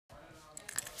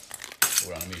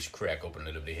Well, let me just crack open a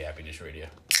little bit of happiness right here.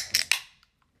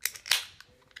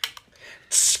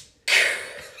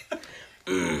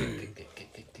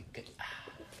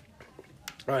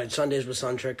 All right, Sundays with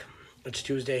Suntrick. It's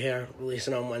Tuesday here,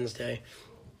 releasing on Wednesday.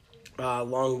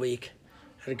 Long week.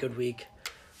 Had a good week.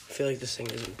 I feel like this thing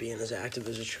isn't being as active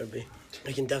as it should be.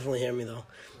 You can definitely hear me, though.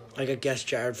 I got guest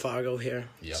Jared Fargo here.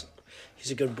 Yep. He's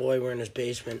a good boy. We're in his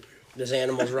basement. There's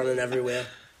animals running everywhere.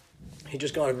 He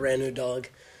just got a brand new dog.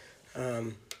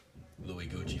 Louis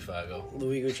Gucci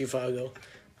Fargo.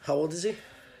 How old is he?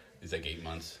 He's like 8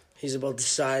 months. He's about the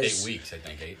size... 8 weeks, I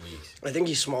think. 8 weeks. I think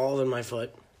he's smaller than my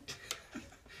foot.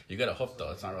 You got a hoof,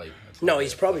 though. It's not really... No,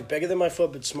 he's probably bigger than my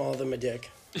foot, but smaller than my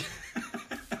dick.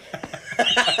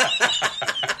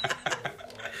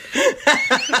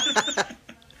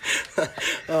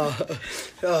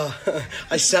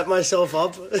 I set myself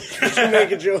up to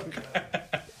make a joke.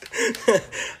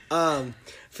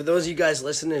 For those of you guys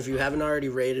listening, if you haven't already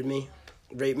rated me,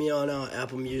 rate me on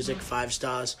Apple Music, 5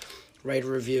 stars, write a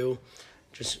review,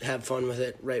 just have fun with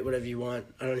it, write whatever you want.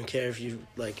 I don't care if you,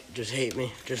 just hate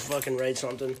me. Just fucking write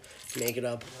something, make it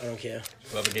up, I don't care.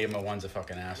 Whoever gave him a one's a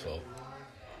fucking asshole.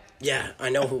 Yeah, I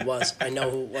know who it was. I know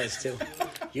who it was, too.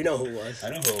 You know who it was.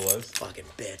 I know who it was. Fucking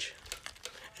bitch.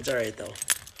 It's alright, though.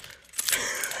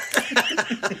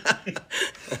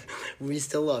 We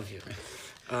still love you.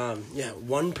 Yeah,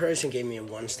 one person gave me a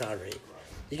 1-star rate.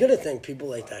 You gotta think people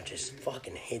like that just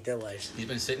fucking hate their lives. He's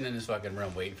been sitting in his fucking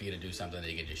room waiting for you to do something that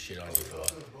he can just shit on you for.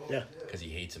 Yeah. Because he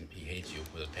hates him. He hates you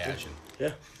with a passion.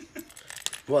 Yeah.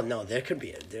 Well, no, there could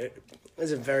be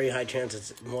there's a very high chance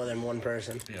it's more than one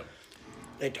person. Yep.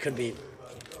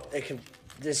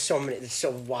 There's so many, it's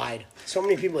so wide. So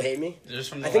many people hate me. Just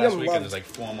from the last weekend, there's like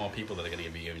 4 more people that are going to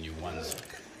be giving you ones.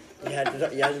 You had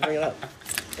to bring it up.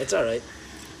 It's all right.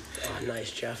 Oh,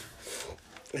 nice, Jeff.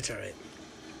 It's all right.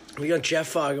 We got Jeff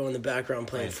Fargo in the background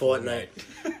playing Fortnite.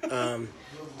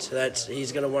 So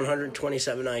he's got a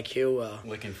 127 IQ.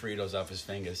 Licking Fritos off his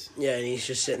fingers. Yeah, and he's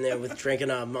just sitting there with drinking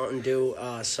Mountain Dew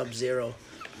Sub-Zero.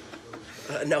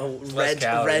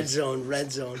 Red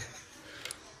Zone.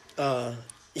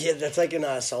 Yeah, that's like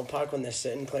in South Park when they're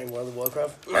sitting playing World of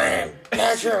Warcraft.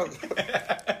 Mushroom!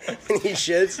 And he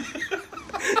shits.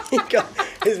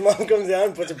 His mom comes down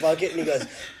and puts a bucket and he goes,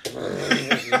 and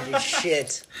he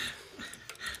shits.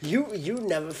 You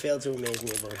never fail to amaze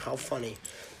me about how funny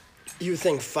you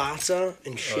think farts are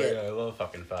and shit. Oh, yeah, I love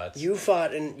fucking farts. You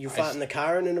fart in the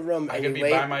car and in the room. I can be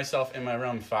by myself in my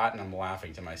room farting and I'm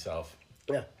laughing to myself.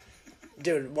 Yeah.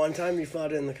 Dude, one time you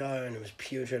farted in the car and it was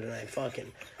putrid and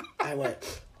I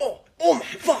went, oh my,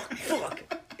 fuck.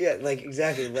 Yeah,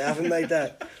 exactly, laughing like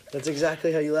that. That's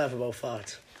exactly how you laugh about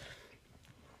farts.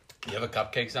 You ever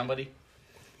cupcake somebody?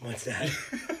 What's that?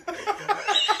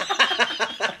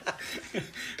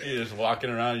 You're just walking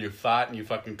around and you fart and you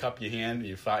fucking cup your hand and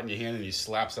you fart in your hand and you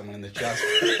slap someone in the chest.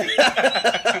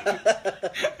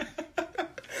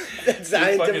 That's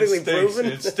scientifically proven.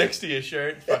 It sticks to your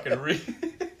shirt. Fucking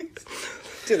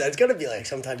Dude, that's gotta be like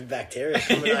some type of bacteria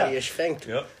coming out of your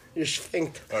sphincter. Yep. Your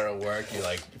sphincter. Or at work, you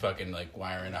fucking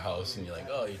wiring a house and you're like,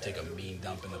 oh, you take a mean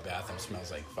dump in the bathroom,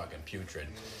 smells like fucking putrid.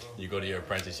 You go to your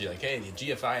apprentice, you're like, hey, the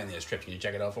GFI in there is tripped. Can you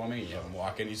check it out for me? And you have him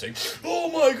walk in, he's like, oh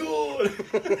my god.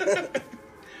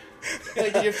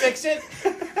 Like, did you fix it?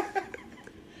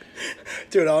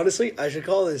 Dude, honestly, I should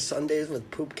call this Sundays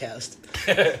with Poopcast.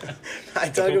 I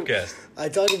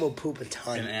talk about poop a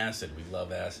ton. And acid. We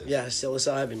love acid. Yeah,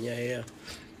 psilocybin. Yeah.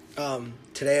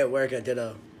 Today at work, I did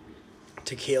a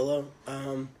tequila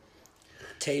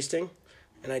tasting,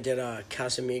 and I did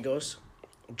Casamigos.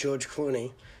 George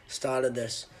Clooney started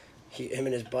this. Him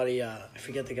and his buddy, I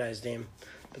forget the guy's name,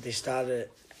 but they started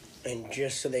it, and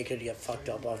just so they could get fucked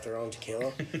up off their own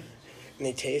tequila. And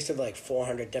they tasted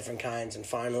 400 different kinds and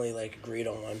finally agreed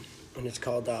on one. And it's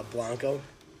called Blanco.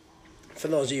 For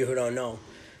those of you who don't know,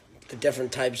 the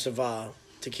different types of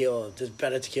tequila, there's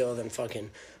better tequila than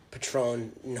fucking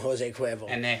Patron and Jose Cuervo.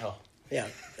 Anejo. Yeah.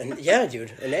 And yeah,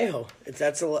 dude, Anejo.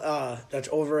 That's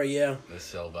over a year. The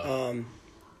Silva.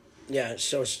 Yeah,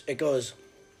 so it goes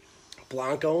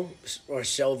Blanco or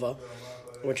Silva,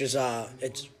 which is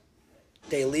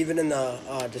they leave it in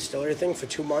the distillery thing for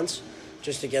 2 months.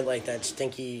 Just to get that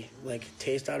stinky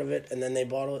taste out of it, and then they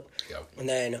bottle it. Yep. And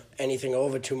then anything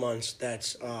over 2 months,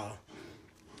 that's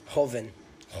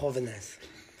Hoveness,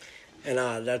 and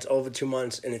that's over 2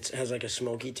 months, and it has a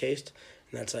smoky taste,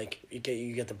 and that's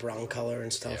you get the brown color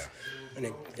and stuff, yeah.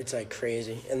 And it's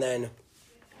crazy. And then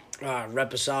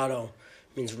Reposado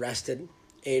means rested,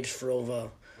 aged for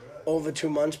over 2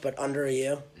 months, but under a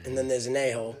year. Mm-hmm. And then there's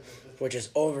Anejo, which is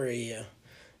over a year,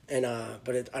 and I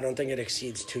don't think it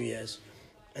exceeds 2 years.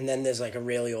 And then there's like a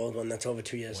really old one that's over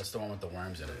 2 years. What's the one with the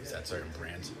worms in it? Is that certain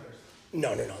brands?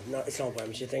 No, it's not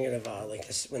worms. You're thinking of like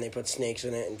this, when they put snakes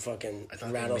in it and fucking I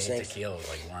thought rattlesnakes. they made tequila with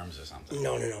like worms or something.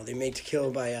 No. They make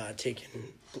tequila by taking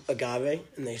agave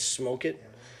and they smoke it,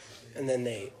 and then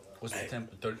they. What's the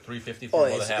temp? 350 for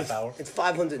about a half hour? It's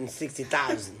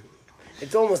 560,000.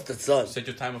 It's almost the sun. Set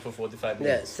your timer for 45 Yeah,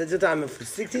 minutes. set your timer for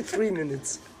 63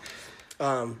 minutes.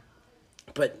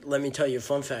 But let me tell you a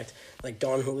fun fact. Like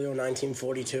Don Julio,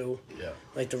 1942. Yeah.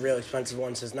 Like the real expensive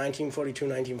one says 1942,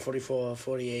 1944,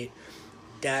 48.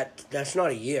 That's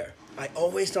not a year. I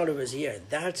always thought it was a year.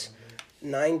 That's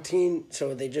 19,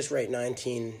 so they just write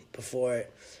 19 before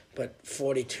it. But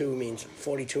 42 means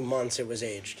 42 months it was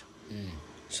aged.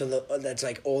 So that's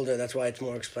like older. That's why it's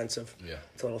more expensive. Yeah.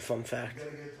 It's a little fun fact.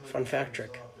 Fun fact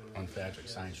trick. On Patrick,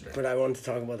 science trick. But I wanted to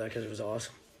talk about that because it was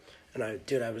awesome. And I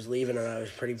was leaving and I was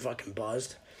pretty fucking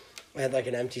buzzed. I had like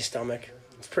an empty stomach.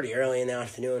 It's pretty early in the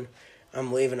afternoon.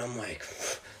 I'm leaving. I'm like,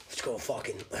 let's go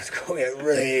get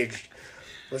raged.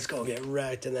 Let's go get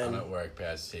wrecked. And then I'm at work,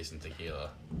 Pat's tasting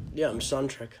tequila. yeah, I'm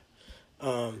Suntrick.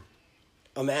 I'm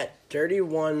at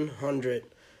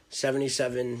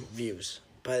 3,177 views.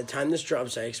 By the time this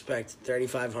drops, I expect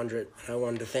 3,500. And I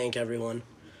wanted to thank everyone.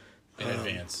 In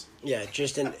advance. Yeah,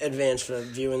 just in advance for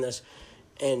viewing this.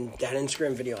 And that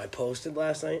Instagram video I posted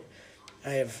last night,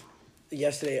 I have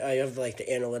like the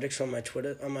analytics on my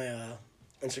Twitter, on my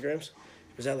Instagrams.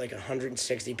 It was at like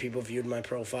 160 people viewed my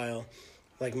profile,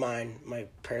 like mine, my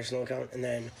personal account. And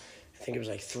then I think it was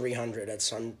like 300 at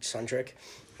Suntrick.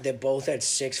 They're both at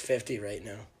 650 right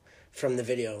now from the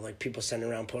video. Like people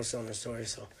sending around posting on the story.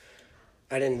 So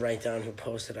I didn't write down who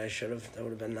posted. I should have. That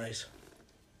would have been nice.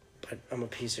 But I'm a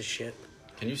piece of shit.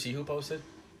 Can you see who posted?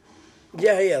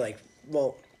 Yeah, like,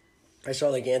 well, I saw,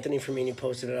 like, Anthony Fermini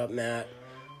posted it up, Matt,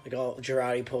 like, all,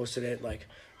 Girardi posted it, like,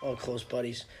 all close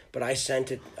buddies, but I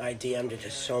DM'd it to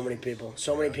so many people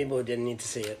who didn't need to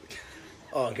see it.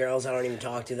 Oh, girls I don't even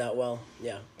talk to that well.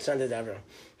 Yeah, send it to everyone.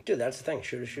 Dude, that's the thing,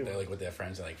 shoot. They're, like, with their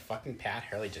friends, they're like, fucking Pat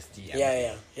Hurley just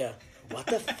DM'd Yeah. What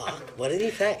the fuck? What did he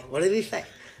say?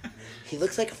 He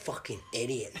looks like a fucking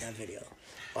idiot in that video.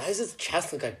 Why does his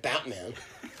chest look like Batman?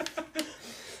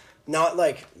 Not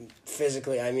like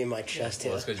physically, I mean my chest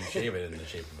here. Well, it's because you shave it in the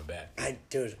shape of a bat. I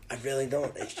really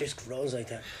don't. It just grows like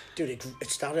that. Dude, it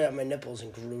started at my nipples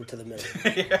and grew to the middle.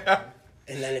 Yeah.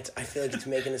 And then I feel like it's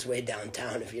making its way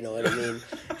downtown, if you know what I mean.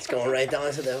 It's going right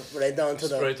down to the...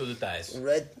 Straight to the thighs.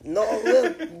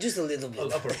 Just a little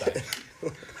bit. Upper thigh.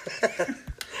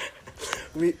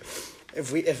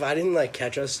 If I didn't like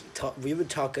catch us, we would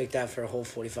talk like that for a whole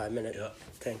 45-minute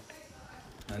thing.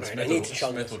 And Right,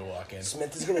 Smith would walk in.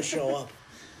 Smith is gonna show up.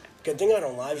 Good thing I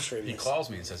don't live stream He this. calls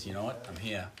me and says, you know what, I'm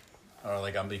here. Or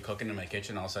like I'll be cooking in my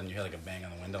kitchen, all of a sudden you hear like a bang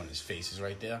on the window and his face is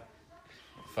right there.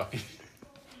 Fucking...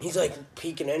 He's like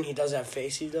peeking in. He does that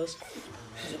face he does.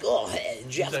 He's like, oh, hey,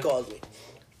 Jeff called me.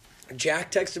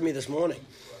 Jack texted me this morning.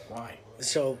 Why?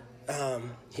 So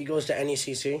he goes to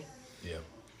NECC. Yeah.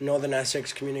 Northern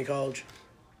Essex Community College.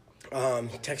 He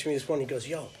texted me this morning. He goes,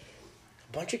 yo,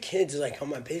 a bunch of kids like on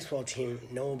my baseball team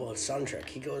know about Suntrick.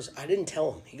 He goes, I didn't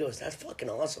tell him. He goes, that's fucking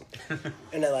awesome.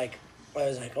 And I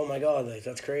was like, oh my God, like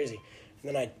that's crazy.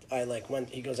 And then I went,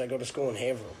 he goes, I go to school in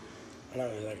Haverhill. And I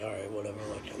was like, all right, whatever.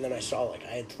 Like, and then I saw I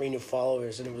had 3 new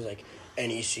followers and it was like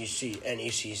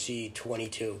NECC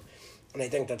 22. And I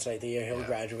think that's like the year he'll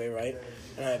graduate, right?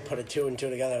 And I put 2 and 2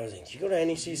 together. I was like, you go to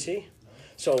NECC?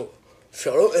 So,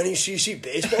 shout out NECC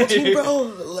baseball team,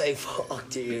 bro. Like, fuck,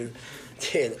 dude,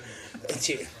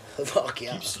 fuck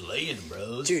yeah. Keep slaying,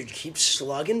 bros. Dude, keep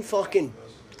slugging fucking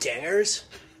dingers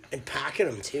and packing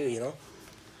them too, you know?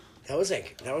 That was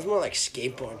more like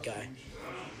skateboard guy.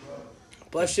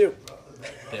 Bless you.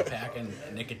 They're packing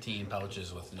nicotine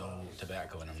pouches with no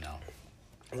tobacco in them now.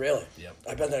 Really? Yep.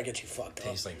 I bet that gets you fucked up.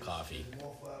 Tastes like coffee.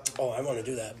 Oh, I want to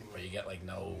do that. But you get like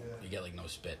no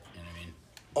spit, you know what I mean?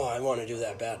 Oh, I want to do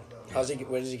that bad.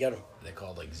 Where does he get them? They're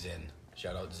called like Zen.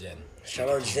 Shout out Zen. Shout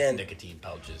out Zen. Nicotine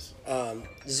pouches.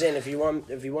 Zen, if you want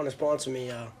to sponsor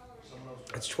me,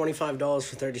 it's $25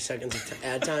 for 30 seconds of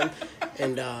ad time,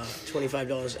 and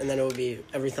 $25, and then it would be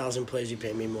every 1,000 plays you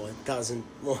pay me more thousands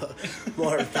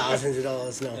of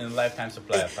dollars. No, And a lifetime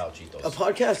supply of pouchitos. a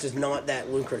podcast is not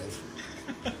that lucrative.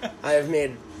 I have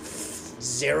made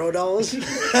 $0.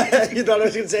 You thought I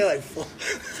was gonna say like $4.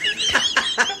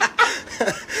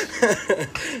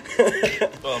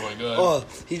 Oh my God. Oh,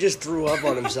 he just threw up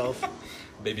on himself.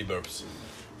 Baby burps.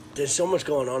 There's so much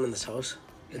going on in this house.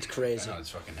 It's I crazy. know, it's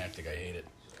fucking hectic. I hate it.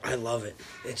 I love it.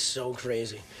 It's so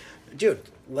crazy. Dude,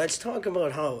 let's talk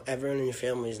about how everyone in your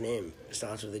family's name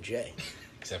starts with a J.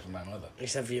 Except for my mother.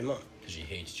 Except for your mom. Because she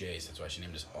hates Jays. That's why she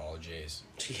named us all Jays.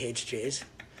 She hates Jays?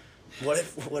 What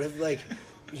if like,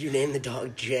 you name the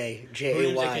dog Jay? J-A-Y. Who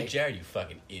names that kid Jared, you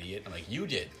fucking idiot? I'm like, you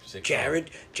did. Like,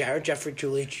 Jared, Jeffrey,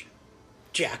 Julie,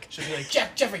 Jack. She'll be like,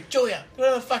 Jack, Jeffrey, Julia,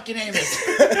 whatever the fuck your name is.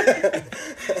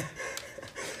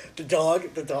 The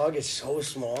dog is so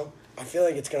small. I feel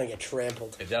like it's going to get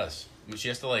trampled. It does. I mean, she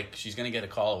has to, like, she's going to get a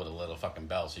call with a little fucking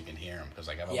bell so you can hear him. Because,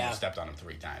 like, I've only stepped on him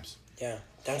 3 times. Yeah,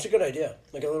 that's a good idea.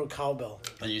 Like a little cowbell.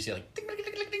 And you see, like, ding, ding,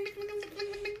 ding, ding, ding, ding, ding, ding,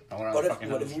 ding,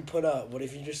 ding. What if you put what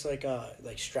if you just like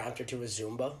strapped her to a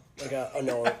Zumba, like a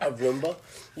Roomba?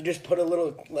 You just put a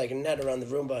little like net around the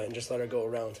Roomba and just let her go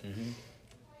around. Mm-hmm.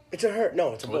 It's a her.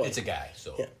 No, it's a boy. Well, it's a guy.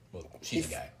 So yeah. Well, she's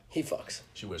a guy. He fucks.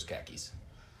 She wears khakis.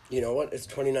 You know what? It's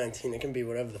 2019. It can be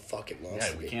whatever the fuck it wants.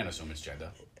 Yeah, we can't assume it's gender.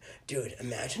 Dude,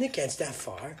 imagine it gets that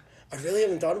far. I really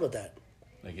haven't thought about that.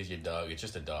 Like, is your dog? It's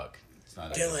just a dog. It's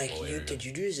not. They're like, did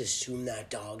you just assume that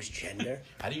dog's gender?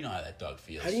 How do you know how that dog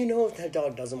feels? How do you know if that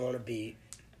dog doesn't want to be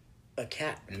a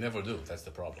cat? You never do. That's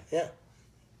the problem. Yeah.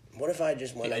 What if I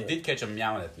just went? I did catch him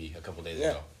meowing at me a couple days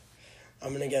ago.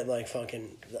 I'm gonna get like the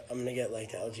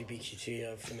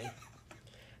LGBTQ for me.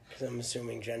 Because I'm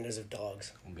assuming genders of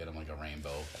dogs. We'll get him like a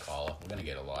rainbow collar. We're gonna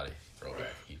get a lot of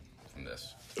throwback heat from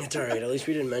this. It's alright. At least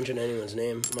we didn't mention anyone's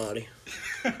name, Marty.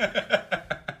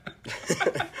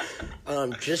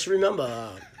 Just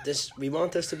remember, we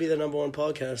want this to be the #1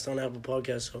 podcast on Apple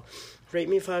Podcasts. So rate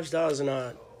me 5 stars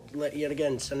and yet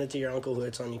again send it to your uncle who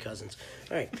hits on your cousins.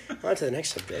 All right, on to the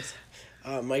next subject.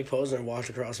 Mike Posner walked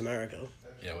across America.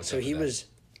 Yeah. So he was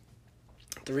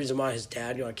the reason why his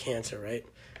dad got cancer, right?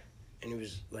 And he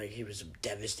was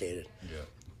devastated. Yeah.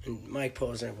 And Mike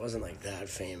Posner wasn't like that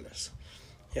famous.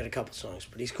 He had a couple songs,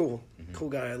 but he's cool. Mm-hmm. Cool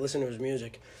guy. I listened to his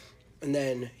music. And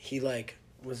then he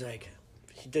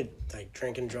he did like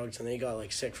drinking drugs and then he got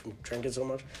like sick from drinking so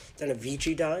much. Then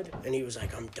Avicii died and he was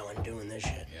like, I'm done doing this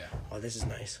shit. Yeah. Oh, this is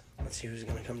nice. Let's see who's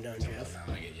gonna come down, Jeff. I'm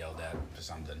gonna get yelled at for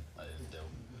something I didn't do.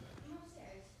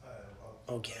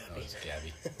 Oh, Gabby. Oh, it's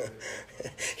Gabby.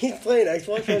 He's playing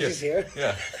Xbox while she's here.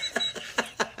 Yeah.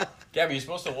 Gabby, you're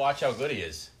supposed to watch how good he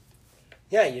is.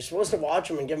 Yeah, you're supposed to watch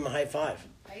him and give him a high five.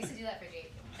 I used to do that for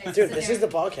Jake. Dude, this is the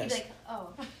podcast. He'd be like,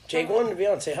 oh. Jake wanted to be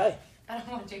on. Say hi. I don't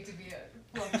want Jake to be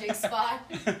Jake's spot.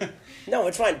 No,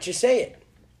 it's fine. Just say it.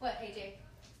 What? Hey, Jake.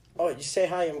 Oh, just say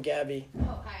hi. I'm Gabby.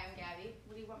 Oh, hi, I'm Gabby.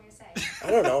 What do you want me to say?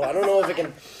 I don't know. I don't know if it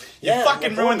can. You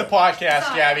fucking ruined the podcast,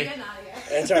 Sorry, Gabby. I'm getting out of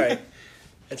here. It's all right.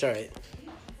 It's all right.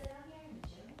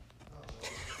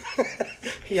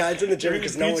 He hides in the gym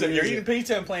because no one You're uses eating it.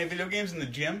 pizza and playing video games in the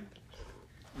gym?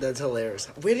 That's hilarious.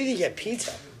 Where did he get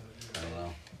pizza? I don't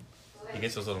know. He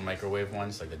gets those little microwave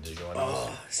ones, like the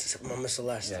DiGiorno's. Oh, Mama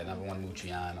Celeste. Yeah, #1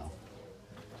 Mucciano.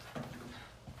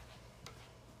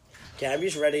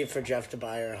 Gabby's ready for Jeff to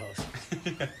buy her a house.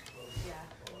 Yeah.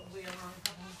 We are on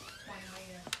 20 more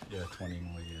years. Yeah, 20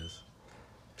 more years.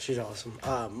 She's awesome.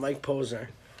 Mike Posner.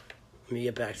 Let me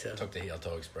get back to. Took the Heel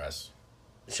Toe Express.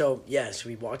 So, yes,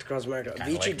 we walked across America.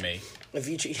 Kind of like me.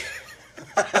 Avicii.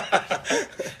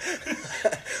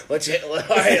 All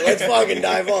right, let's fucking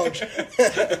divulge.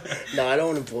 No, I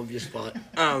don't want to pull up your spot.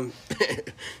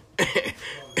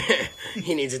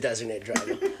 He needs a designated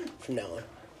driver from now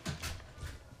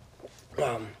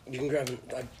on. You can grab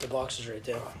the boxes right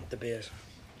there, the beers.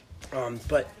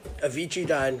 But Avicii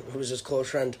died, who was his close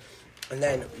friend, and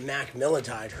then Mac Miller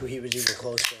died, who he was even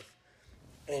close with.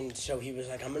 And so he was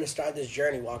like, I'm going to start this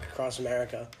journey, walk across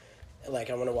America. Like,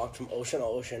 I want to walk from ocean to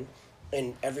ocean.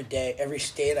 And every day, every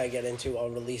state I get into, I'll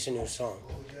release a new song.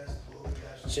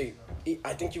 So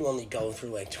I think you only go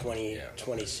through like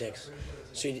 26.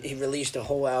 So he released a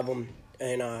whole album,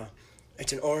 and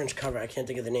it's an orange cover. I can't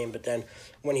think of the name. But then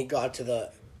when he got to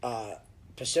the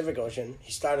Pacific Ocean,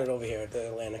 he started over here at the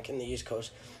Atlantic and the East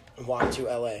Coast and walked to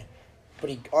L.A.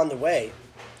 But on the way,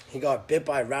 he got bit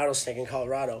by a rattlesnake in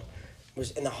Colorado.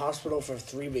 Was in the hospital for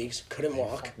 3 weeks, couldn't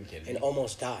walk, and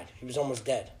almost died. He was almost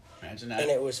dead. Imagine that.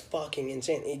 And it was fucking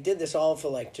insane. He did this all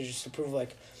for to prove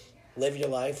live your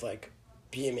life,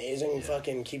 be amazing and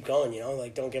fucking keep going,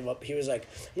 don't give up. He was like,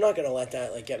 I'm not gonna let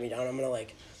that get me down. I'm gonna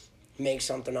make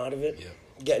something out of it. Yeah.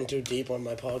 Getting too deep on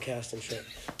my podcast and shit.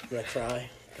 I'm gonna cry.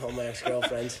 Call my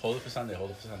ex-girlfriends. Hold it for Sunday.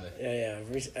 Yeah.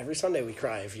 Every Sunday we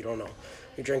cry, if you don't know.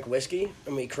 We drink whiskey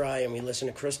and we cry and we listen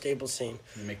to Chris Stapleton.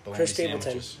 You make bologna Chris Stapleton.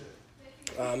 sandwiches.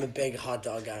 I'm a big hot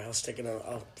dog guy. I'll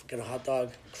get a hot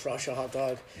dog, crush a hot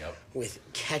dog with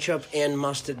ketchup and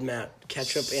mustard, Matt.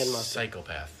 Ketchup and mustard.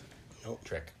 Psychopath. Nope.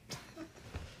 Trick.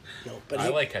 No, but I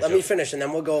like ketchup. Let me finish, and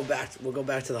then we'll go back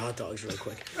to the hot dogs real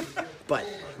quick. But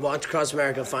walked across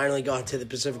America, finally got to the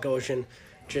Pacific Ocean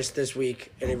just this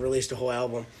week, and he released a whole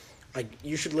album.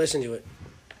 You should listen to it.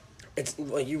 It's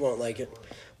like you won't like it,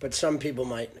 but some people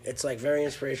might. It's like very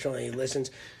inspirational. And he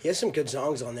listens. He has some good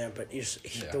songs on there, but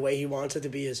the way he wants it to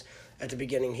be is at the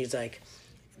beginning. He's like,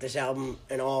 "This album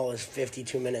in all is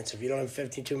 52 minutes. If you don't have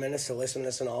 52 minutes to listen to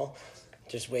this in all,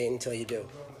 just wait until you do."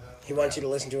 He wants you to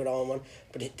listen to it all in one,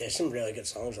 but there's some really good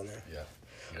songs on there. Yeah.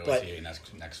 You always see your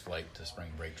next flight to spring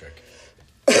break trick.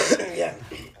 Yeah.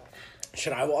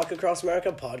 Should I walk across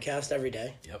America, podcast every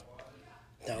day? Yep.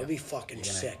 That would be fucking You're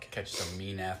gonna sick. Catch some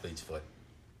mean athlete's foot.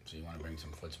 So you want to bring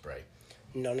some foot spray.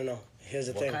 No. Here's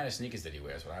the thing. What kind of sneakers did he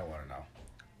wear is what I want to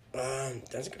know.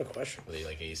 That's a good question. Were they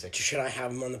like Asics? Should I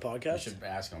have him on the podcast? You should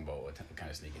ask him about what kind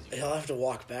of sneakers he He'll have to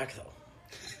walk back, though.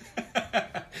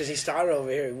 Because he started over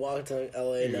here. He walked to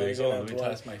L.A. Now he's going to have to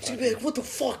walk. He's going to be like, what the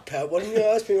fuck, Pat? Why didn't you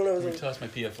ask me when I was Let me toss my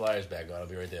PF Flyers bag on. I'll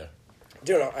be right there.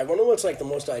 Dude, I wonder what's like the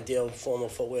most ideal formal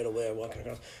footwear to wear walking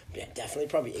across. Yeah, definitely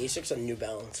probably Asics and New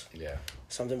Balance. Yeah.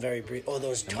 Something very brief. Oh,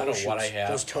 those toe No matter shoes. what I have,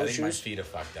 those toe I think my shoes. feet are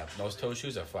fucked up. Those toe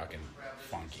shoes are fucking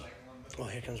funky. Oh,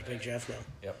 here comes Big Jeff now.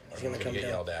 Yep. He's gonna come get down.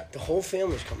 yelled at. The whole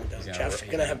family's coming down. Jeff's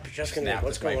gonna be like,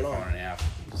 what's going on? In half.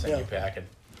 Send you packing.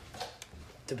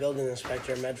 The building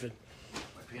inspector in Medford.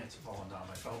 My pants are falling down.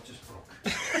 My belt just broke.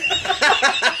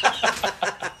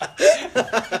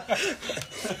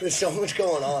 There's so much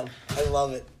going on. I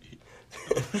love it.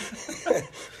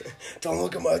 Don't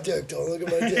look at my dick. Don't look at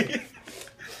my dick.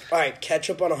 All right,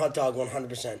 ketchup on a hot dog,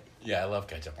 100%. Yeah, I love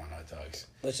ketchup on hot dogs.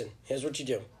 Listen, here's what you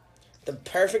do. The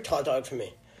perfect hot dog for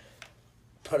me.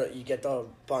 You get the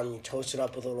bun, you toast it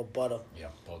up with a little butter. Yeah,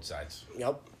 both sides.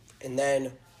 Yep. And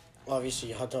then, obviously,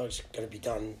 your hot dog's gonna be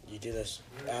done. You do this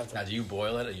after. Now, do you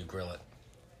boil it or you grill it?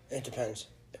 It depends.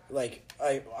 Like,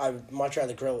 I much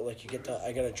rather grill it. Like,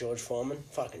 I got a George Foreman.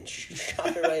 Fucking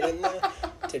shove it right in there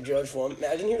to George Foreman.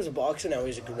 Imagine he was a boxer, now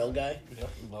he's a grill guy. Yep,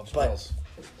 loves But- grills.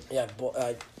 Yeah,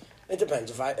 it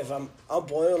depends. I'll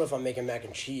boil it if I'm making mac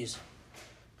and cheese.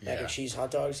 Mac Yeah. and cheese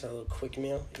hot dogs, that little quick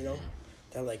meal, you know?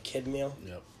 That, like, kid meal.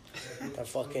 Yep. That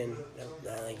fucking,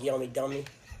 that, like, yummy dummy.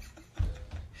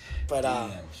 But,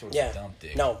 Damn, short yeah. dump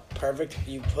dick. No, perfect.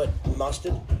 You put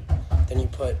mustard, then you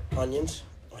put onions.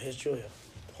 Oh, here's Julia.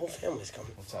 The whole family's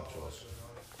coming. What's up, Jules?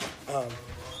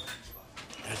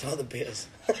 That's all the beers.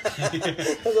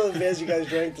 That's all the beers you guys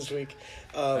drank this week.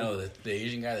 I know, the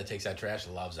Asian guy that takes out trash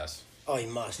loves us. Oh, he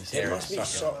must. His It hair must is be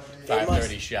sucking. so.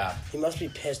 5:30 shop. He must be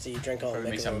pissed that you drink all the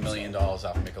Probably makes Michelob $1 million stuff.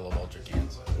 off Michelob Ultra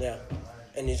cans. Yeah,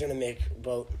 and he's gonna make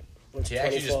about what's He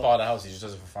actually 24? just bought a house. He just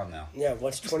does it for fun now. Yeah,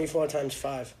 what's 24 times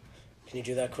 5? Can you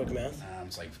do that quick math?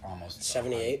 It's like almost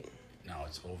 78. No,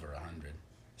 it's over 100.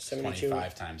 72.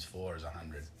 25 times 4 is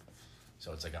 100.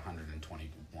 So it's like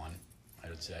 121, I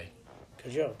would say.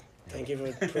 Good job. Thank you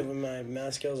for proving my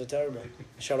math skills are terrible.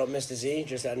 Shout out Mr. Z,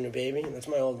 just had a new baby. That's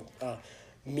my old.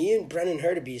 Me and Brennan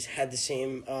Hurtubise had the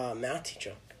same math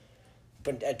teacher,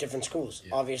 but at different schools.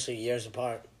 Yeah. Obviously, years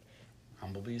apart.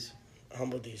 Humblebees?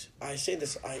 Humblebees. I say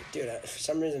this, for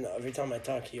some reason, every time I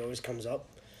talk, he always comes up.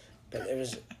 But it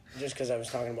was just because I was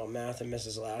talking about math and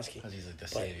Mrs. Lasky. Because he's like the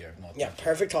savior of multiple. Yeah,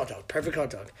 perfect hot dog. Perfect hot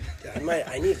dog. Yeah,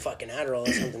 I need fucking Adderall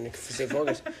or something to stay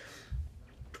focused.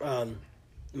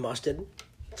 Mustard,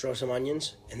 throw some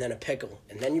onions, and then a pickle.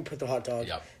 And then you put the hot dog.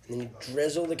 Yep. And then you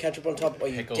drizzle the ketchup on top, or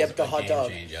you Pickle's dip the a hot game dog.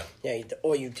 change, yep. Yeah,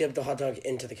 or you dip the hot dog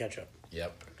into the ketchup.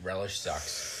 Yep. Relish sucks.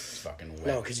 It's fucking wet.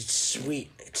 No, because it's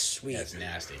sweet. It's sweet. That's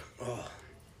nasty. Oh.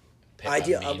 Pick a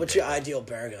Ideal. mean What's pickle. your ideal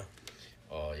burger?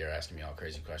 Oh, you're asking me all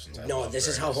crazy questions. I No, love this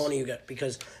is how burgers. horny you get.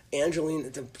 Because Angelina,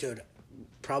 dude,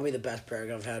 probably the best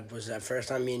burger I've had was that first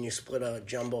time me and you split a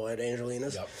jumbo at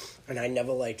Angelina's. Yep. And I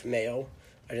never liked mayo.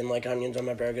 I didn't like onions on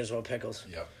my burgers or pickles.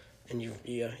 Yep. And you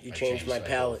changed changed my my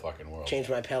palate. whole fucking world. Changed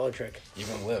my palate trick.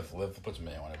 Even Liv puts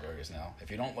mayo on her burgers now. If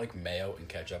you don't like mayo and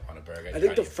ketchup on a burger, I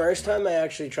think the first time I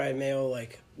actually tried mayo,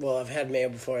 I've had mayo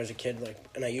before as a kid,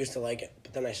 and I used to like it,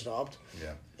 but then I stopped.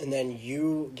 Yeah. And then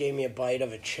you gave me a bite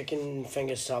of a chicken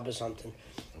finger sub or something.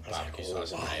 I was Barbecue like,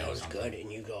 sauce and wow, mayo that or was something. good.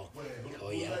 And you go,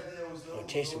 yeah. Oh, it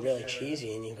tasted really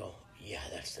cheesy. And you go, yeah,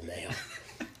 that's the mayo.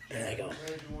 And I go,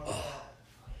 oh.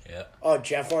 Yeah. Oh,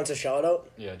 Jeff wants a shout out?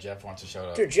 Yeah, Jeff wants a shout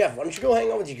out. Dude, Jeff, why don't you go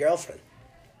hang out with your girlfriend?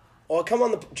 Or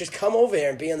just come over here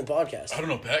and be on the podcast. I don't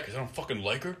know, Pat, because I don't fucking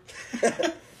like her.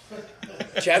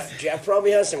 Jeff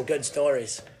probably has some good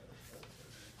stories.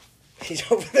 He's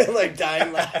over there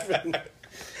dying laughing.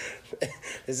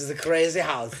 This is a crazy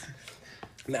house.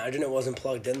 Imagine it wasn't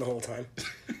plugged in the whole time.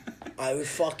 I would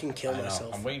fucking kill I know.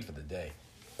 myself. I'm waiting for the day.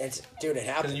 It Because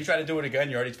happened. you try to do it again,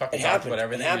 you already fucking It talked happened. about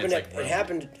everything. It happened. And it's like, It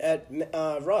happened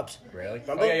at Rob's. Really?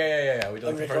 Remember? Oh, yeah. We did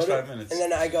like the first 5 minutes. And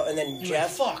then and then You're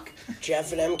Jeff, like, fuck.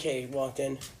 Jeff and MK walked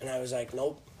in, and I was like,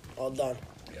 nope, all done.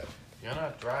 Yep. You're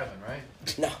not driving,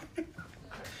 right? No,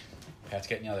 Pat's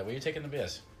getting yelled at. Where are you taking the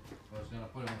beers? I was gonna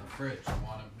put them in the fridge. You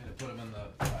want me to put them in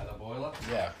by the boiler?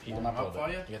 Yeah, heat them up a Warm little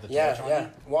up bit. for You got the Yeah, torch on yeah. you?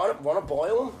 Want to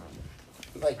boil them?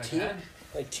 Like I tea? can.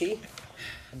 Like tea?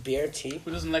 Beer, tea?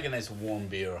 Who doesn't like a nice warm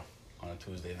beer on a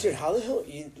Tuesday night? Dude, how the hell,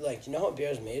 you know how beer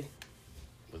is made?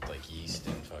 With like yeast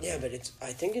and fucking... Yeah, but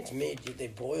I think it's made, they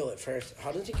boil it first.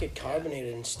 How does it get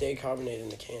carbonated and stay carbonated in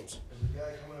the cans?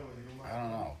 I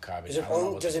don't know.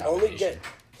 Does it only get,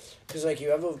 because like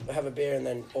you ever have a beer and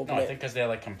then open No, I it? think because they're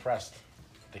like compressed.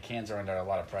 The cans are under a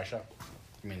lot of pressure.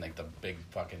 I mean, like the big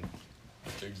fucking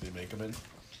things they make them in.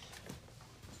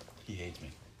 He hates me.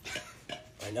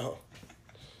 I know.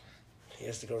 He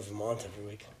has to go to Vermont every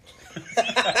week.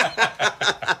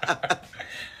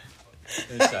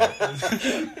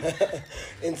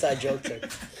 Inside joke trick.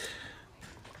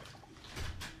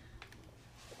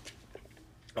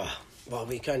 Oh, well,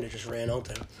 we kind of just ran out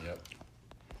there. Yep.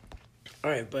 All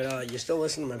right, but you still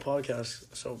listen to my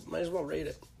podcast, so might as well rate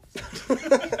it.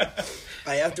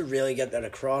 I have to really get that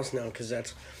across now because I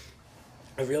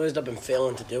realized I've been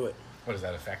failing to do it. What, does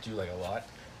that affect you like a lot?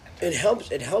 It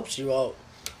helps you out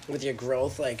with your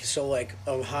growth. Like, so like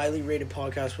a highly rated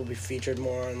podcast will be featured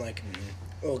more and like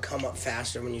it'll come up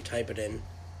faster when you type it in.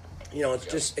 You know, it's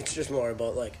just more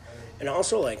about like, and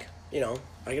also like, you know,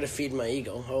 I gotta feed my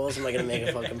ego. How else am I gonna make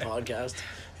a fucking podcast?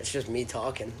 It's just me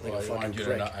talking like a fucking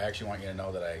prick. I actually want you to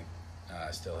know that I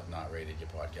still have not rated your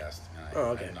podcast, and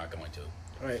okay. I'm not going to.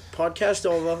 All right, podcast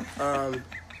over.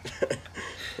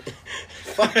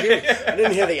 Fuck you! I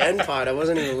didn't hear the end part. I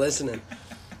wasn't even listening.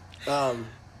 Out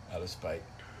of spite.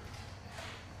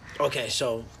 Okay,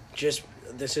 so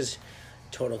this is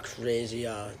total crazy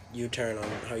U-turn on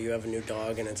how you have a new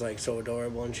dog and it's like so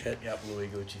adorable and shit. Yep, Louis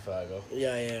Gucci Fargo.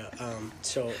 Yeah.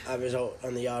 So I was out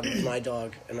on the yard with my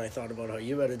dog and I thought about how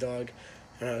you had a dog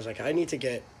and I was like, I need to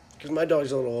get, because my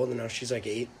dog's a little older now, she's like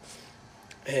 8,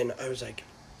 and I was like,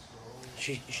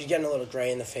 she's getting a little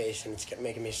gray in the face and it's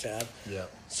making me sad. Yeah.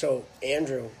 So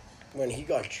Andrew, when he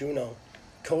got Juno,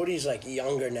 Cody's like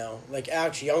younger now, like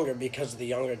acts younger because of the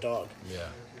younger dog. Yeah.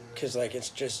 Because, like, it's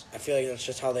just, I feel like that's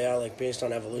just how they are, like, based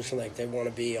on evolution. Like, they want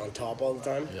to be on top all the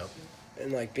time. Yep.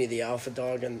 And, like, be the alpha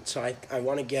dog. And so I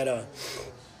want to get a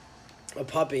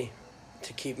puppy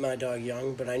to keep my dog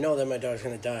young. But I know that my dog's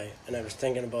going to die. And I was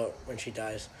thinking about when she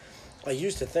dies. I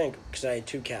used to think, because I had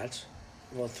 2 cats.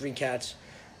 Well, 3 cats.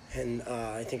 And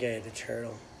I think I had a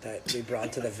turtle that we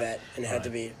brought to the vet. And it had to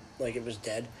be, like, it was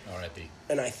dead. R.I.P.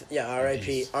 And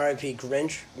R.I.P. R.I.P.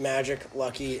 Grinch, Magic,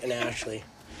 Lucky, and Ashley.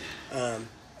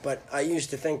 But I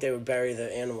used to think they would bury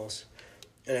the animals,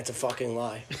 and it's a fucking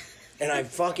lie. And I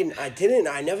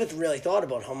never really thought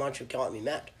about how much it got me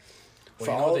mad. Well,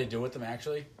 you know what they do with them,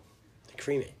 actually? They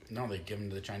cremate. No, they give them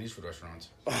to the Chinese food restaurants.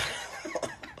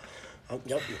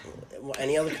 Yep.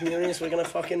 Any other communities we're going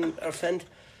to fucking offend?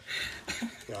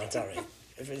 No, it's all right.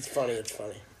 If it's funny, it's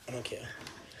funny. I don't care.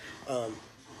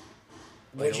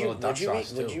 Would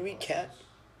you eat cat?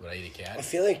 Would I eat a cat? I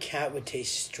feel like cat would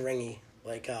taste stringy.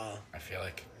 Like, I feel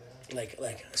like...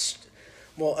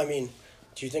 well, I mean,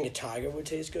 do you think a tiger would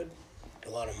taste good? A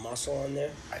lot of muscle on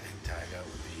there? I think tiger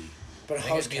would be... But I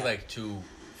think it'd be like too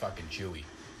fucking chewy.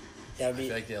 Yeah, I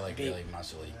feel like they're like really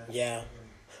muscly. Yeah.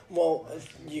 Well,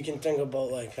 you can think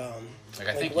about like I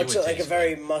think what's you would like a taste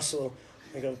very good. muscle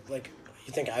like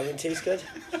you think I would taste good?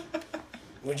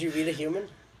 Would you eat a human?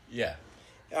 Yeah.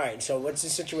 All right, so what's the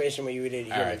situation where you would eat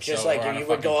a human? Right, just so like you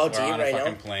would go out to eat right now? We're on a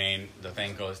fucking plane. The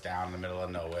thing goes down in the middle of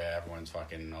nowhere. Everyone's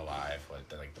fucking alive. Like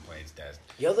the plane's dead.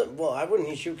 Well, I wouldn't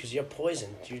eat you because you're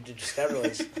poisoned. You did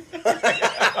steroids.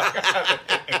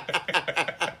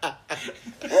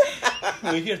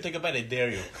 We're here to take a bite. I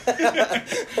dare you.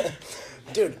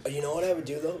 Dude, you know what I would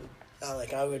do though?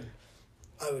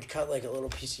 I would cut like a little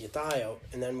piece of your thigh out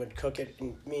and then would cook it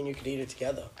and me and you could eat it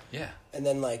together. Yeah. And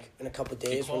then like in a couple of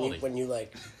days when you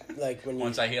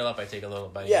once I heal up, I take a little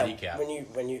bite yeah, of kneecap.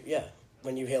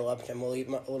 when you heal up, then we'll eat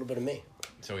a little bit of me.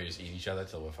 So we just eat each other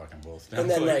till we're fucking both. And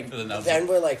then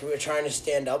we're trying to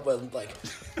stand up with like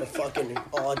we're fucking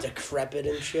all decrepit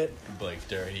and shit. Like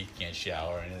dirty, can't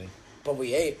shower or anything. But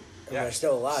we ate and we're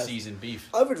still alive. Seasoned beef.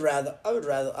 I would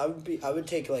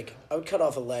cut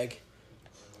off a leg,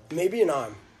 maybe an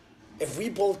arm. If we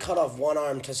both cut off one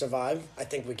arm to survive, I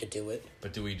think we could do it.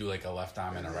 But do we do like a left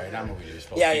arm and a right arm, or we just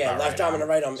both yeah, keep our left right arm and a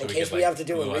right arm so in case we have to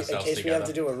do a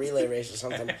a relay race or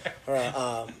something. Or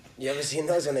you ever seen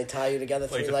those when they tie you together,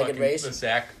 like three-legged race? The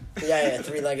sack. Yeah,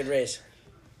 three-legged race.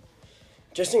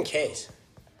 Just in case.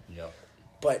 Yep.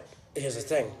 But here's the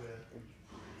thing: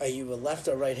 are you a left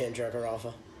or right-hand jerker,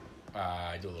 Alpha?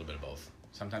 I do a little bit of both.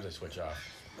 Sometimes I switch off.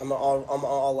 I'm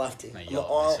all lefty. I yell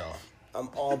at myself. I'm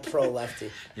all pro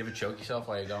lefty. You ever choke yourself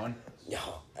while you're going?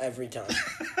 No, every time.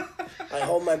 I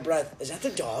hold my breath. Is that the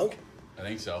dog? I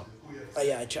think so. Oh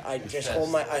yeah, I just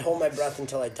hold my breath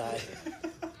until I die.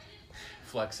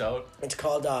 Flex out. It's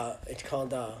called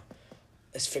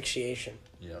asphyxiation.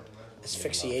 Yeah.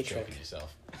 Asphyxiation. Choking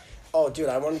yourself. Oh, dude,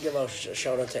 I want to give a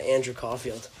shout out to Andrew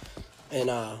Caulfield, and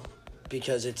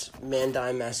because it's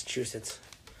Mandime, Massachusetts.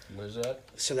 What is that?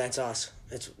 So that's us.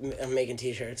 I'm making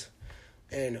t-shirts.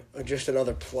 And just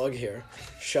another plug here.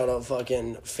 Shout out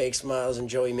fucking Fake Smiles and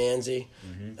Joey Manzi.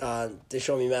 Mm-hmm. They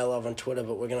show me mad love on Twitter,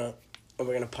 but we're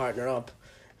gonna partner up,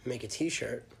 make a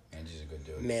t-shirt. Angie's a good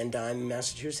dude. Mandime,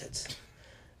 Massachusetts.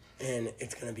 And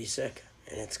it's gonna be sick.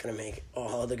 And it's gonna make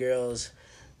all the girls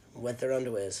wet their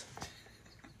underwears.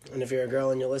 And if you're a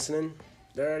girl and you're listening,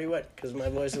 they're already wet because my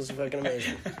voice is fucking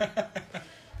amazing.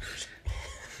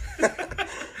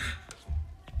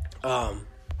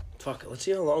 Fuck, let's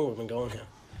see how long we've been going here.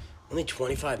 Only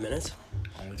 25 minutes?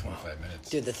 Only 25 minutes.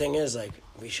 Dude, the thing is, like,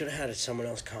 we should have had someone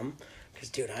else come. Because,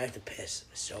 dude, I have to piss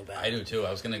so bad. I do too.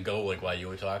 I was going to go, like, while you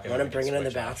were talking. Want to bring it in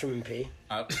the bathroom and pee?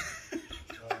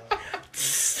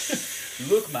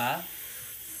 Look, ma.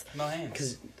 No hands.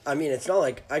 Because, I mean, it's not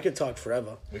like I could talk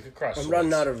forever. We could cross I'm swords.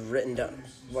 running out of written down.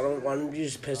 Why don't you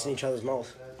just piss in each other's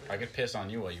mouth? I could piss on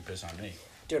you while you piss on me.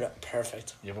 Dude,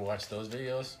 perfect. You ever watch those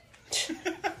videos?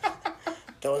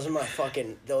 Those are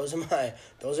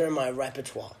in my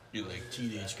repertoire. You like,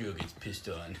 teenage girl gets pissed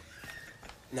on.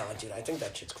 No, dude, I think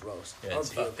that shit's gross. Yeah,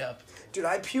 it's fucked up. Dude,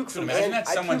 I puke from Imagine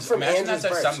that's Andrew's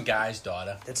burps. some guy's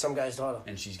daughter. That's some guy's daughter.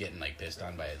 And she's getting, like, pissed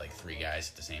on by, like, 3 guys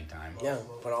at the same time. Yeah,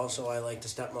 but also I like the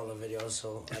stepmother videos,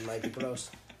 so I might be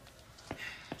gross.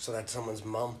 So that's someone's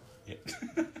mom. Yeah.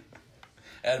 And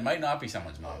it might not be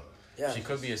someone's mom. Yeah. She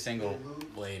could be a single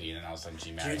lady, and then all of a sudden she Do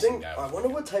you marries some think? guy. I wonder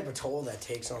what type of toll that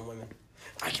takes on women.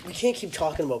 We can't keep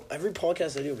talking about every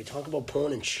podcast I do. We talk about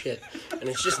porn and shit, and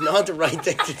it's just not the right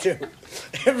thing to do.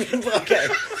 Every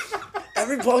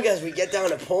podcast we get down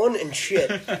to porn and shit.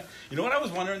 You know what I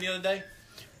was wondering the other day?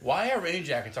 Why are rain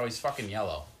jackets always fucking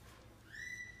yellow?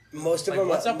 Most of Like, them,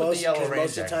 what's up with the yellow rain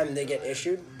most of the jacket? time they get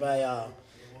issued by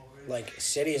like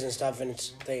cities and stuff,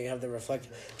 and they have the reflect.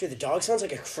 Dude, the dog sounds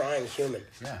like a crying human.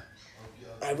 Yeah.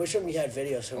 I wish we had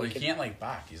videos so Well, we he could. can't, like,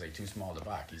 bark. He's, like, too small to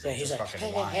bark. He's, Yeah, like, he's just like, fucking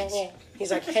henya, whines. henya.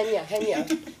 He's like, henya,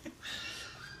 henya.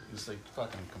 He's, like,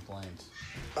 fucking complains.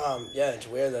 Yeah, it's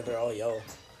weird that they're all yellow.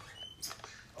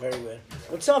 Very weird.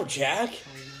 What's up, Jack?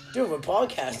 Dude, we're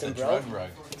podcasting, The bro. drug rug.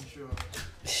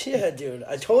 Yeah, dude.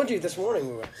 I told you this morning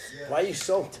we were. Why are you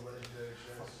soaked?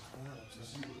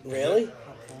 Really?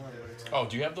 Oh,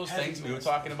 do you have those things? We were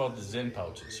talking about the Zen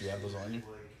pouches. You have those on you?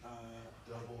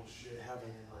 Have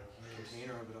a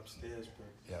container of it upstairs, but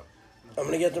Yep. I'm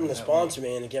gonna get them to sponsor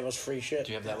me and give us free shit.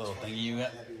 Do you have that little thingy you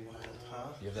got? that'd be wild, huh?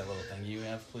 Do you have that little thingy you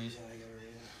have, please? I got it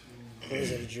right What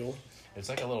is it, a jewel? It's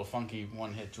like a little funky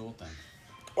one-hit jewel thing.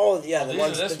 Oh, yeah, the these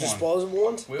ones, are the this one. disposable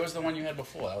ones? Where was the one you had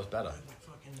before? That was better.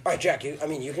 Alright, Jack, you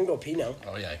can go pee now.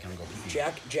 Oh, yeah, I can go pee.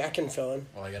 Jack can fill in.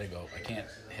 Well, I gotta go. I can't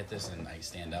hit this and I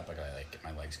stand up. I gotta, like,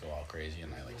 my legs go all crazy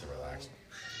and I like to relax.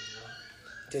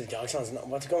 Dude, the dog sounds nuts.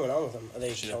 What's going on with them? Are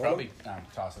they Should killing probably them?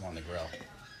 toss them on the grill.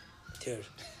 Dude.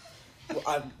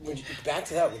 Well, back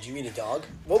to that, would you eat a dog?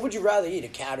 What would you rather eat, a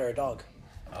cat or a dog?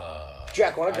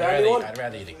 Jack, want to grab me one? I'd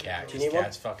rather eat a cat. Do you need one?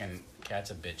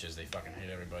 Cats are bitches. They fucking hate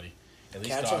everybody. At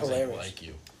least Cats are dogs hilarious. like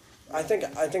you. I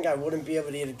think I wouldn't be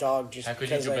able to eat a dog just How could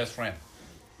you because, eat your like, best friend?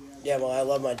 yeah, well, I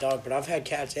love my dog, but I've had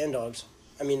cats and dogs.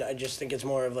 I mean, I just think it's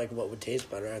more of, like, what would taste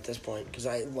better at this point, because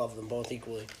I love them both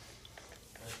equally.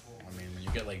 I mean, when you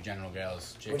get, like, General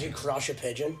Gal's chicken. Would you crush a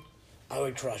pigeon? I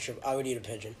would eat a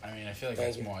pigeon. I mean, I feel like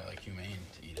Thank that's you. more, like, humane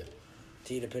to eat it.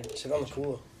 To eat a pigeon. Sit on the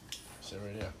cooler. Sit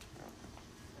right there.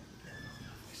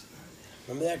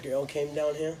 Remember that girl came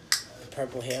down here? With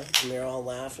purple hair, and we were all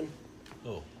laughing?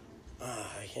 Oh.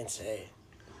 I can't say.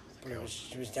 But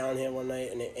she was down here one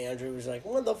night, and Andrew was like,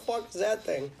 what the fuck is that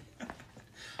thing?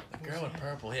 The girl with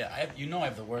purple hair. I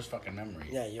have the worst fucking memory.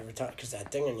 Yeah, you ever talk, because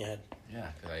that thing in your head. Yeah,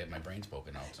 because I had my brains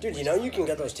poking out. Dude, you know you can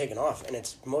get those taken off, and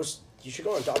it's you should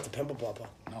go and adopt a pimple popper.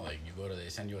 No, like, they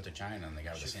send you out to China, and the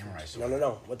guy with the samurai sword.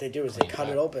 No. What they do is they Clean cut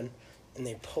it it up. open, and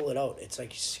they pull it out. It's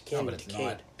like skin No, but it's decayed.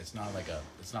 not. It's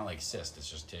not like cyst. It's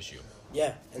just tissue.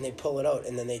 Yeah, and they pull it out,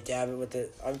 and then they dab it with the.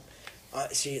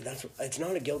 See, it's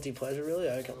not a guilty pleasure, really.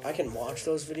 I can watch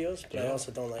those videos, but I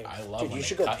also don't like. I love Dude, when you they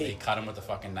should go cut, pee. they cut him with a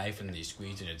fucking knife and they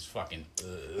squeeze and it's fucking.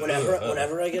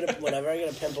 Whenever I get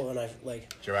a pimple and I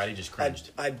like. Girardi just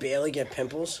cringed. I barely get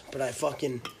pimples, but I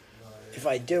fucking. If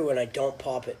I do and I don't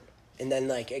pop it, and then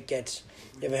like it gets.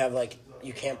 You ever have like.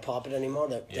 You can't pop it anymore.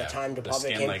 The time to the pop it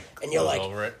skin, came, like, and you're goes like,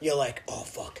 over it. you're like, oh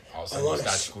fuck! All of a sudden you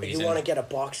start You squeezing. want to get a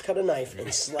box cutter knife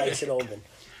and slice it open.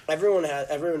 Everyone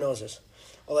knows this.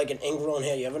 Or like an ingrown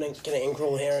hair. You ever get an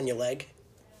ingrown hair on your leg?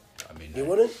 I mean, You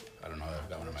wouldn't? I don't know if I've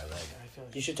got one on my leg. I feel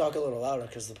like You should talk a little louder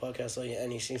because the podcast like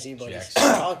NECC buddies Jack's-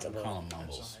 talked about. Call him I'm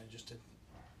mumbles. sorry, I just did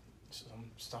some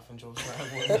stuff in Joe's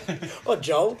driveway. Oh,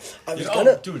 Joe, I was Oh,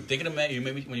 gonna. dude, thinking of mayo. You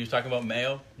maybe when you was talking about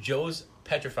mayo, Joe's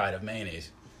petrified of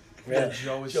mayonnaise. Really?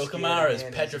 Joe is Joe scared Kamara of is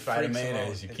mayonnaise. petrified of It freaks him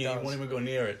mayonnaise. out. You It can't. You does. won't even go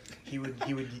near it. He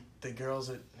would. The girls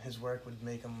at his work would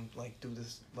make him like do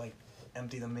this, like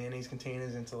empty the mayonnaise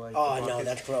containers into like. Oh, the no, buckets,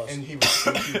 that's gross. And he would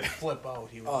flip out.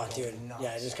 He would Oh, go dude, nuts.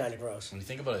 yeah, it's just kind of gross. When you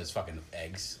think about it, it's fucking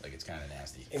eggs. Like it's kind of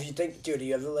nasty. If you think, dude, do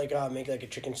you ever like make like a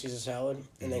chicken Caesar salad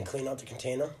and then clean out the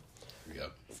container?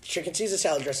 Yep. Chicken Caesar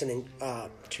salad dressing in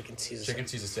chicken Caesar. Chicken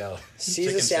Caesar salad. Caesar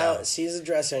Chicken salad, Caesar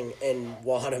dressing and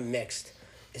water mixed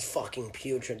is fucking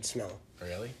putrid smell.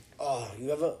 Really? Oh, you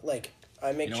ever like?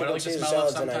 I make You know what I chicken like the Caesar smell of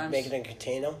salads and I sometimes? make it in a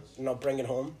container and I'll bring it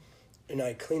home and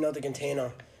I clean out the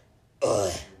container.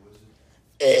 Ugh.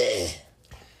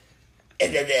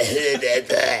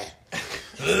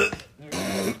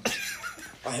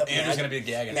 Andrew's gonna be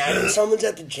gagging. Imagine someone's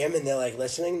at the gym and they're like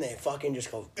listening, they fucking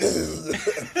just go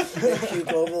they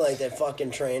puke over like their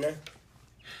fucking trainer.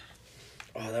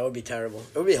 Oh, that would be terrible.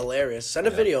 It would be hilarious. Send a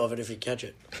video of it if you catch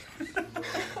it.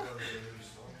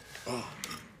 Oh.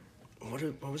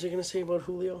 What was I gonna say about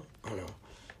Julio? Oh no.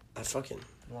 I fucking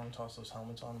You want to toss those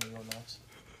helmets on and we go nuts?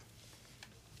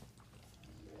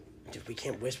 dude, we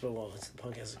can't whisper while it's the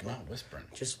podcast is I'm going. not whispering.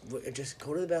 Just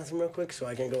go to the bathroom real quick so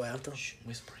I can go after. Shh,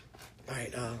 whispering. All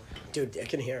right, dude, I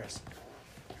can hear us.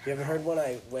 You ever heard when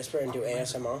I whisper and do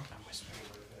ASMR? I'm whispering.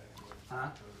 Huh?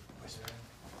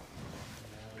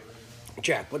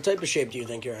 Jack, what type of shape do you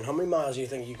think you're in? How many miles do you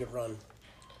think you could run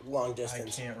long I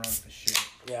distance? can't run for shit.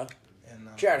 Yeah? And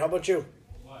Jared, how about you?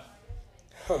 What?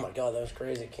 Oh my god, that was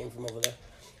crazy. It came from over there.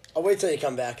 I'll wait till you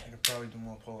come back. I could probably do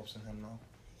more pull-ups than him though.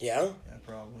 Yeah? Yeah,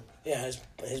 probably. Yeah,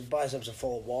 his biceps are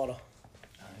full of water.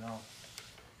 I know.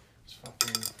 It's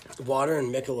fucking. Water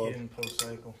and He Michelob. didn't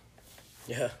post-cycle.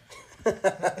 Yeah.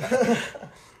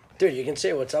 Dude, you can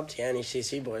say what's up to you,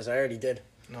 NECC boys. I already did.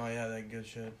 No, yeah, that good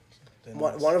shit. They're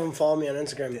One nuts. of them followed me on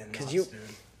Instagram They're because nuts, you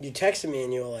dude. texted me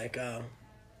and you were like,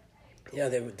 yeah,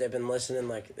 they've been listening.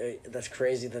 Like, that's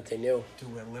crazy that they knew.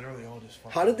 Dude, we're literally all just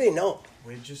fucking. How did they know?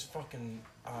 We're just fucking,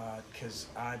 because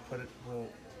I put it, well,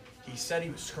 he said he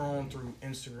was scrolling through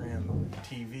Instagram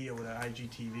TV or whatever,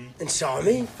 IGTV. And saw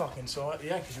He me? fucking saw it,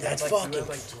 yeah, because you That's had like, fucking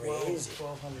 12, crazy.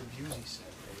 1,200 views, he said.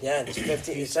 Yeah, it's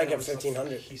 15. He It's said like it at was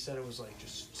 1,500. He said it was like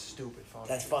just stupid fucking.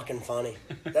 That's fucking funny.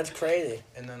 That's crazy.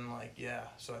 And then like, yeah,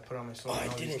 so I put on my story Oh, I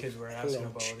and all these didn't- kids were asking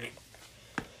about it.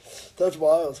 That's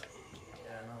wild.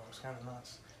 Yeah, no, it was kind of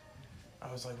nuts.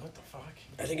 I was like, what the fuck?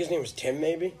 I think his name was Tim,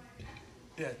 maybe.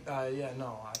 Yeah,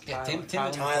 no. Yeah, Tim-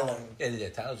 Tyler. Yeah,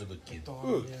 Tyler's a good kid.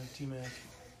 Dog, yeah, T-Mac.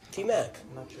 T-Mac.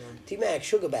 I'm not sure. T-Mac,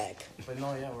 Sugarback. But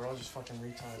no, yeah, we're all just fucking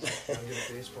retards. I'm good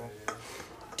at baseball.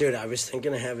 Dude, I was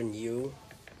thinking of having you,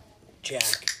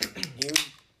 Jack,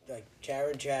 like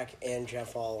Jared, Jack, and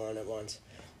Jeff all on at once.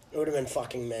 It would have been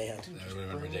fucking mayhem. That would have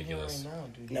been Bring him here ridiculous. right now,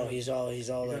 dude. No, he's all you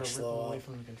like gotta slow rip him away up.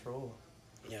 from the controller.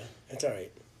 Yeah, it's all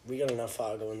right. We got enough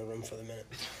Fargo in the room for the minute.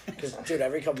 Because, dude,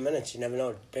 every couple minutes, you never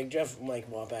know. Big Jeff might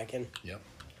walk back in. Yep.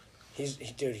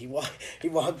 He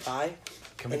walked by.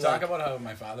 Can we And, talk like- about how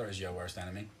my father is your worst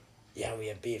enemy? Yeah, we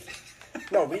have beef.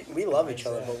 No, we love each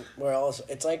other, but we're also.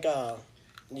 It's like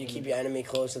you keep your enemy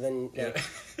closer than. Yeah.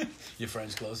 Your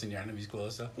friend's close and your enemy's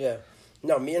closer. Yeah.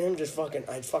 No, me and him just fucking.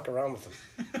 I'd fuck around with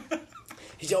him.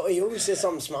 He always says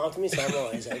something smart to me, so I'm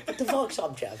always like, "What the fuck's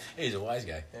up, Jeff?" Hey, he's a wise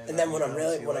guy. Yeah, And then no, when I'm he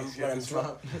really does. He when I'm likes when I'm getting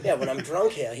drunk, smart. when I'm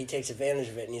drunk here, he takes advantage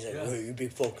of it, and he's like, Yeah. "Hey, you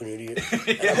big fucking idiot."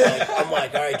 And I'm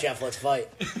like, "All right, Jeff, let's fight."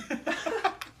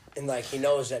 And like he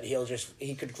knows that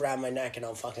he could grab my neck and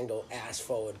I'll fucking go ass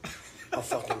forward. I'll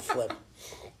fucking flip.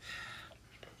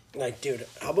 Like, dude,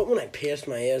 how about when I pierced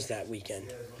my ears that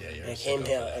weekend? Yeah, you're And I a came sicko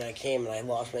here for that. and I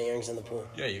lost my earrings in the pool.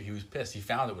 Yeah, he was pissed. He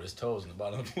found it with his toes in the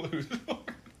bottom of the pool.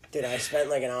 Dude, I spent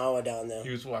like an hour down there. He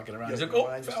was walking around. Yeah, He's like, you know oh,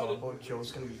 what I just found thought it. about?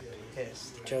 Joe's gonna be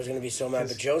pissed. Joe's gonna be so mad,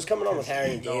 but Joe's coming on with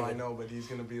Harry and No, I David. know, but he's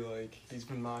gonna be like, he's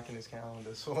been marking his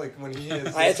calendar. So like when he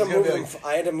is, I had to he's gonna move be them. like,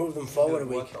 I had to move them forward a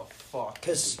 "What week. the fuck?"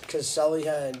 Cause Sully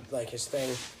had like his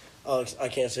thing. Oh, I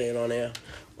can't say it on air.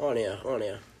 On air.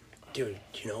 Dude,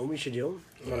 do you know what we should do?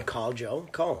 You wanna call Joe?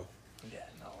 Call him. Yeah,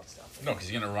 no, it's not. No, because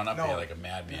he's going to run up No. here like a Yeah,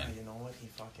 madman. you know what? He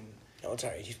fucking No, it's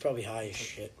alright. He's probably high as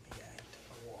shit. yeah, he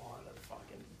took a lot of the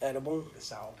fucking Edible. the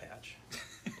Sour Patch.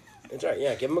 It's alright.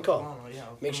 Yeah, give him a No, call. no, yeah.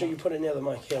 Make sure you put it near the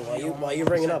mic here No, while you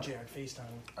bring it up. Jared, FaceTime.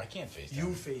 I can't FaceTime. You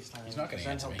FaceTime. He's not gonna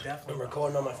Then answer he'll me. definitely- I'm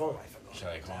recording on my phone. I forgot Should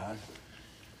I call him?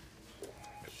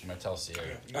 I'm going to tell Siri.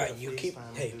 You Alright, gotta you keep.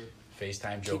 FaceTime, Hey, dude.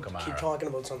 FaceTime Joe keep Kamara. talking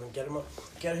about something. Get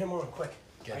him on quick.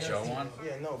 Get Joe on?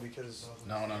 Yeah, no, because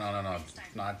No.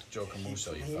 Not Joe Camuso.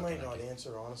 You he fucking might not like it.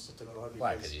 answer, honestly, to God.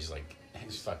 Why? Because he's like,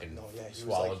 he's fucking No, yeah, he was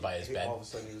swallowed like, by his bed. All of a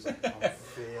sudden, he was like, I'm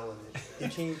failing it. He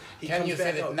Can comes you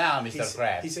back fit it out. now, Mr.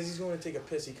 Krabs? He says he's going to take a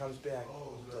piss. He comes back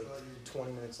like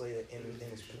 20 minutes later in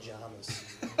his pajamas.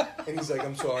 And he's like,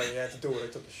 I'm sorry, I had to do it. I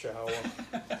took a shower.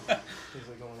 He's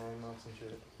like going all nuts and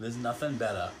shit. There's nothing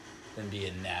better than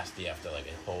being nasty after like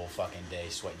a whole fucking day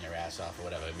sweating your ass off or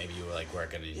whatever. Maybe you were like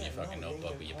working in your fucking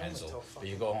notebook with your pencil. But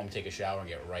you go home, take a shower, and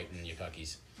get right in your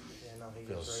cookies. Yeah, no, he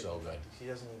Feels gets so right. good. He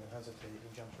doesn't even hesitate.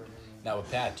 He jumps right in. Now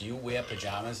with Pat, do you wear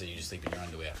pajamas or you just sleep in your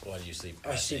underwear? Or do you sleep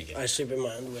naked? I sleep in my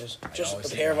underwears. Just always a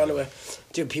sleep pair in of my underwear.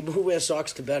 Dude, people who wear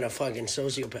socks to bed are fucking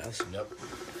sociopaths. Yep.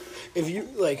 If you,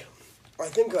 like, I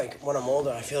think, like, when I'm older,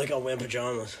 I feel like I'll wear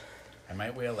pajamas. I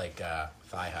might wear like thigh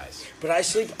highs. But I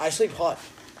sleep hot.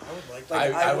 I would like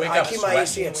Like, I wake I up keep my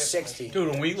AC sweating. at 60. Dude,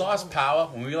 when we lost power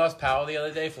the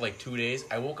other day for like 2 days,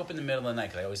 I woke up in the middle of the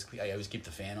night because I always keep the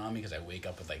fan on me because I wake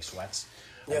up with like sweats.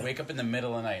 Yeah. I wake up in the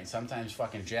middle of the night and sometimes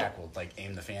fucking Jack will like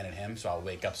aim the fan at him, so I'll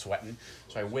wake up sweating.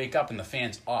 So I wake up and the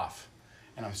fan's off,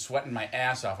 and I'm sweating my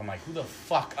ass off. I'm like, who the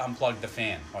fuck unplugged the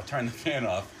fan or turned the fan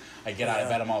off? I get out of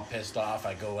bed, I'm all pissed off.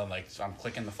 I go and like, so I'm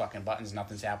clicking the fucking buttons,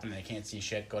 nothing's happening. I can't see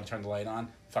shit. Go to turn the light on,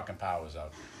 fucking power's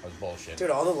out. That was bullshit.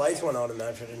 Dude, all the lights went out in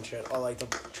Medford and shit. All, like, the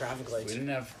traffic We lights. didn't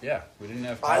have power.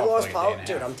 I for, lost like, a day power. and a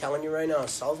Dude, half. I'm telling you right now,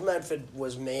 South Medford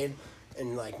was made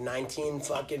in, like,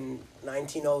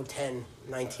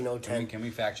 1910. Can we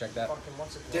fact check that? fucking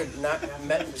what's it called? Dude,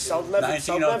 South Medford was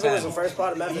 1910. the first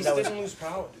part of Medford East that was... didn't lose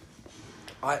power.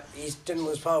 East didn't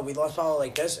lose power. We lost power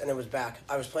like this, and it was back.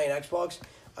 I was playing Xbox.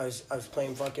 I was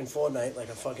playing fucking Fortnite like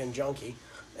a fucking junkie,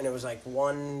 and it was like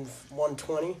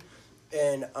 120,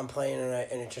 and I'm playing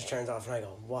and it just turns off, and I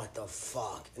go, what the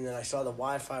fuck? And then I saw the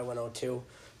Wi-Fi went out too,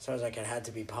 so I was like, it had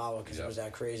to be power because it was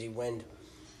that crazy wind,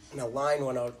 and the line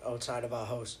went out outside of our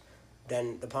house.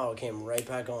 Then the power came right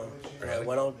back on. Really? I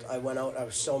went out. I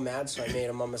was so mad, so I made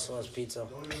a Mama Celeste pizza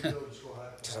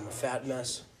because I'm a fat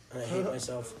mess and I hate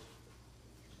myself.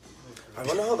 I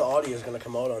wonder how the audio is gonna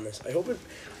come out on this. I hope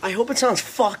it sounds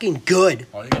fucking good.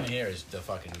 All you're gonna hear is the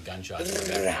fucking gunshots in the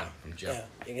background from Jeff. Yeah,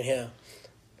 you can hear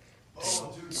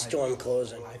storm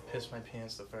closing. I pissed my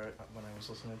pants when I was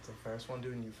listening to the first one,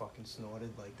 dude, and you fucking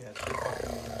snorted like that. You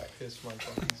fucking pissed my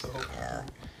fucking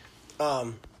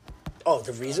soul. Oh,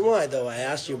 the reason why though I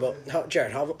asked you about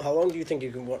Jared, how long do you think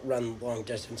you can run long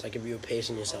distance? Like if you were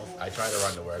pacing yourself. I tried to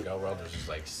run to Workout World, which is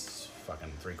like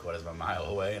fucking 3/4 of a mile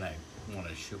away, and I wanted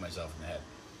to shoot myself in the head.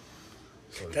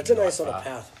 So That's a nice little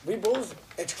path. We both.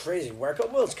 It's crazy.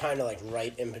 Workout World's kind of like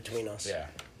right in between us. Yeah.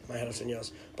 My house and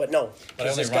yours. But no, But I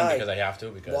only this run guy, because I have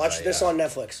to. Because watch this on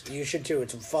Netflix. You should too.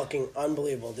 It's fucking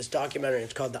unbelievable. This documentary.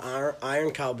 It's called The Iron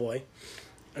Cowboy,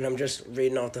 and I'm just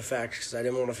reading out the facts because I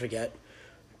didn't want to forget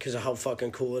because of how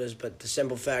fucking cool it is. But the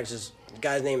simple facts is the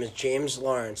guy's name is James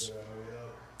Lawrence.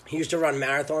 He used to run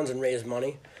marathons and raise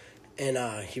money, and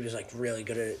he was like really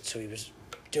good at it. So he was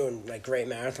doing like great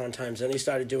marathon times. Then he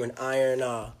started doing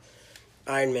Ironmans.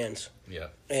 Yeah.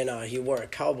 And he wore a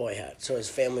cowboy hat, so his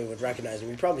family would recognize him.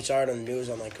 You probably saw it on the news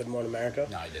on like Good Morning America.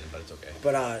 No, I didn't, but it's okay.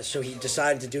 But so he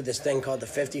decided to do this thing called the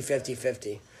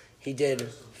 50-50-50. He did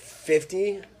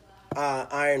 50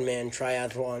 Ironman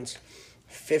triathlons,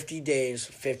 50 days,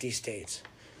 50 states.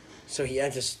 So he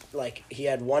had he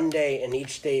had one day in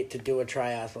each state to do a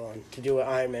triathlon, to do an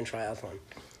Ironman triathlon.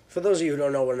 For those of you who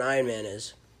don't know what an Ironman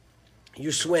is,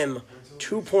 you swim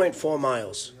 2.4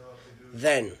 miles.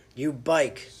 Then you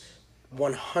bike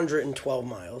 112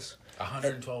 miles.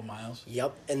 112 miles?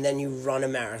 Yep, and then you run a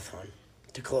marathon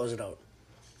to close it out.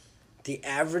 The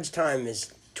average time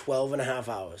is 12 and a half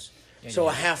hours. So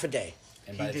a half a day.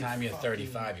 And by the time you're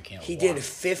 35, you can't He walk. did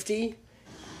 50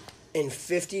 in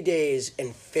 50 days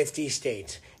in 50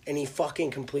 states, and he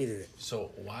fucking completed it.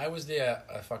 So why was there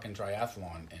a fucking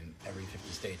triathlon in every 50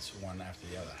 states, one after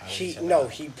the other? How did he set that No,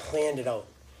 up? he planned it out.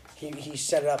 He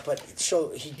set it up, but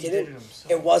so he did did it. it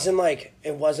himself. It wasn't like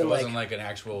It wasn't like an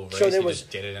actual race. so there He was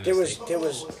just did it in there a was state. there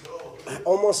was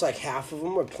almost like half of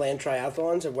them were planned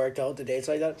triathlons and worked out the dates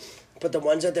like that, but the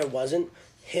ones that there wasn't,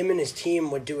 him and his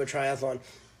team would do a triathlon.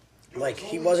 Like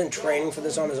he wasn't training for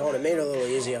this on his own. It made it a little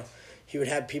easier. He would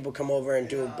have people come over and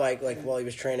do a bike like while he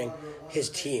was training.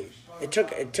 His team. It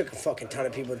took a fucking ton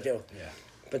of people to do. Yeah.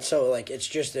 But so like it's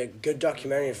just a good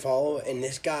documentary to follow, and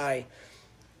this guy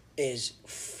is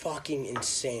fucking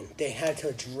insane. They had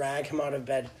to drag him out of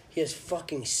bed. He has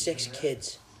fucking 6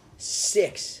 kids.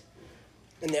 6.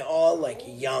 And they're all like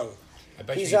young. I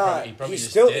bet He's, you he probably he's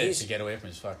just still- did it he's- to get away from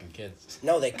his fucking kids.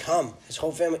 No, they come. His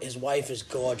whole family, his wife is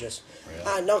gorgeous.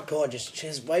 Really? Not gorgeous.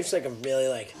 His wife's like a really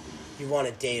like, You want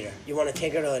to date her. You want to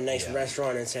take her to a nice Yeah.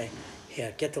 restaurant and say,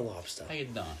 "Here, get the lobster." How you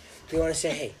doing? You want to say,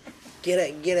 "Hey, get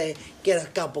a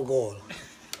couple gold."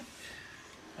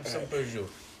 Have some prosciutto.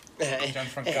 Hey,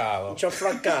 Gianfrancalo.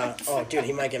 Gianfranca. Oh, dude,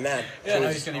 he might get mad. Yeah, no,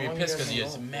 he's gonna be pissed because he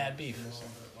has some mad beef.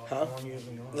 Huh? How long you guys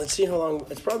been going? Let's see how long.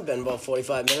 It's probably been about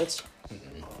 45 minutes.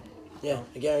 Yeah,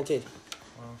 guaranteed.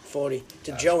 40.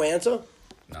 Did Joe answer?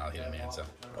 No, he didn't answer.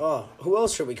 Oh, who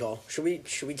else should we call? Should we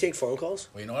take phone calls?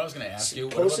 Well, you know what I was going to ask you?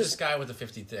 What Post about this- this guy with the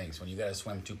 50 things when you got to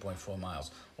swim 2.4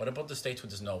 miles? What about the states where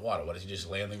there's no water? What, does he just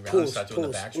lay on the ground and Pools, start doing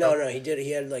pools. the backstroke? No, he did.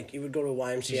 He had he would go to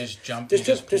YMCA. He just jumped, This he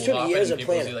just took pulled off, years and of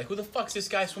people would planning. be like, who the fuck's this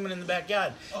guy swimming in the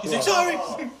backyard? He's like, sorry!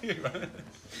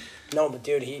 No, but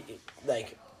dude, he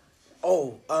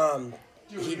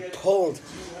pulled.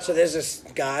 So there's this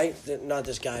guy, not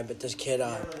this guy, but this kid.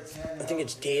 I think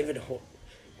it's David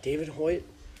Hoyt.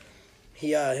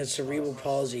 He has cerebral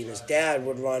palsy, and his dad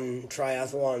would run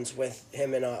triathlons with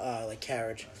him in a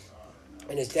carriage.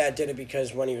 And his dad did it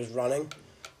because when he was running,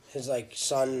 his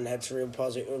son had cerebral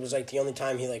palsy. It was the only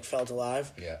time he felt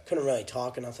alive. Yeah. Couldn't really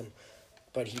talk or nothing,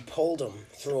 but he pulled him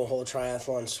through a whole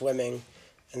triathlon, swimming,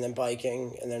 and then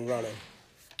biking, and then running.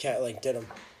 Did him.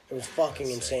 It was fucking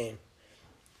That's sick. insane.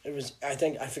 It was. I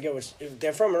forget which.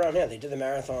 They're from around here. They did the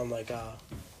marathon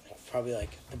probably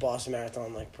the Boston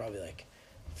Marathon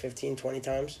 15, 20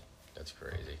 times. That's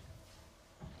crazy.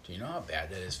 Do you know how bad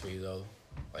that is for you, though?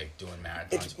 Doing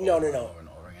marathons It's- over no. and over and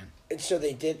over again? And so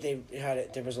they had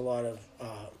it. There was a lot of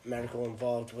medical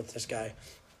involved with this guy.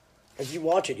 If you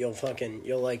watch it, you'll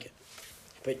like it.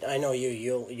 But I know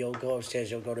you'll go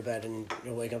upstairs, you'll go to bed, and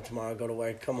you'll wake up tomorrow, go to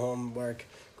work, come home, work,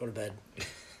 go to bed.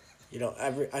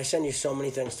 I send you so many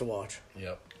things to watch.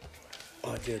 Yep.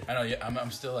 Oh, dude. I know, yeah,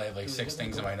 I'm still, I have 6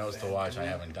 things in my nose to watch. I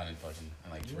haven't done it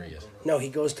in 3 years. No, he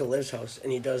goes to Liv's house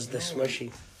and he does the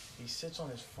smushy. He sits on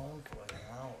his phone for an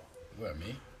hour. What,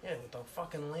 me? Yeah, with the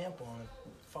fucking lamp on. It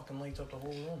fucking lights up the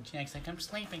whole room. Jack's like, I'm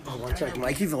sleeping. Oh, one second.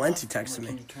 Mikey Valenti texted me.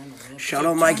 Can you turn the lamp Shout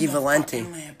out Mikey Turn the Valenti.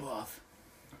 fucking lamp off.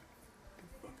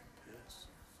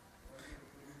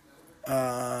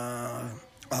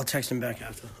 I'll text him back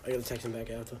after. I gotta text him back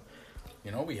after.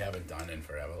 You know what we haven't done in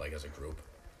forever, as a group?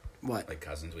 What?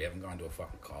 Cousins. We haven't gone to a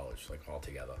fucking college, all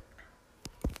together.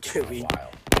 Dude, In a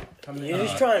while. Come to you're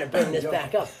just trying to bring this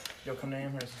back up. Yo, come to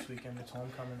Amherst this weekend. It's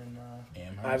homecoming and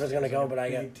Amherst. I was gonna go, but I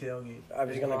got big tailgate. I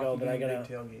was gonna go, but I got a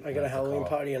tailgate. Halloween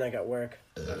party and I got work.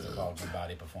 That's a college and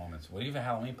body performance. What do you have a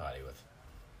Halloween party with?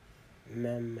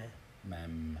 Mem.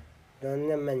 Mem.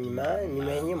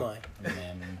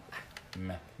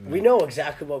 We know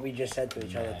exactly what we just said to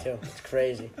each other too. It's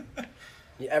crazy.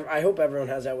 I hope everyone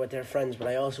has that with their friends, but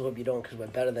I also hope you don't because we're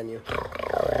better than you.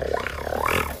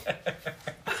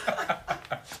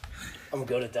 I'm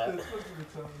good at that.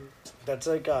 That's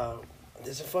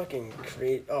there's a fucking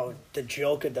the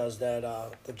Joker does that,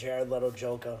 the Jared Leto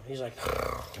Joker. He's like,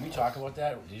 Can we talk about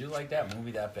that? Did you like that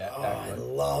movie that bad? oh, that I good?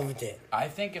 loved it. I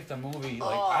think if the movie,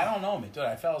 I don't know, dude,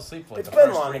 I fell asleep for It's the been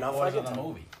first long 3 enough, quarters I of can the tell.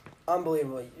 movie.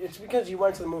 Unbelievable. It's because you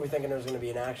went to the movie thinking it was going to be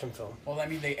an action film. Well, I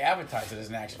mean, they advertised it as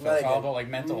an action No, film. It's they all didn't. about,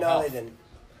 mental No, health. they didn't.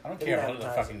 I don't They care didn't about the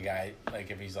advertise fucking guy,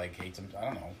 if he's, hates him. I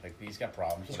don't know. He's got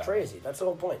problems. He's whatever. crazy. That's the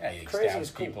whole point. Yeah, he Crazy stabs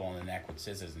is cool. people in the neck with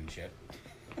scissors and shit.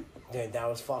 Dude, that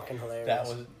was fucking hilarious. That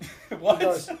was... what? He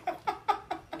goes,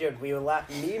 dude, we were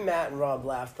me, Matt, and Rob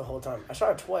laughed the whole time. I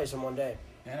saw it twice in one day.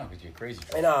 I know, because you're crazy.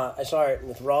 And I saw it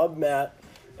with Rob, Matt,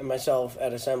 and myself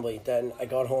at Assembly. Then I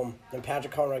got home. Then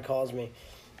Patrick Conroy calls me.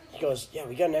 He goes, yeah,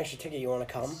 we got an extra ticket. You want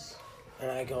to come? And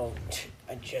I go,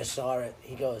 I just saw it.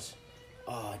 He goes,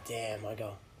 oh, damn. I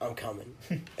go, I'm coming.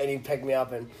 And he picked me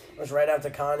up, and it was right after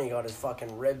Connie got his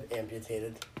fucking rib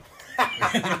amputated.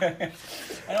 I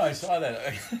know, I saw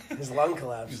that. His lung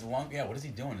collapsed. His lung, yeah, what is he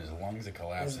doing? His lungs are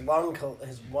collapsing. His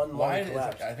one lung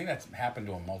collapsed. I think that's happened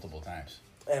to him multiple times.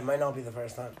 It might not be the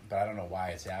first time. But I don't know why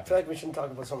it's I feel happening. like we shouldn't talk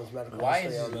about someone's medical Why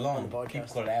history is his on lung the podcast. keep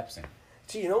collapsing?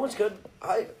 See, you know what's good?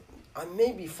 I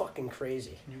may be fucking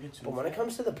crazy, Can you get to but when it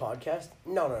comes to the podcast,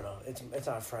 no, it's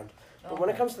our friend. But Oh, when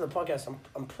it okay. comes to the podcast,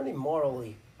 I'm pretty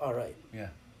morally all right. Yeah.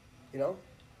 You know,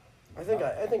 I think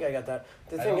I got that.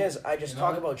 The I thing don't- is, I just you know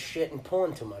talk what? about shit and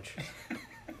pulling too much.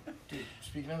 Dude,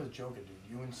 speaking of the Joker, dude,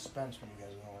 you and Spence when you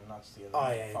guys were going nuts the other Oh,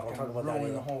 night, yeah, fucking don't talk about that ruined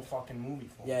either. the whole fucking movie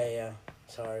for me. Yeah.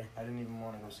 Sorry. I didn't even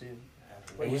want to go see it.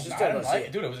 after Wait, that. you I just didn't gotta go like see it.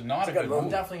 it. Dude, it was not It's a a good good movie. movie.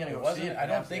 I'm definitely gonna It go wasn't, see it. I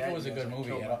don't After think that, it was a you guys good are movie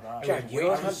killing at my all. vibe. It Jared, was you way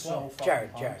don't too have slow. Jared,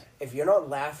 if you're not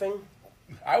laughing,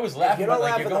 I was laughing, you're but not you're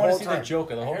laughing the going to whole see time. the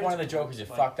Joker. The whole heard point of the it's Joker is you're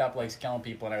like- fucked up, killing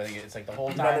people and everything. It's like the whole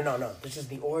time. no. This is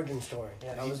the origin story.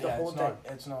 Yeah, That was the whole it's thing. not,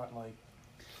 it's not like,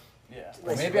 yeah.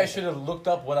 Well, maybe I should have looked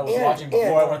up what I was And- watching before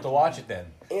and- I went to watch it then.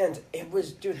 And it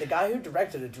was, dude, the guy who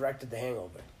directed it directed The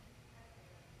Hangover.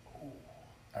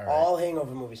 All right. All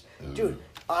hangover movies. Dude,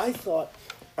 it's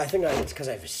because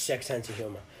I have a sick sense of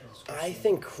humor. I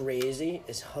think Crazy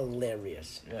is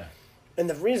hilarious. Yeah. And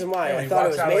the reason why Yeah, I he thought it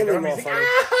walks was out like mainly that, more he's funny.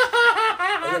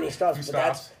 And then he stops. He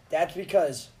But stops. that's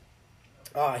because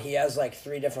he has like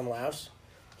 3 different laughs.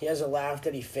 He has a laugh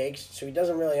that he fakes, so he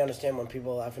doesn't really understand when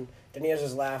people are laughing. Then he has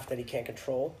his laugh that he can't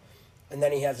control. And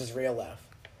then he has his real laugh.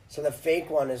 So the fake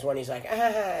one is when he's like,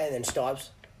 and then stops.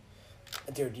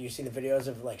 Dude, do you see the videos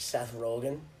of like Seth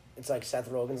Rogen? It's like Seth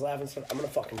Rogen's laughing stuff. I'm gonna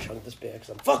fucking chunk this beer because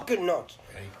I'm fucking nuts.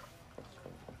 Ready?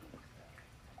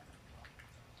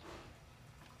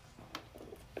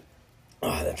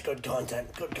 Oh, that's good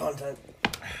content. Good content.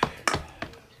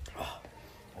 Well,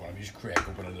 let me just crack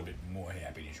open a little bit more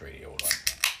happiness radio. Hold on.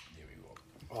 There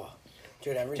we go. Oh,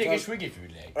 dude, every Take time. a swig if you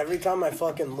like. Every time I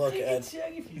fucking look at.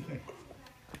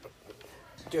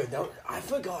 Dude, I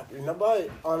forgot. Remember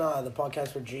on the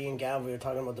podcast with G and Gav, we were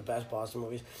talking about the best Boston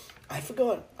movies. I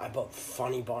forgot about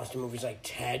funny Boston movies like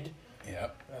Ted.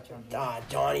 Yep.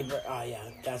 Donnie. Yeah,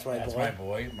 that's my That's boy. my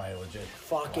boy. My legit.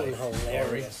 Fucking wife,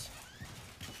 hilarious.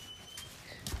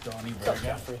 Donnie What's up, Berger.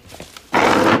 Jeffrey?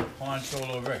 Han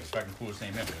Solo Rex. Fucking coolest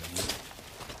name ever.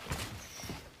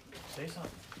 Say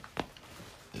something.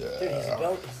 Dude, he's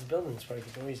a building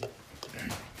inspector. Go easy.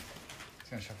 He's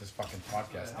gonna shut this fucking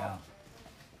podcast down.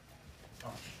 Oh,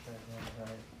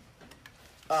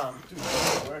 right. Dude,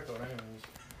 he's work though, anyways.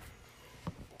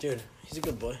 Dude, he's a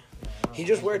good boy. Yeah, I know. He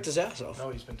just worked his ass off. No,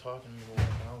 he's been talking to me about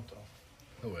working out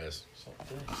though. Who is? So,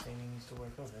 dude, he's saying he needs to work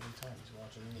out every time he's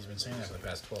watching me. He's been saying that for the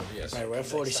past 12 years. All right, we're at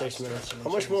 46 minutes. How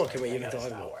much more can we even talk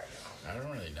about? I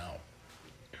don't really know.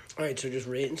 All right, so just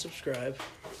rate and subscribe.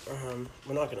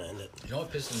 We're not gonna end it. You know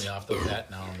what pisses me off though, Pat?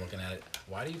 Now I'm looking at it.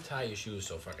 Why do you tie your shoes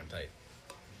so fucking tight?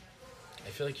 I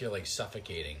feel like you're like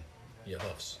suffocating your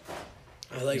hoofs.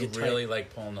 I like You it really tight.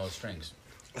 like pulling those strings.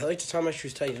 I like to tie my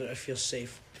shoes tight. I feel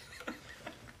safe.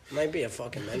 Might be a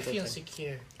fucking mental thing.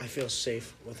 secure. I feel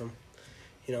safe with them.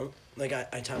 You know, like I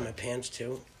tie my pants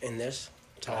too in this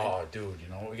tie. Oh, dude, you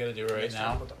know what we gotta do right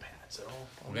now? With the pads at all.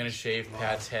 We're gonna shave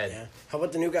Pat's head. Yeah. How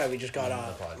about the new guy we just got? On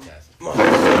the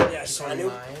podcast. Yeah, Sanu.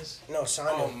 No, Oh,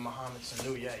 Sanu. Muhammad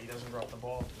Sanu, yeah, he doesn't drop the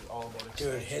ball. He's all about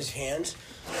extension. Dude, his hands.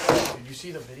 Did you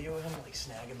see the video of him like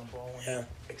snagging the ball? Yeah.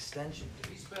 Extension,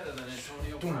 dude. He's better than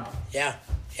Antonio Brown. Yeah.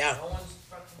 Yeah. No one's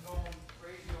fucking going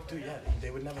crazy over Dude, him. yeah, they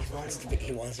would never throw him.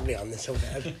 He wants to be on this so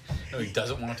bad. No, he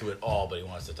doesn't want to at all, but he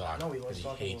wants to talk. No, he 'cause loves he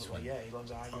talking hates about, when. yeah, he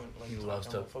loves arguing. Like, He talking loves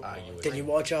to about football. argue with Did you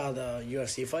watch the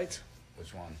UFC fights?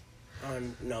 Which one?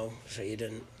 No, so you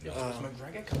didn't. Yeah. Was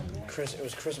McGregor coming back? It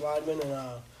was Chris Weidman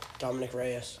and Dominic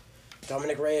Reyes.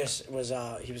 Dominic Reyes was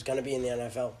he was gonna be in the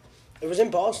NFL. It was in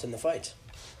Boston, the fight.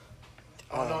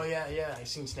 Oh no, yeah, I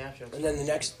seen Snapchat. And then the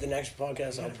next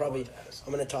podcast,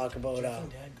 I'm gonna talk about Jeff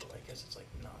and Dad go. I guess it's like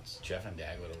nuts. Jeff and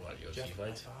Dag with a what? UFC Jeff,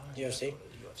 fights? UFC?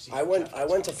 UFC. I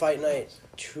went to fight night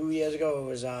 2 years ago. It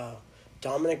was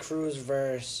Dominic Cruz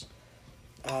versus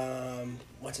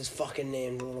what's his fucking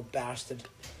name? The little bastard,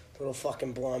 the little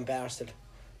fucking blonde bastard.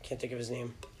 Can't think of his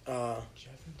name. Jeff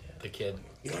and Dad. The kid.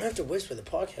 You don't have to whisper. The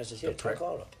podcast is here. The Talk prick.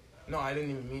 louder. No, I didn't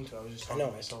even mean to. I was just I talking know.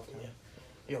 to myself. Man.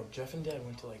 Yo, Jeff and Dad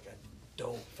went to like a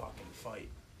dope fucking fight.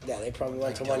 Yeah, they probably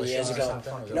went to Like one years Dillashaw or ago.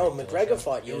 something? Was it No, like McGregor Dillashaw?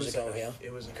 fought It years was ago. like a- Yeah,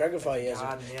 it was like McGregor a fought years ago.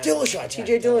 God, yeah. Dillashaw,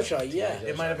 TJ Dillashaw. Yeah,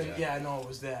 It might have been. Yeah. Yeah, no, it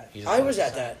was that. He's I was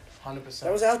at that. 100%.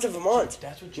 That was out to Vermont.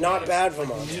 That's what you Not get. bad Like,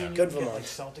 Vermont. me and you Good would get, Vermont. Like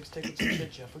Celtics tickets and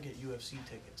shit. Jeff would get UFC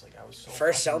tickets. Like I was so.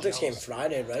 First fucking Celtics game jealous.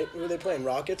 Friday, right? Who were they playing?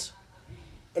 Rockets?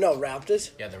 Oh, no, Raptors.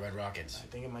 Yeah, the Red Rockets. I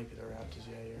think it might be the Raptors.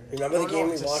 Yeah, you're right. Remember the game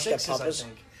we it's the watched at Sixers, Papa's? I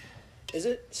think. Is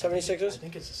it I 76ers?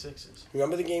 think it's the Sixers.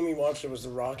 Remember the game we watched? It was the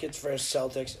Rockets versus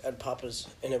Celtics at Papa's,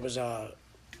 and it was it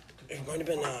might have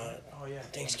been Oh yeah.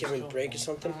 Thanksgiving break or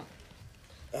something.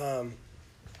 You guys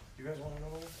want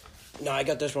another one? No, I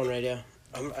got this one right here.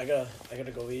 I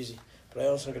gotta go easy, but I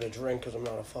also gotta drink because I'm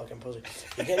not a fucking pussy.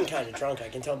 You're getting kind of drunk. I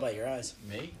can tell by your eyes.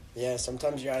 Me? Yeah,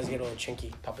 sometimes your eyes get a little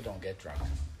chinky. Papa don't get drunk.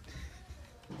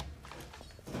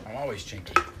 I'm always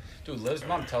chinky. Dude, Liv's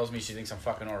mom tells me she thinks I'm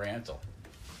fucking Oriental.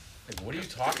 Like, what are you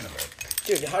talking about?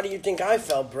 Dude, how do you think I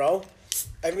felt, bro?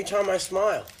 Every time I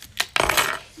smile.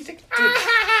 You think?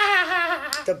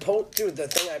 Dude, the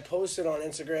thing I posted on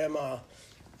Instagram,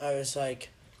 I was like,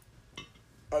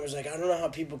 I don't know how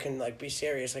people can like be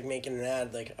serious, like making an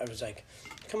ad. Like I was like,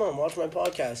 come on, watch my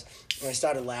podcast. And I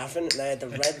started laughing, and I had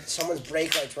someone's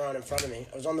brake lights were on in front of me.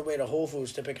 I was on the way to Whole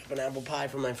Foods to pick up an apple pie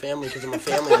for my family because I'm a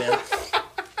family man.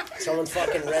 Someone's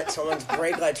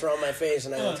brake lights were on my face,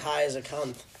 and I looked high as a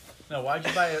cunt. No, why'd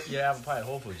you buy your apple pie at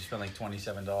Whole Foods? You spent like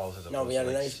 $27 as a No, we had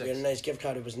a nice gift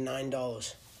card. It was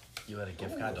 $9. You had a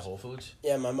gift card to Whole Foods?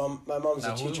 Yeah, my mom's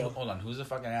Now, a teacher. hold on. Who's the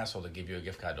fucking asshole to give you a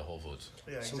gift card to Whole Foods?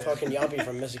 Yeah, Some exactly. fucking yuppie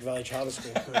from Mystic Valley Charter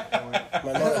School.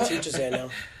 My mother teaches there now.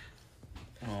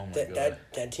 Oh, my God.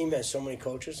 That team has so many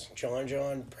coaches.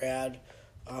 John, Brad.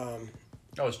 Oh,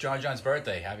 it's John's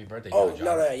birthday. Happy birthday, Oh, John.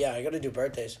 no, yeah, I got to do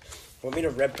birthdays. Want me to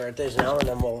rip birthdays now, and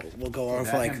then we'll go on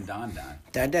for like... Don.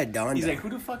 Dad, Don. He's like, who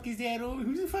the fuck is that?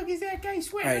 Who the fuck is that guy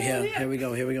sweating? All right, here we go.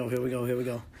 All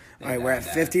right, we're at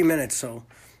 50 minutes, so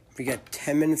we got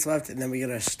 10 minutes left, and then we got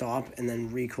to stop and then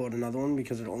record another one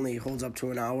because it only holds up to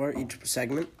an hour each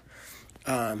segment.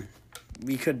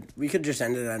 We could just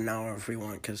end it at an hour if we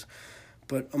want,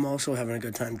 but I'm also having a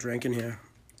good time drinking here.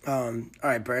 All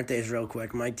right, birthdays real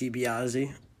quick. Mike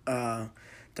DiBiase.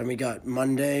 Then we got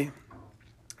Monday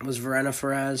was Verena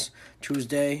Ferraz.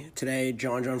 Tuesday, today,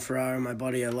 John Ferrara, my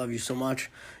buddy. I love you so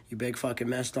much. You big fucking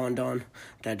mess, Don. Today's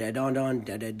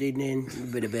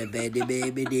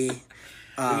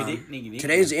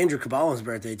Andrew Caballo's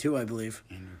birthday too, I believe.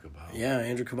 Andrew Caballo. Yeah,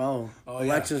 Andrew Caballo. Oh,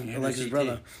 Alexa's CT.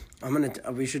 brother.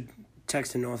 We should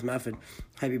text in North Method.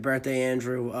 Happy birthday,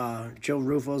 Andrew. Joe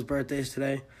Rufo's birthday is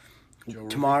today.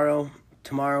 Tomorrow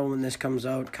when this comes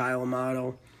out, Kyle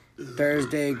Amato.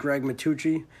 Thursday, Greg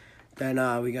Matucci. Then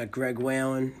we got Greg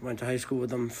Whalen. Went to high school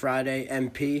with him. Friday,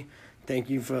 MP. Thank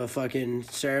you for fucking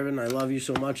serving. I love you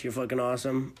so much. You're fucking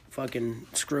awesome. Fucking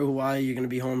screw Hawaii. You're going to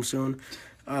be home soon.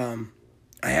 I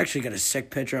actually got a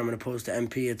sick picture I'm going to post to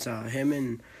MP. It's him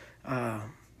and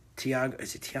Tiago.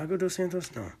 Is it Tiago Dos Santos?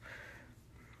 No.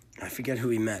 I forget who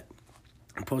he met.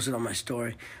 I posted on my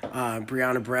story.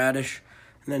 Brianna Bradish.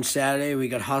 And then Saturday, we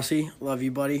got Hussey. Love you,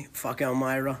 buddy. Fuck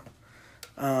Elmira.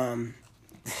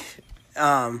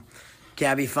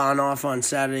 Gabby Fanoff on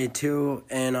Saturday, too.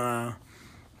 And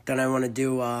then I want to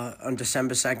do, on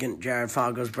December 2nd, Jared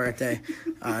Fargo's birthday.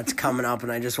 It's coming up,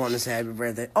 and I just want to say happy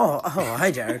birthday. Oh, hi,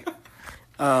 Jared.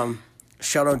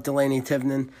 Shout out Delaney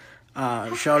Tivnan.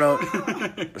 Shout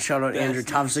out Andrew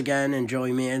Tufts again and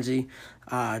Joey Manzi.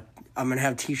 I'm going to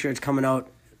have T-shirts coming out.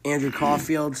 Andrew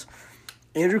Caulfield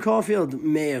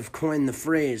may have coined the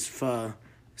phrase for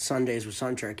Sundays with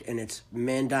Suntrick, and it's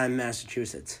Mandime,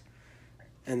 Massachusetts.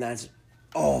 And that's,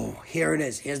 here it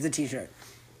is. Here's the T-shirt.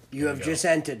 You have just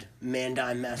entered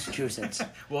Mandime, Massachusetts.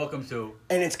 Welcome to.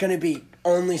 And it's going to be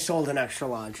only sold in extra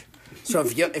large. So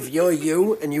if you're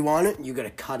you and you want it, you got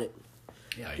to cut it.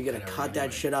 Yeah, You got to cut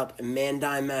that shit up in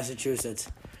Mandime, Massachusetts.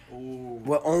 Ooh.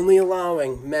 We're only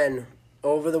allowing men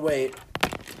over the weight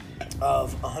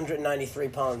of 193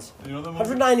 pounds. You know the movie?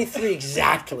 193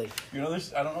 exactly. You know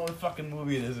this? I don't know what fucking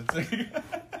movie it is. It's like,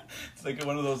 it's like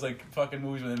one of those like fucking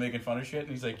movies where they're making fun of shit.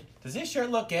 And he's like, "Does this shirt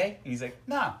look gay?" And he's like,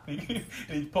 "Nah." And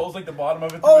he pulls like the bottom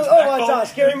of it.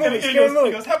 Scary movie. He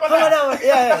goes, "How about that?"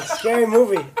 Yeah, scary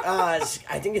movie. I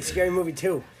think it's Scary Movie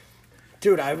 2.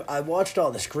 Dude, I watched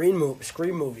all the Scream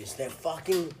movies. They're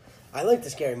fucking. I like the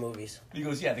scary movies. He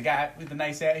goes, "Yeah, the guy with the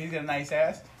nice ass. He's got a nice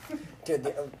ass."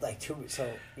 Dude,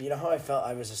 so you know how I felt?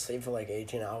 I was asleep for like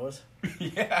 18 hours.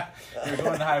 Yeah, you're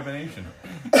doing the hibernation.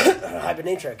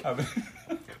 Hibernatric.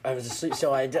 I was asleep,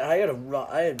 so I had a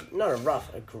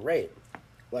great,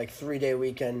 like 3-day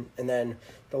weekend, and then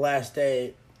the last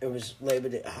day it was Labor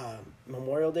Day,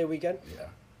 Memorial Day weekend. Yeah.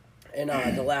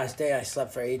 And the last day I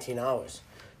slept for 18 hours.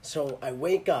 So I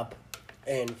wake up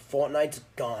and Fortnite's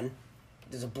gone.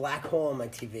 There's a black hole on my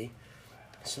TV.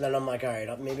 So then I'm like, all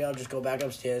right, maybe I'll just go back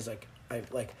upstairs. I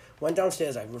went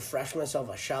downstairs, I refreshed myself,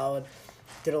 I showered,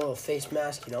 did a little face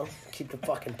mask, keep the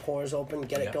fucking pores open,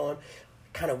 get it going,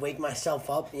 kind of wake myself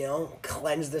up,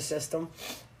 cleanse the system.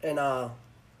 And I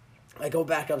go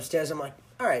back upstairs, I'm like,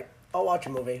 all right, I'll watch a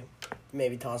movie.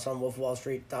 Maybe toss on Wolf of Wall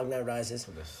Street, Dark Knight Rises.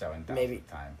 For the 7,000th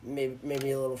time.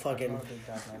 Maybe a little fucking,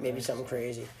 maybe something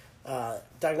crazy.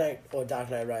 Dark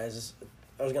Knight Rises.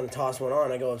 I was going to toss one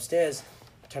on. I go upstairs,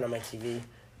 turn on my TV,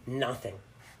 nothing.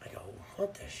 I go,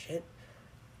 what the shit?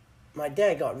 My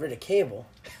dad got rid of cable,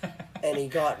 and he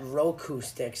got Roku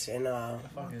sticks, and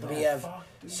we have.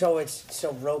 So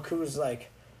Roku's like,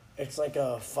 it's like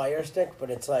a Fire Stick, but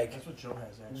it's like. That's what Joe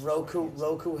has, actually.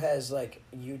 Roku has like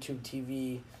YouTube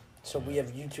TV, so we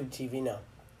have YouTube TV now.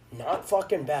 Not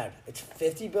fucking bad. It's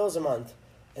 $50 a month.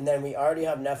 And then we already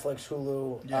have Netflix,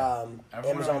 Hulu,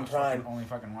 Amazon Prime. Only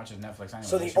fucking watches Netflix anyway.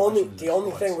 So the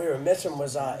only thing we were missing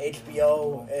was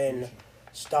HBO and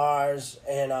Stars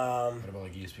and What about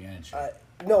like ESPN and shit?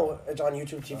 no, it's on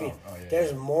YouTube TV. Oh, yeah,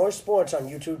 There's more sports on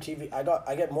YouTube TV.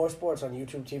 I get more sports on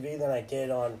YouTube TV than I did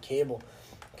on cable,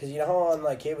 because you know how on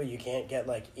like cable you can't get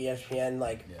like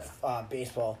ESPN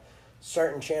baseball.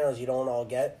 Certain channels you don't all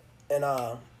get, and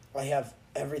I have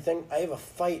everything. I have a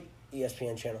fight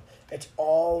ESPN channel. It's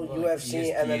all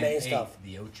UFC, ESPN MMA stuff.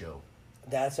 The Ocho.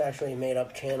 That's actually a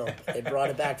made-up channel. They brought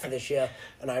it back for this year,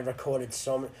 and I recorded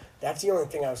so many. That's the only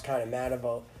thing I was kind of mad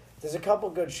about. There's a couple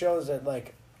good shows that,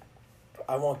 like,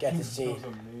 I won't get to see.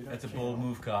 That's a bold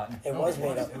move, Cotton. It was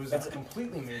made up. It was That's a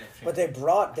completely made up channel. But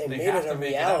they made have it to a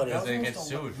make it up, reality. else they get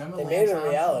sued. Remember They made it a Lance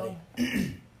reality.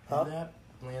 Armstrong? Huh? Remember that?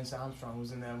 Lance Armstrong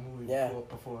was in that movie Yeah.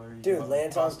 before he Dude, got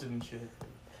Lance busted and shit.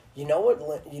 You know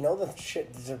what? You know the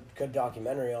shit. There's a good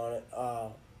documentary on it.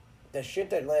 The shit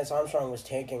that Lance Armstrong was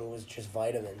taking was just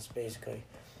vitamins, basically.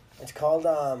 It's called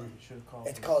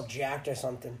It's called Jacked or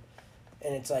something,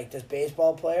 and it's like this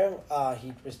baseball player.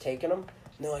 He was taking them,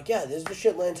 and they're like, "Yeah, this is the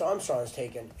shit Lance Armstrong's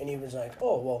taking," and he was like,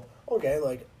 "Oh well, okay,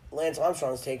 like Lance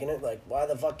Armstrong's taking it. Like, why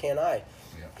the fuck can't I?"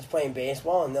 Yeah. He's playing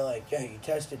baseball, and they're like, "Yeah, you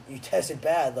tested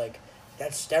bad. Like,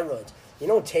 that's steroids. You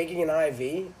know, taking an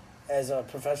IV as a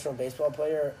professional baseball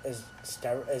player is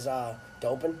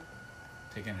doping."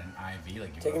 Taking an IV,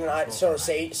 like you Taking go an to IV. So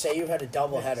hospital say you had a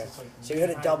doubleheader. it's like So you had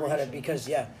a doubleheader hydration. because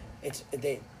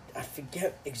I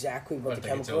forget exactly what But the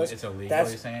like chemical is. it's illegal. That's-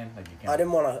 You're saying like you can't. I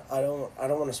don't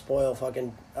want to spoil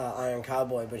fucking Iron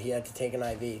Cowboy, but he had to take an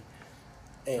IV.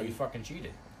 So And you fucking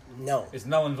cheated. no, It's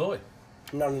null and void.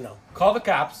 no, Call the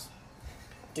cops.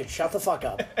 dude, shut the fuck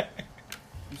up.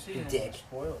 You see, you Dick.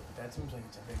 spoil it, but that seems like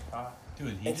it's a big part.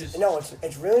 Dude,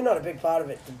 It's really not a big part of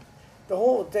it. The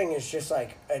whole thing is just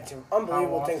like it's an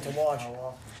unbelievable How thing often? to watch. How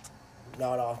often?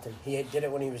 Not often. He did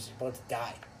it when he was about to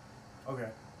die. Okay,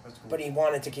 that's cool. But he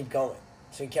wanted to keep going.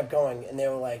 So he kept going, and they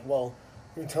were like, well,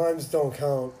 your times don't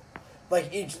count.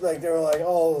 They were like,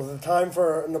 oh, the time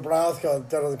for Nebraska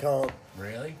doesn't count.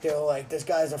 Really? They were like, this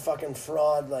guy's a fucking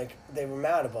fraud. Like, they were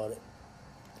mad about it.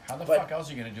 How the But- fuck else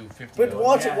are you gonna do 50? But goals?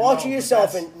 watch Yeah, it, watch no, it but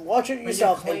yourself, that's- and watch it but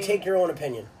yourself, you're and take your own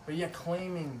opinion. But you're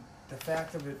claiming the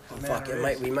fact of it. The Fuck,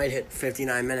 matter we might hit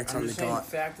 59 minutes I'm on the just saying, dot.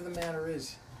 the fact of the matter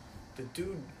is, the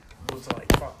dude was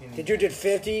like fucking. The dude did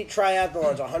 50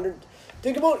 triathlons, 100.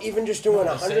 Think about even just doing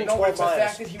No, 112 it's the miles.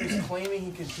 fact that he was claiming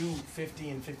he could do 50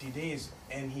 in 50 days,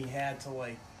 and he had to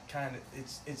like kind of.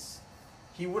 It's.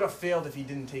 He would have failed if he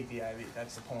didn't take the IV.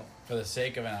 That's the point. For the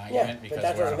sake of an argument, but because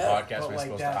that we're on a doesn't matter. podcast, But we're like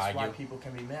supposed to that's why argue. people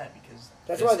can be mad because.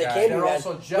 That's This why they guy- came to They're me, man.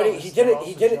 also But jealous. he They're did it. also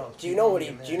He did it. jealous. Do you People know what he?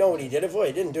 get mad. Do you know what he did it for?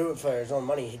 He didn't do it for his own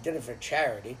money. He did it for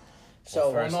charity. So,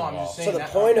 Well, first no, of I'm all- just so saying the that-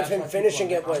 point of that's him why people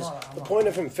finishing are- it was I'm the not- point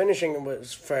of him finishing it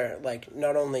was for like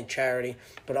not only charity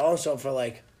but also for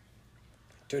like,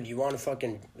 dude, you want to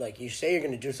fucking like you say you're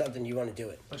gonna do something, you want to do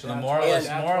it. But So the that's moral, why- of,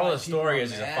 that's moral why of the story people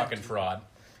is are he's a mad. fucking fraud.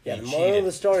 Yeah, He the moral of cheated.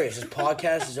 the story is this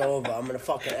podcast is over. I'm gonna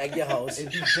fucking egg your house.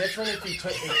 It'd be different if he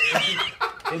took.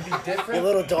 It'd be different. Your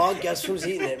little dog, guess who's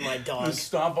eating it? My dog. You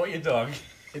stomp out your dog.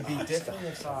 It'd be different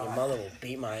if. Your mother will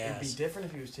beat my It'd be ass. different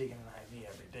if he was taking an IV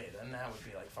every day. Then that would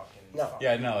be like fucking. No. fucking-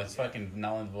 Yeah, no, it's fucking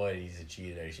null and void. He's a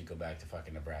cheater. He should go back to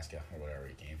fucking Nebraska or wherever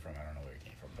he came from. I don't know where he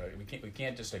came from, but we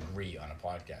can't just agree on a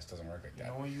podcast. It doesn't work like You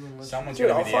that. know you and Someone's Dude,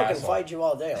 gonna I'll be the fucking asshole. fight you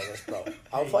all day on this, bro.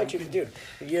 I'll fight you, dude.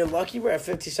 You're lucky we're at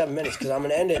 57 minutes because I'm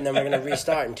gonna end it and then we're gonna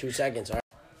restart in 2 seconds. All right?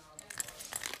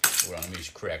 Well, let me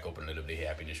just crack open a little bit of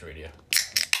happiness radio.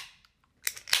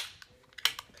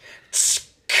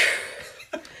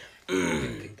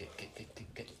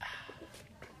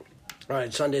 All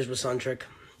right, Sundays with Suntrick.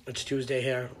 It's Tuesday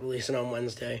here, releasing on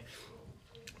Wednesday.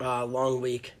 Long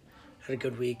week. Had a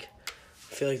good week.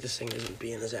 I feel like this thing isn't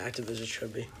being as active as it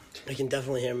should be. You can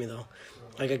definitely hear me, though.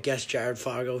 I got guest Jared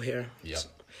Fargo here. Yep.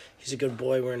 He's a good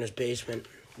boy. We're in his basement.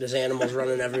 There's animals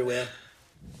running everywhere.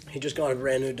 He just got a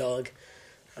brand new dog.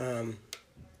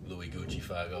 Louis Gucci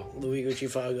Fargo. Louis Gucci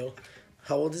Fargo.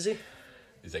 How old is he?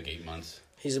 He's like 8 months.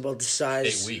 He's about the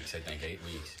size. 8 weeks, I think. 8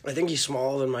 weeks. I think he's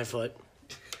smaller than my foot.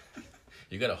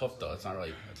 You got a hoof though. It's not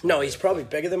really. It's No, not he's really- probably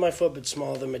bigger than my foot, but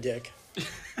smaller than my dick.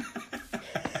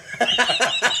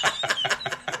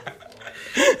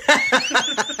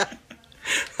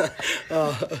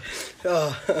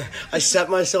 I set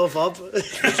myself up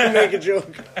to make a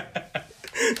joke.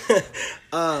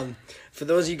 For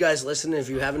those of you guys listening, if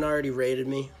you haven't already rated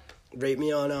me, rate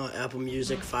me on Apple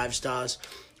Music, 5 stars,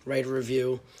 write a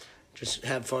review. Just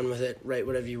have fun with it. Write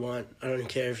whatever you want. I don't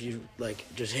care if you,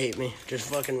 just hate me. Just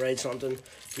fucking write something.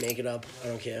 Make it up. I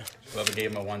don't care. Whoever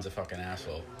gave him a one's a fucking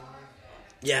asshole.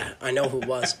 Yeah, I know who it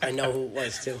was. I know who it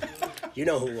was, too. You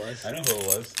know who it was. I know who it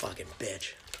was. Fucking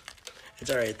bitch. It's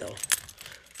alright, though.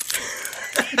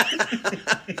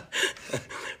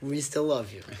 We still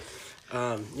love you.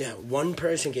 Yeah, one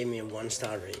person gave me a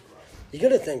 1-star rate. You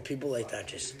gotta think people like that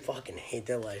just fucking hate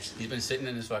their lives. He's been sitting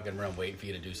in his fucking room waiting for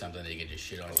you to do something that he can just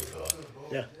shit on you for.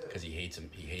 Yeah. Because he hates him.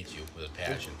 He hates you with a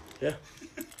passion. Yeah.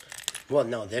 Well,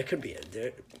 no, there could be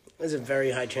there's a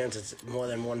very high chance it's more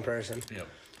than one person. Yep.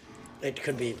 It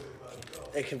could be.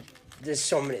 It could. there's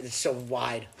so many. It's so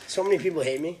wide. So many people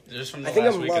hate me. Just from I the think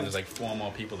last I'm weekend, loved. there's like 4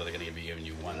 more people that are going to be giving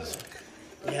you ones.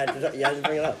 You had to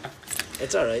bring it up.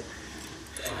 It's all right.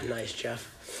 Oh, nice,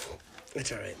 Jeff.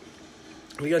 It's all right.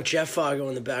 We got Jeff Fargo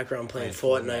in the background playing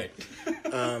Fortnite.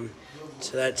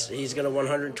 So he's got a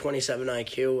 127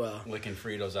 IQ. Licking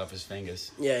Fritos off his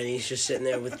fingers. Yeah, and he's just sitting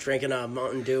there with drinking a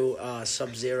Mountain Dew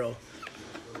Sub-Zero.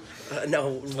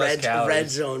 No, red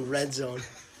zone.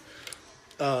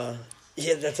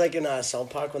 Yeah, that's like in South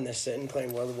Park when they're sitting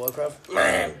playing World of Warcraft.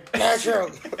 Man,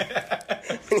 mushroom.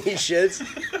 And he shits.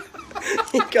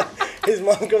 His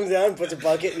mom comes down, puts a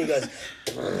bucket, and he goes,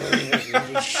 and he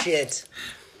shits.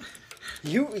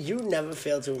 You never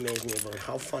fail to amaze me about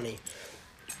how funny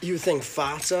you think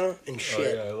farts are and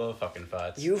shit. Oh yeah, I love fucking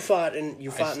farts. You fart in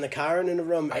the car and in the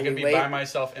room. I and could you be wait. by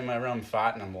myself in my room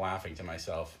farting and I'm laughing to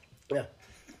myself. Yeah.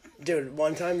 Dude,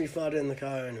 one time you farted in the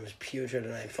car and it was putrid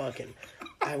and I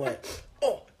went,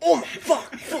 oh my,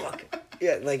 fuck.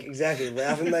 Yeah, like exactly,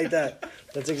 laughing like that.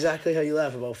 That's exactly how you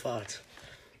laugh about farts.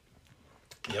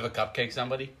 You ever cupcake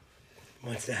somebody?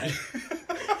 What's that?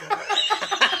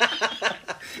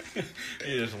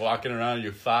 You're just walking around,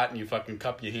 you fart and you fucking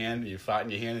cup your hand, you fart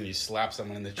in your hand and you slap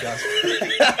someone in the chest.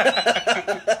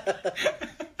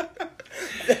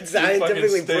 That's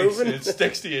scientifically proven. It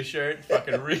sticks to your shirt,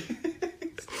 fucking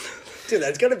Dude,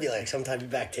 that's gotta be like some type of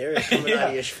bacteria coming out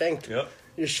of your sphincter. Yep.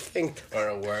 Your sphincter.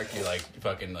 Or at work, you like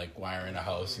fucking like wiring a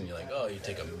house and you're like, oh, you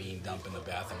take a mean dump in the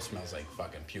bathroom, smells like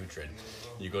fucking putrid.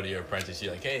 You go to your apprentice,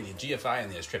 you're like, hey, the GFI in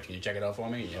there is tripped, can you check it out for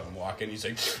me? And you have him walk in, he's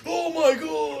like, oh my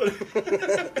god!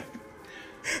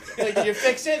 Like, did you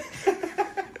fix it?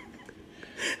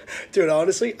 Dude,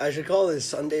 honestly, I should call this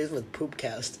Sundays with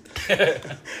Poopcast.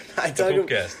 I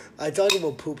talk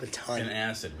about poop a ton. And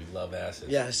acid, we love acid.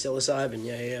 Yeah, psilocybin,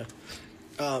 yeah.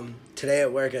 Today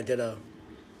at work I did a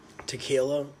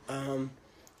tequila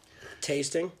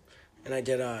tasting, and I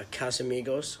did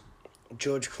Casamigos.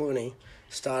 George Clooney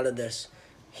started this.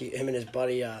 Him and his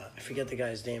buddy, I forget the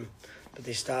guy's name, but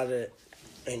they started it,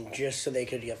 and just so they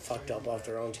could get fucked up off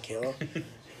their own tequila.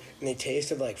 And they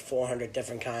tasted like 400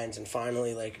 different kinds and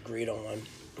finally like agreed on one.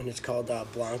 And it's called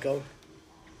Blanco.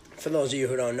 For those of you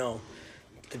who don't know,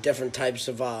 the different types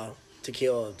of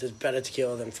tequila, there's better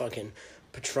tequila than fucking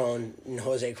Patron and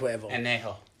Jose Cuervo.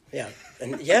 Anejo. Yeah,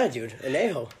 and yeah, dude,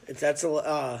 Anejo. That's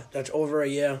over a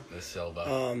year. The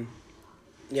Silva.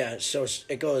 Yeah, so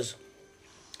it goes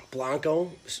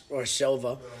Blanco or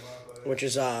Silva, which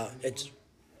is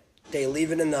they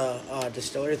leave it in the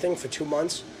distillery thing for 2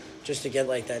 months just to get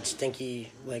like that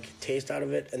stinky like taste out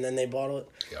of it, and then they bottle it.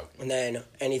 Yep. And then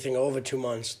anything over 2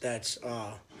 months, that's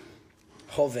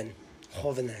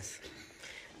Hoveness.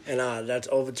 And that's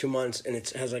over 2 months, and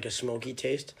it has like a smoky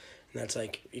taste. And that's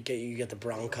like you get the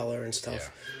brown color and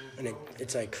stuff, and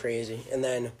it's like crazy. And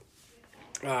then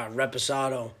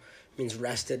Reposado means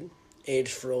rested,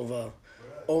 aged for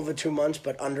over 2 months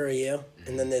but under a year.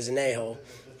 And then there's Anejo,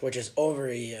 which is over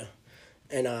a year,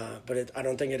 and I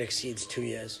don't think it exceeds 2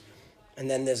 years. And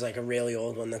then there's like a really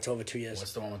old one that's over 2 years.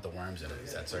 What's the one with the worms in it?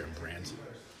 Is that certain brands?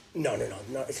 No,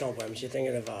 it's not worms. You're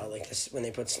thinking of like this, when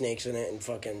they put snakes in it and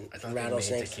fucking I thought rattlesnakes.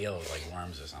 they made tequila with like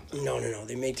worms or something. No.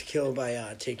 They make tequila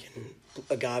by taking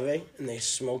agave and they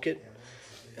smoke it,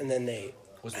 and then they.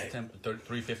 What's the temp?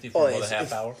 350 for about a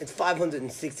half hour? It's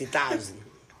 560,000.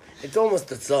 It's almost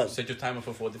the sun. Set your timer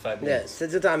for 45 Yeah, minutes. set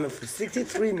the timer for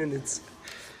 63 minutes.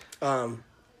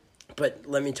 But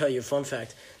let me tell you a fun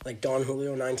fact. Like Don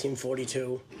Julio,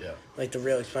 1942. Yeah. Like the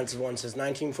real expensive one says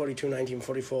 1942,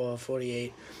 1944,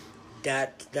 48.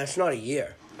 That's not a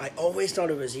year. I always thought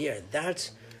it was a year.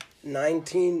 That's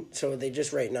 19. So they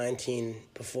just write 19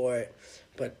 before it.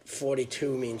 But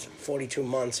 42 means 42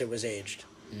 months it was aged.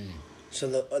 So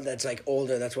that's like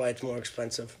older. That's why it's more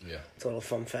expensive. Yeah. It's a little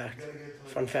fun fact.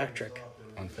 Fun fact trick.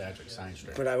 On Patrick, science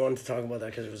trick. But I wanted to talk about that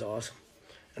because it was awesome.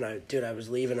 And I was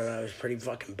leaving and I was pretty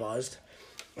fucking buzzed.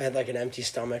 I had like an empty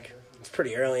stomach. It's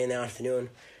pretty early in the afternoon.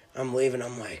 I'm leaving.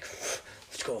 I'm like,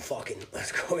 let's go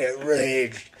get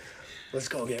raged. Let's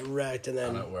go get wrecked. And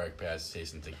then I'm at work, Pat's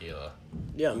tasting tequila.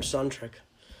 yeah, I'm Suntrick.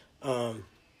 I'm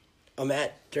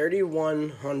at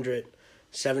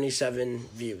 3,177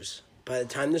 views. By the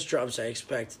time this drops, I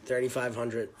expect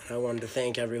 3,500. And I wanted to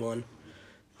thank everyone.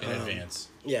 In advance.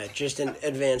 Yeah, just in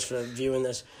advance for viewing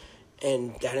this.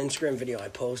 And that Instagram video I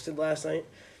posted last night,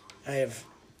 I have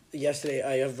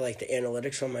like the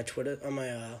analytics on my Twitter, on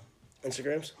my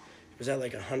Instagrams. It was at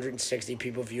like 160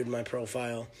 people viewed my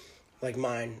profile, like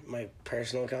my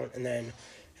personal account. And then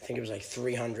I think it was like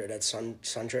 300 at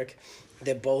Suntrick.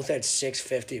 They're both at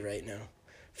 650 right now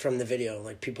from the video,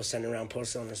 like people sending around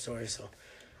posting on the story. So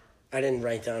I didn't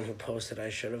write down who posted. I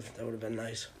should have. That would have been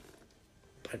nice.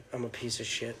 but I'm a piece of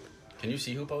shit. Can you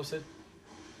see who posted?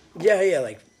 Yeah,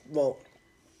 like, well,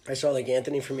 I saw, like,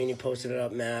 Anthony Fermini posted it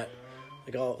up, Matt,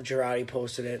 like, all, Girardi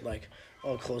posted it, like,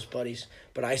 all close buddies.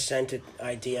 But I sent it,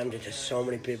 I DM'd it to so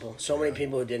many people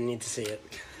who didn't need to see it.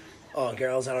 Oh,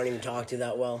 girls I don't even talk to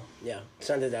that well. Yeah,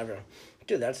 send it to everyone.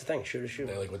 Dude, that's the thing, shoot.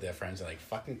 They're, like, with their friends, they're like,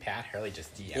 fucking Pat Hurley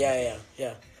just DM'd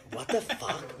Yeah. What the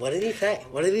fuck? What did he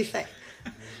say?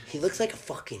 He looks like a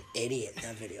fucking idiot in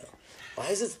that video. Why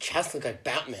does his chest look like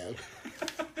Batman?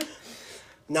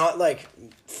 Not like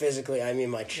physically, I mean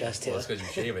my chest here. Well, it's because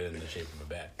you shave it in the shape of a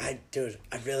bat. I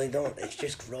really don't. It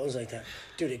just grows like that.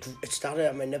 Dude, it started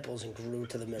at my nipples and grew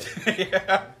to the middle.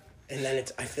 Yeah. And then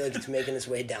I feel like it's making its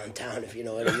way downtown, if you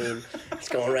know what I mean. It's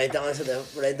going right down to the...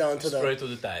 Right to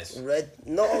the thighs.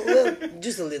 No,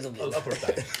 just a little bit. Upper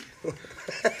thigh.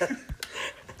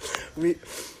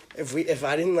 If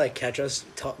I didn't, like, catch us,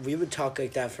 we would talk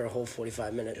like that for a whole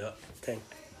 45-minute thing.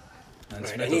 And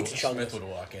Right, Smith would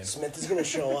walk in. Smith is going to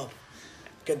show up.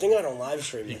 Good thing I don't live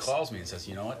stream He this. calls me and says,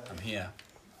 you know what, I'm here.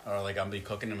 Or, like, I'll be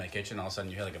cooking in my kitchen, all of a sudden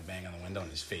you hear, like, a bang on the window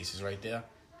and his face is right there.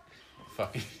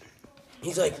 Fucking...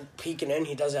 He's, like, peeking in.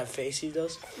 He does that face he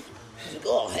does. He's like,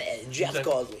 oh, hey, Jeff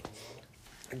called me.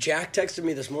 Jack texted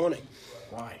me this morning.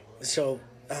 Why? So,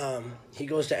 he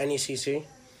goes to NECC,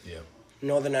 Yeah.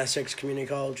 Northern Essex Community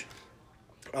College.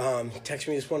 He texted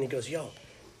me this morning. He goes, yo, a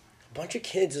bunch of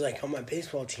kids, like, on my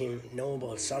baseball team know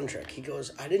about Suntrick. He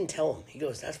goes, I didn't tell him. He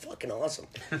goes, that's fucking awesome.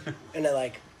 And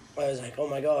I was like, oh,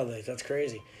 my God, like, that's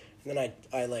crazy. And then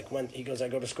I went, he goes, I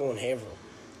go to school in Haverhill.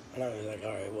 And I was like,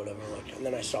 all right, whatever. Like, and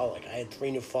then I saw, like, I had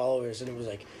 3 new followers, and it was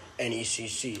like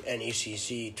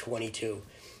NECC 22.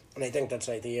 And I think that's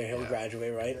like the year he'll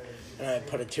graduate, right? And I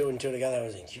put a 2 and 2 together. I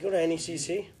was like, did you go to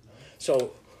NECC?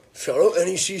 So, shout out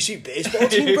NECC baseball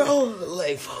team, bro.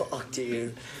 Like, fuck,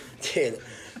 dude,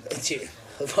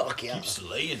 fuck yeah. Keep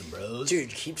slaying, bros.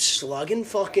 Dude, keep slugging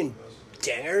fucking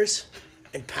dingers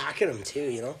and packing them too,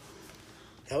 you know?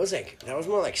 That was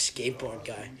more like skateboard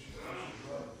guy.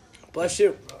 Bless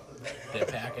you. They're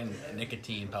packing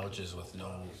nicotine pouches with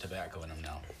no tobacco in them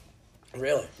now.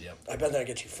 Really? Yep. I bet that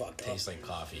gets you fucked up. Tastes like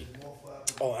coffee.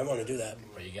 Oh, I want to do that.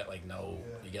 But you get like no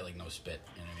spit.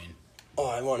 You know what I mean?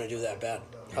 Oh, I want to do that bad.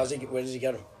 Where does he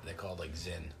get them? They're called like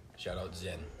Zin. Shout out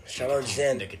Zin. Shout out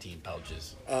Zin. Nicotine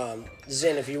pouches.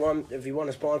 Zin, if you want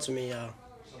to sponsor me,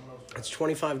 it's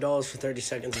 $25 for 30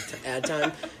 seconds of ad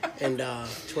time, and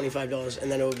 $25,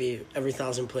 and then it would be every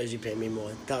 1,000 plays you pay me more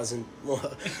thousands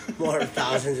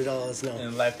of dollars. No,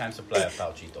 And a lifetime supply of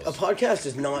pouchitos. a podcast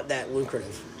is not that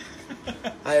lucrative.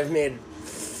 I have made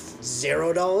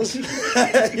 $0.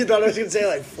 You thought I was gonna say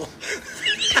like $4.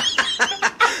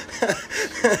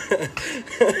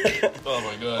 Oh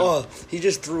my god. Oh, he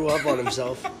just threw up on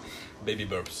himself. Baby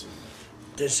burps.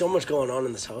 There's so much going on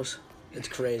in this house. It's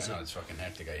I crazy. know, it's fucking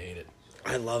hectic. I hate it.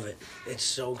 I love it. It's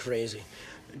so crazy.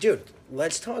 Dude,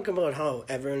 let's talk about how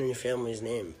everyone in your family's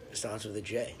name starts with a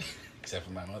J. Except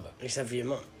for my mother. Except for your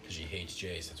mom. Because she hates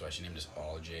J's. That's why she named us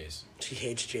all J's. She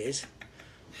hates J's.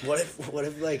 What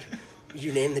if like,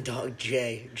 you name the dog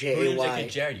J, Who named J-A-Y? that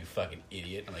kid Jared, you fucking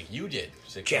idiot? I'm like, you did.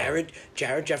 She's like, Jared,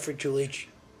 Jeffrey, Julie,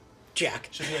 Jack.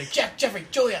 She'll be like, Jack, Jeffrey,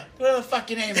 Julia, whatever the fuck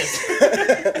your name is.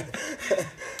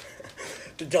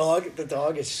 The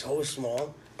dog is so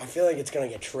small. I feel like it's gonna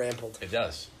get trampled. It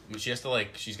does. I mean, she has to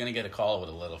she's gonna get a call with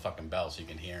a little fucking bell so you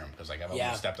can hear him. Because I've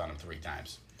almost stepped on him 3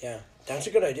 times. Yeah, that's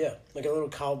a good idea. Like a little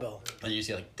cowbell. And you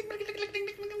see like, ding, ding, ding, ding, ding, ding,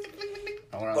 ding, ding, ding, ding,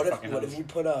 all around What the if fucking what house. if you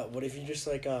put what if you just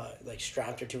like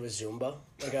strapped her to a Zumba,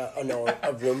 like a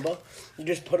Roomba? You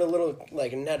just put a little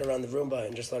like net around the Roomba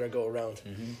and just let her go around.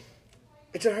 Mm-hmm.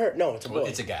 It's a her. No, it's a boy. Well,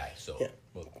 it's a guy, so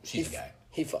she's a guy.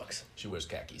 He fucks. She wears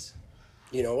khakis.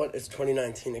 You know what? It's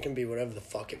 2019. It can be whatever the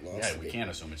fuck it wants Yeah, to we be. can't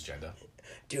assume it's gender.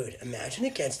 Dude, imagine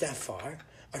it gets that far.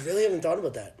 I really haven't thought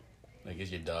about that. Like,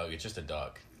 it's your dog. It's just a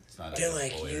dog. It's not. They're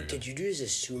like, like, did you just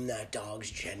assume that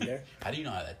dog's gender? How do you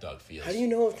know how that dog feels? How do you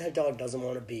know if that dog doesn't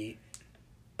want to be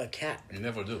a cat? You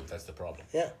never do. That's the problem.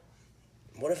 Yeah.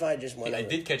 What if I just went? I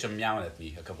did catch him meowing at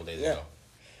me a couple days Yeah. ago.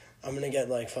 I'm gonna get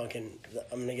like the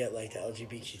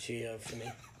LGBTQ for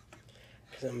me.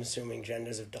 Because I'm assuming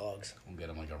genders of dogs. We'll get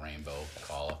him like a rainbow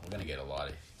collar. We're gonna get a lot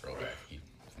of throwback heat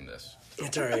from this.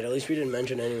 It's alright, at least we didn't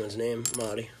mention anyone's name,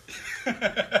 Marty.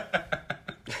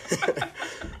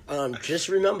 Just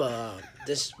remember,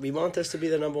 we want this to be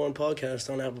the #1 podcast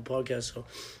on Apple Podcasts, so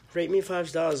rate me 5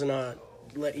 stars and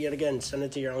yet again, send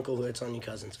it to your uncle who hits on your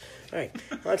cousins. Alright,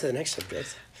 on to the next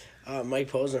subject. Mike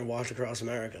Posner walked across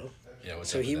America. Yeah,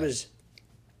 what's So up with he that? was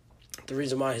the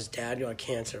reason why his dad got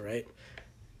cancer, right?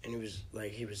 And he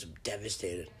was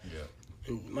devastated. Yeah.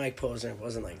 And Mike Posner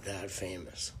wasn't like that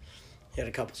famous. He had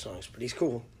a couple songs, but he's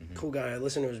cool. Cool guy. I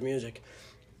listen to his music.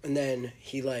 And then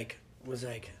he, like, was,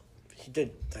 like, he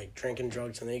did, like, drinking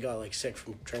drugs, and then he got, like, sick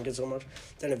from drinking so much.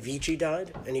 Then Avicii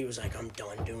died, and he was like, I'm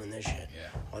done doing this shit. Yeah.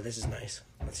 Oh, this is nice.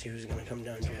 Let's see who's going to come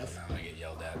down, Jeff. I'm gonna get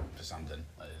yelled at for something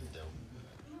I didn't do.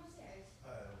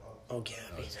 Oh, Oh,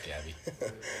 Gabby. it's Gabby.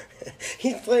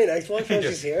 He's playing Xbox while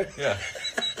she's here. Yeah.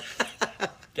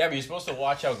 Gabby, you're supposed to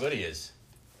watch how good he is.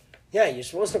 Yeah, you're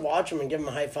supposed to watch him and give him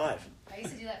a high five. I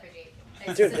used to do that for Jake. I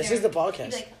used Dude, to sit this there is the and podcast.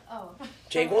 Be like, oh.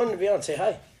 Jake wanted to be on. Say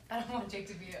hi. I don't want Jake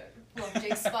to be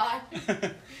Jake's spot.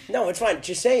 No, it's fine.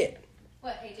 Just say it.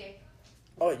 What? Hey, Jake.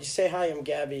 Oh, just say hi. I'm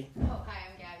Gabby. Oh, hi,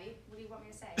 I'm Gabby. What do you want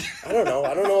me to say? I don't know.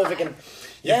 I don't know if it can.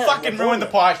 You fucking ruined the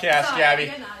podcast, Sorry, Gabby. I'm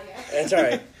getting out of here. It's all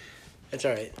right. It's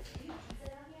all right.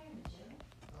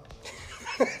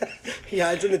 He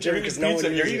hides in the gym because no one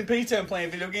You're uses eating it. pizza and playing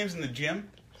video games in the gym?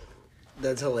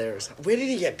 That's hilarious. Where did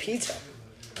he get pizza?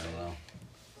 I don't know.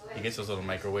 He gets those little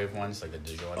microwave ones, like the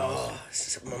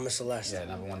DiGiorno's. Oh, Mama Celeste. Yeah,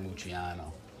 number one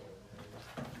Mucciano.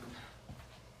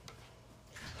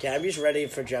 Gabby's ready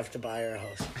for Jeff to buy her a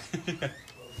house. Yeah.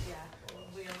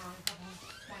 We are on a couple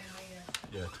 20 more years.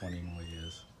 Yeah, 20 more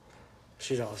years.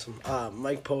 She's awesome.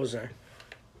 Mike Posner.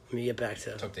 Let me get back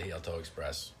to. Took the Heel Toe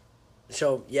Express.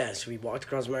 So yes, we walked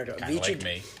across America. Kind of like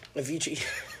me. Avicii.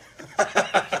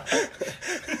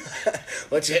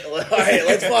 All right,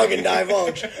 let's fucking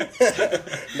divulge.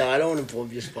 No, I don't want to blow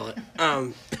up your spot.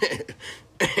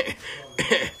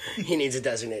 He needs a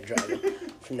designated driver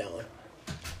from now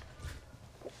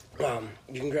on.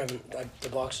 You can grab the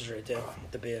boxes right there,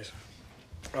 the beers.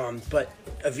 But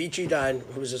Avicii died,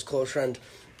 who was his close friend,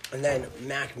 and then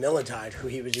Mac Miller died, who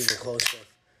he was even close with.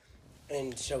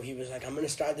 And so he was like, I'm going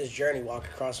to start this journey, walk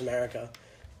across America.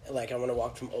 Like, I want to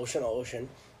walk from ocean to ocean.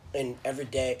 And every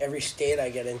day, every state I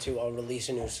get into, I'll release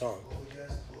a new song.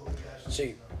 So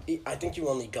I think you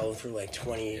only go through like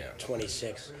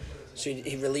 26. So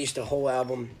he released a whole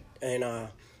album, and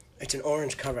it's an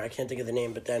orange cover. I can't think of the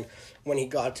name. But then when he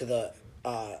got to the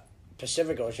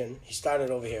Pacific Ocean, he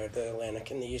started over here at the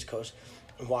Atlantic and the East Coast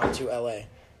and walked to L.A.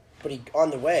 But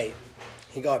on the way,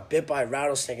 he got bit by a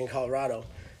rattlesnake in Colorado.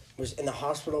 Was in the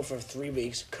hospital for 3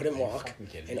 weeks, couldn't walk,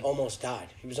 and almost died.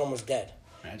 He was almost dead.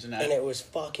 Imagine that. And it was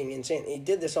fucking insane. He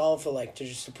did this all for, like, to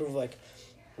prove, like,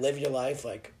 live your life,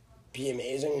 like, be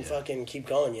amazing and fucking keep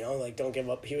going, you know? Like, don't give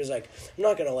up. He was like, I'm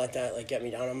not going to let that, like, get me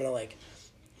down. I'm going to, like,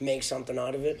 make something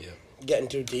out of it. Yeah. Getting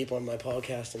too deep on my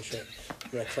podcast and shit.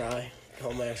 I'm going to cry.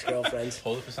 Call my ex-girlfriends.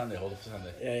 Hold it for Sunday.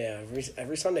 Yeah.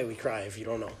 Every Sunday we cry, if you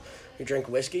don't know. We drink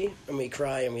whiskey, and we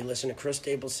cry, and we listen to Chris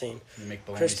Stapleton. You make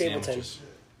bologna Chris Stapleton. sandwiches.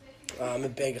 I'm a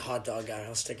big hot dog guy.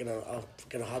 I'll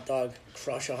get a hot dog,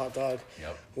 crush a hot dog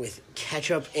with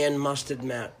ketchup and mustard,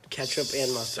 Matt. Ketchup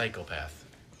and mustard. Psychopath.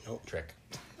 Nope. Trick.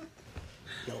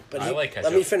 No, but I like ketchup.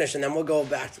 let me finish, and then we'll go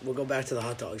back to the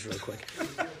hot dogs real quick.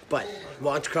 But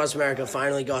Walked Across America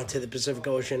finally got to the Pacific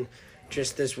Ocean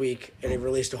just this week, and he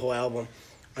released a whole album.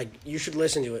 Like, you should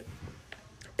listen to it.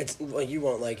 It's like, you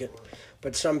won't like it,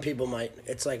 but some people might.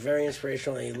 It's like very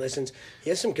inspirational. And he listens.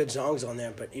 He has some good songs on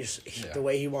there, but the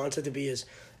way he wants it to be is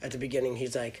at the beginning.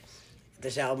 He's like,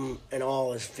 this album in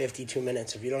all is 52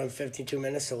 minutes. If you don't have 52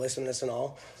 minutes to listen to this in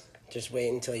all, just wait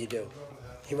until you do.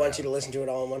 He wants you to listen to it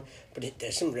all in one, but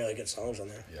there's some really good songs on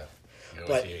there. Yeah. You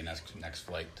always see your next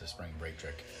flight to spring break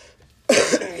trick.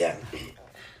 Yeah.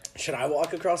 Should I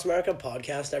walk across America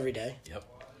podcast every day? Yep.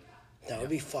 That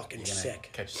would be fucking You're gonna sick.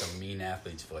 catch some mean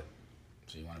athlete's foot.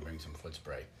 So you want to bring some foot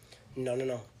spray. No.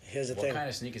 Here's the What thing. kind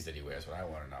of sneakers did he wear? That's what I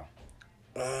want to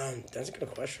know. That's a good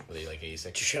question. Were they like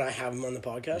A6? Should I have him on the You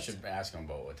podcast? should ask him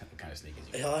about what kind of sneakers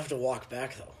he He'll have to walk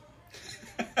back though.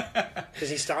 Because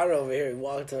he started over here, he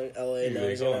walked to LA, now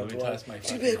he's gonna have to walk.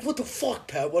 He's gonna be like, what the fuck,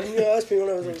 Pat? Why didn't you ask me when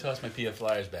I was Let me like... toss my PF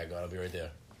Flyers bag on. I'll be right there.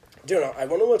 Dude, I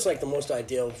wonder what's like the most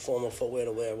ideal formal footwear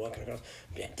to wear walking across.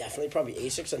 Yeah, definitely probably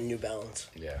Asics and New Balance.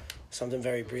 Yeah. Something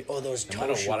very brief. Oh, those No toe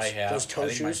matter shoes. what I have, Those toe I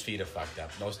think my shoes. feet are fucked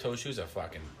up. Those toe shoes are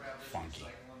fucking funky.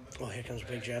 Oh, here comes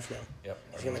Big Jeff now. Yep.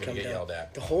 He's gonna come get down. yelled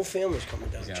at. The whole family's coming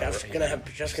down. Jeff's gonna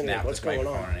be like, what's going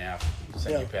on? In half.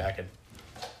 Send Yeah. you packing.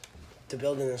 The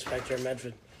building inspector in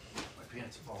Medford. My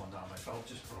pants are falling down. My belt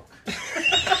just broke.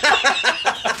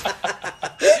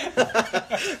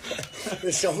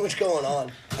 There's so much going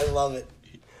on. I love it.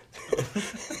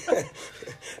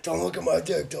 Don't look at my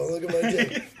dick. Don't look at my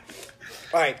dick.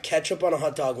 All right, ketchup on a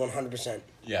hot dog, 100%.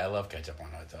 Yeah, I love ketchup on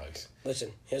hot dogs.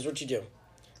 Listen, here's what you do.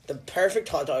 The perfect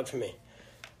hot dog for me.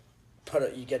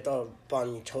 You get the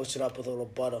bun, you toast it up with a little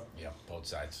butter. Yeah, both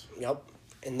sides. Yep.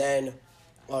 And then,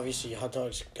 obviously, your hot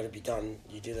dog's gonna be done.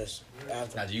 You do this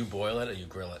after. Now, do you boil it or you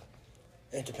grill it?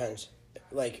 It depends.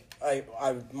 like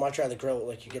I'd much rather grill it.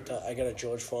 Like I got a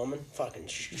George Foreman, fucking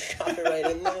shot it right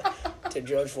in there to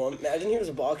George Foreman. Imagine he was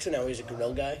a boxer, now he's a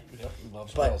grill guy. Yep,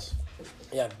 loves But- grills.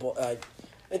 Yeah,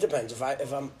 it depends.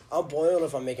 I'll boil it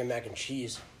if I'm making mac and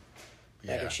cheese.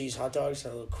 Mac Yeah. and cheese hot dogs, that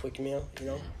little quick meal, you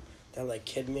know, that like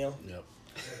kid meal, Yep.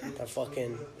 that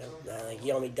fucking like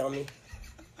yummy dummy.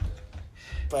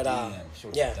 But Damn,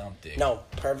 short yeah, dump dick. no,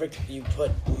 perfect. You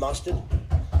put mustard,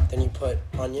 then you put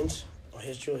onions. Oh,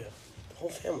 here's Julia. The whole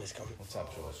family's coming. What's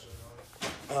up, Jules?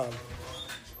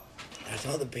 That's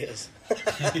all the beers.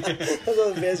 That's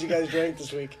all the beers you guys drank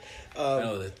this week. I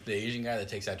know the Asian guy that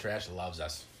takes that trash loves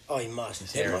us. Oh, he must.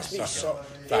 He's It here must be sucking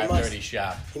so. 5:30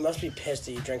 shop. He must be pissed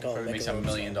that you drink all the Probably makes Michelob $1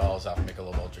 million stuff. off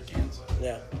Michelob Ultra cans.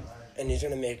 Yeah, and he's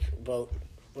gonna make about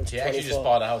what's He actually 24? just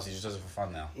bought a house. He just does it for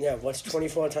fun now. Yeah, what's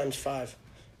 24 times 5?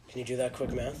 Can you do that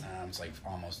quick math? It's like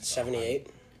almost 78?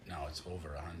 No, it's over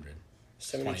 100.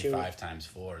 72? 25 times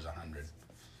 4 is 100.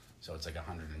 So it's like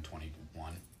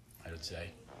 121, I would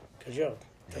say. Good job.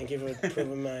 Thank you for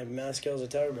proving my math skills are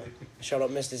terrible. Shout out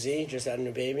Mr. Z, just had a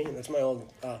new baby. That's my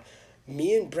old...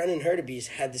 me and Brennan Hurtabees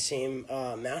had the same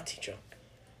math teacher,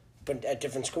 but at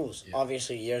different schools. Yeah.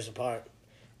 Obviously, years apart.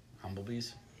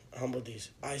 Humblebees? Humblebees.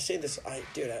 I say this...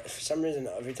 for some reason,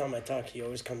 every time I talk, he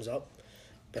always comes up.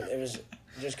 But it was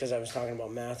just because I was talking about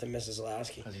math and Mrs.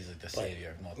 Lasky. Because he's like the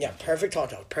savior of multi. Yeah, perfect hot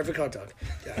dog. Perfect hot dog.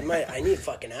 Dude, I need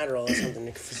fucking Adderall or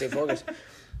something to stay focused.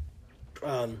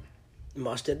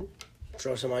 Mustard,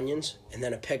 throw some onions, and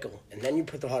then a pickle, and then you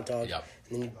put the hot dog. Yep.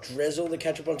 And then you drizzle the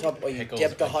ketchup on top, or you Pickle's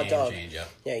dip the a hot game dog. changer.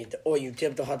 Yeah, or you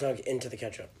dip the hot dog into the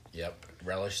ketchup. Yep.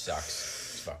 Relish sucks.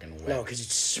 It's fucking wet. No, because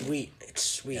it's sweet. It's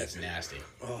sweet. Yeah, it's nasty.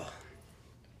 Oh.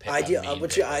 Pick Ideal. a mean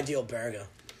What's your pickle. ideal burger?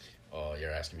 Oh,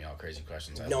 you're asking me all crazy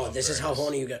questions. I No, love this is how burgers.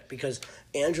 horny you get, because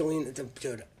Angelina,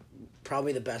 dude,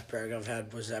 probably the best burger I've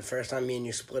had was that first time me and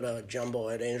you split a jumbo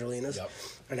at Angelina's. Yep.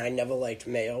 And I never liked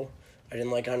mayo. I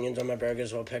didn't like onions on my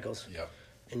burgers or pickles. Yep.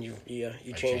 And you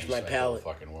I changed my the whole palate.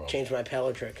 fucking world. Changed my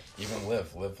palate trick. Even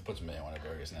Liv puts mayo on her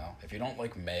burgers now. If you don't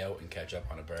like mayo and ketchup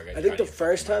on a burger, I think the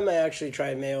first time I actually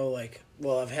tried mayo,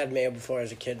 I've had mayo before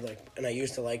as a kid, and I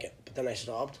used to like it, but then I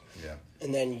stopped. Yeah.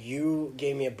 And then you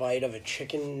gave me a bite of a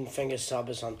chicken finger sub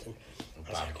or something. I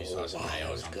was Barbecue like, oh, sauce and wow, mayo that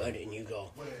or was something. good. And you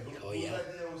go, yeah.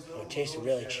 It tasted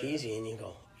really cheesy, and you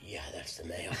go, yeah, that's the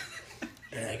mayo.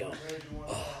 And I go,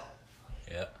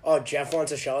 Yeah. oh, Jeff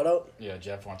wants a shout out? Yeah,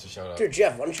 Jeff wants a shout out. Dude,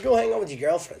 Jeff, why don't you go hang out with your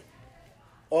girlfriend?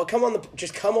 Or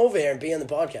just come over here and be on the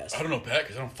podcast. I don't know, Pat,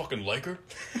 because I don't fucking like her.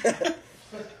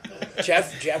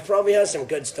 Jeff probably has some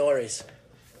good stories.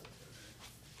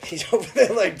 He's over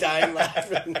there dying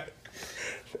laughing.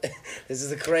 This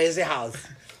is a crazy house.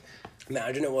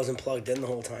 Imagine it wasn't plugged in the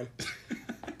whole time.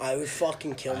 I would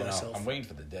fucking kill I know. myself. I'm waiting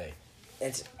for the day.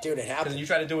 It Because happened. you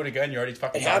try to do it again, you already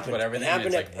fucking It talked happened. about everything.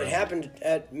 It happened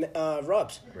at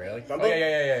Rob's. Really? Remember? Oh,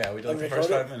 yeah. We did like the first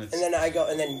 5 minutes. And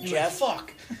then Jeff,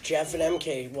 fuck. Jeff and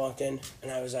MK walked in,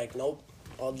 and I was like, nope,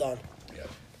 all done. Yeah.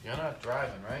 You're not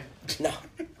driving, right? No.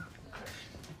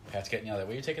 Pat's getting yelled at.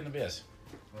 Where are you taking the beers?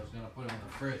 I was gonna put them in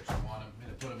the fridge. You want me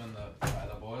to put them in by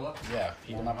the boiler? Yeah,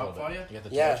 heat them Warm up a up little for bit. you? You got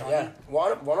the Yeah, torch on yeah. you?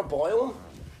 Want to boil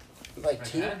them? Like I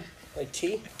tea? can. Like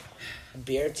tea?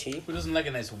 Beer, tea? Who doesn't like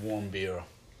a nice warm beer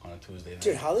on a Tuesday night?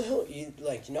 Dude, how the hell, you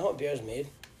know how beer is made?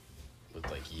 With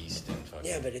like yeast and fucking...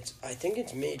 Yeah, but I think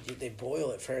it's made, they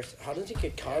boil it first. How does it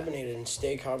get carbonated and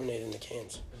stay carbonated in the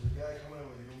cans?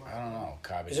 I don't know.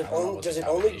 Carbon. Is it I don't know only, what's does the it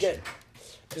only carbonation. get,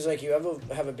 because like you ever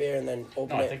have a beer and then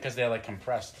open No, I it? think because they're like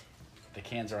compressed. The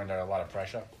cans are under a lot of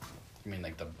pressure. I mean,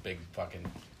 like the big fucking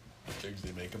things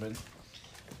they make them in.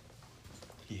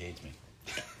 He hates me.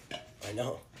 I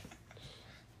know.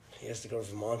 He has to go to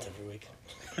Vermont every week.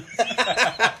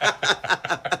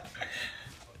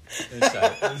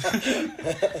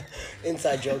 Inside.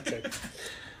 Inside joke trick.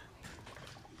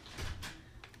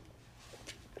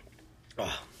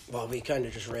 Oh, well, we kind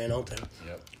of just ran out there.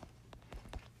 Yep.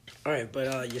 All right,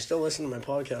 but you still listen to my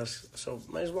podcast, so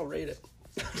might as well rate it.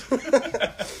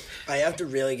 I have to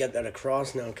really get that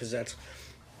across now, because I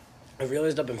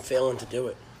realized I've been failing to do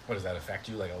it. What, does that affect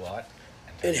you like a lot?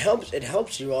 It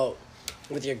helps you out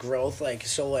with your growth,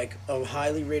 so a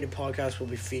highly rated podcast will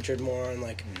be featured more, and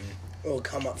it'll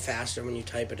come up faster when you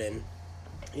type it in.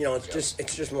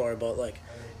 It's just more about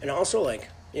and also I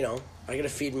gotta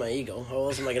feed my ego. How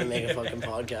else am I gonna make a fucking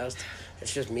podcast?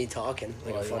 It's just me talking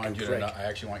like a fucking prick. I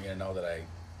actually want you to know that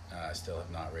I still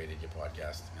have not rated your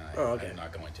podcast, and Okay. I'm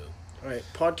not going to. All right,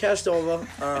 podcast over.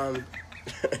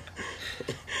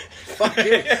 Fuck you!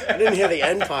 I didn't hear the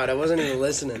end part. I wasn't even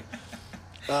listening.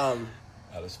 Out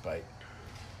of spite.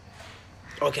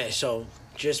 Okay, so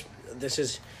this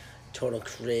is total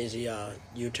crazy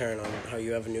U-turn on how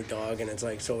you have a new dog and it's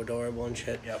like so adorable and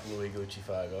shit. Yep, Louis Gucci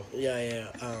Fargo. Yeah.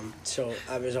 So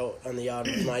I was out on the yard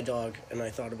with my dog and I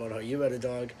thought about how you had a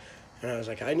dog, and I was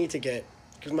like, I need to get,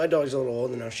 because my dog's a little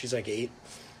older now. She's like 8,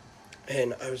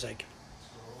 and I was like,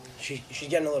 she's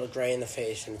getting a little gray in the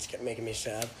face and it's making me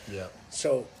sad. Yeah.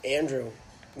 So Andrew,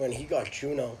 when he got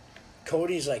Juno,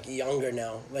 Cody's like younger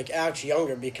now, like acts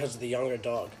younger because of the younger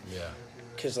dog. Yeah.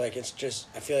 Because like it's just,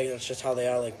 I feel like that's just how they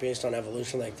are, like based on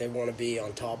evolution. Like they want to be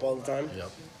on top all the time.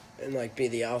 Yep. And like be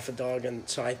the alpha dog, and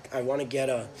so I want to get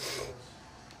a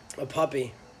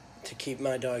puppy to keep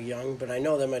my dog young, but I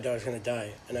know that my dog's gonna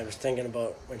die, and I was thinking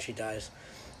about when she dies.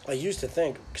 I used to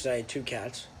think, because I had 3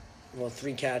 cats,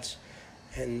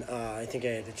 and I think I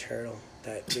had a turtle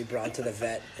that we brought to the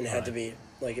vet, and it had to be,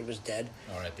 like, it was dead.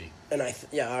 R.I.P. And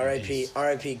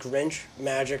R.I.P. Grinch,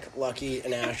 Magic, Lucky,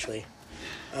 and Ashley.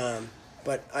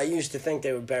 But I used to think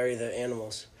they would bury the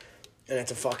animals, and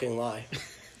it's a fucking lie.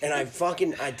 And I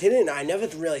never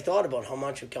really thought about how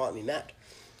much it got me mad.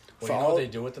 Well, you know what they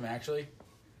do with them, actually?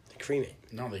 They cremate.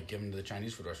 No, they give them to the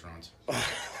Chinese food restaurants.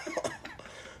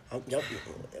 Yep.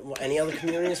 Any other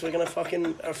communities we're gonna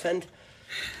fucking offend?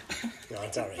 No,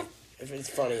 it's alright. If it's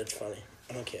funny, it's funny.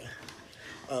 I don't care.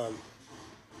 Like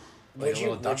Would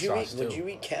you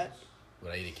eat cat?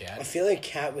 Would I eat a I cat? feel like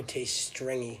cat would taste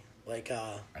stringy, like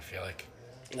I feel like...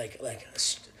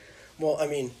 Well, I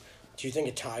mean, do you think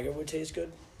a tiger would taste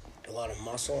good? A lot of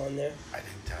muscle on there. I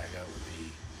think tiger would be...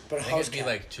 But a I think house it'd be cat,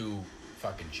 like too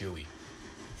fucking chewy.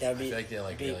 yeah, I feel like they're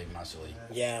like really muscly.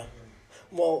 Yeah.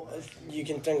 Well, you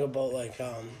can think about like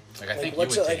I think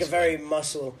what's you would like a taste very good.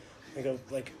 muscle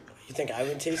like you think I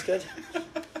would taste good?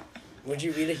 Would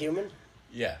you eat a human?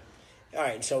 Yeah. All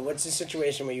right. So what's the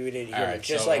situation where you would eat a human? All right,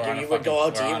 Just so like we're on you a would go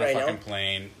out to we're eat on right a now. fucking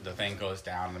plane. The thing goes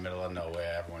down in the middle of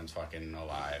nowhere. Everyone's fucking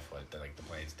alive. Like the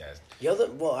plane's dead.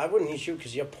 Well, I wouldn't eat you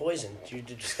because you're poisoned. You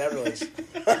did steroids.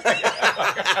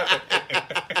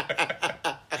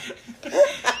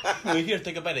 We're here to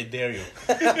take a bite. I dare you.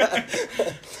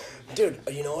 Dude,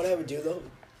 you know what I would do though?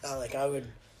 I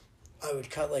would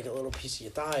cut like a little piece of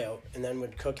your thigh out and then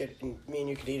would cook it, and me and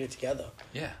you could eat it together.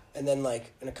 Yeah. And then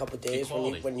like in a couple of days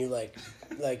when you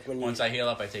Once I heal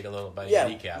up, I take a little bite yeah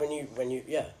of kneecap. when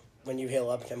you heal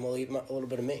up, then we'll eat a little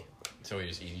bit of me. So we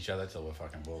just eat each other till we're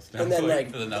fucking both. And then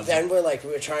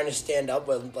we're trying to stand up,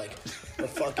 we're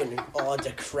fucking all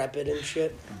decrepit and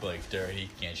shit. like dirty,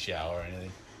 can't shower or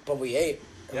anything. But we ate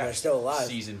and we're still alive.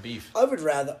 Seasoned beef. I would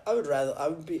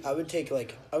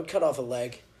cut off a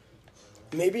leg,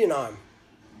 maybe an arm.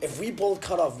 If we both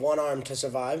cut off one arm to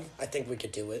survive, I think we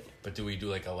could do it. But do we do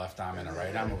like a left arm and a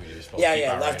right arm, or we just both Yeah, keep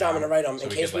yeah, our left right arm and a right arm, so in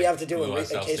we case could, we have to do glue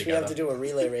ourselves together? a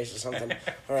relay race or something.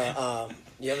 Or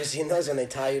you ever seen those when they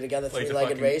tie you together, Like the 3-legged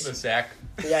fucking- race? The sack.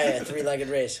 Yeah, 3-legged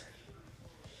race.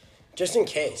 Just in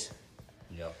case.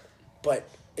 Yep. But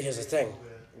here's the thing: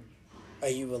 are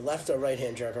you a left or right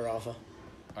hand jerker offer?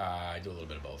 I do a little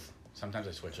bit of both. Sometimes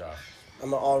I switch off.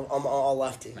 I'm all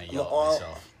lefty. I yell at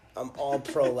myself. I'm all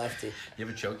pro lefty. You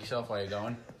ever choke yourself while you're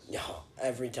going? Yeah,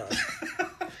 every time.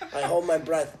 I hold my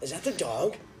breath. Is that the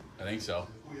dog? I think so.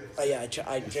 Oh yeah,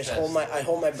 I just hold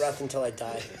my breath until I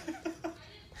die.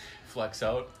 Flex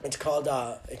out. It's called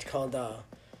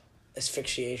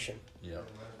asphyxiation. Yep.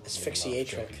 Asphyxiatric.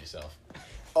 Choking yourself.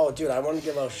 Oh, dude, I want to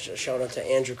give a shout out to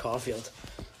Andrew Caulfield,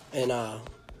 and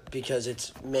because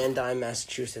it's Mandyme,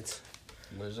 Massachusetts.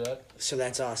 Where's that? So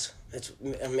that's us.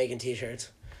 I'm making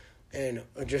t-shirts. And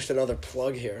just another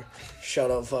plug here.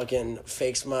 Shout out fucking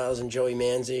Fake Smiles and Joey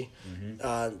Manzi.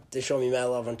 Mm-hmm. They show me mad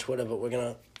love on Twitter, but we're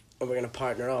gonna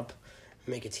partner up,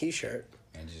 make a t-shirt.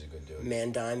 Angie's a good dude.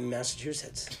 Mandyme,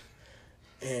 Massachusetts.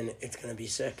 And it's gonna be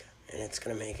sick. And it's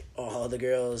gonna make all the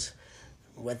girls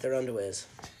wet their underwears.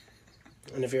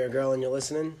 And if you're a girl and you're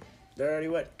listening, they're already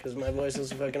wet, because my voice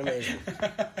is fucking amazing.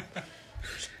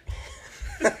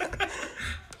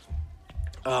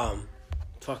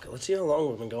 Fuck, let's see how long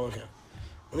we've been going here.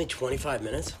 Only 25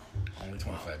 minutes? Only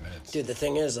 25 minutes. Dude, the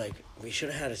thing is, like, we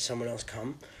should have had someone else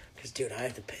come. Because, dude, I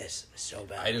have to piss so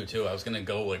bad. I do too. I was going to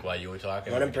go like while you were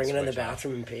talking. Want to bring it in the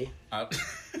bathroom and pee?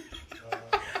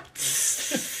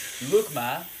 Look,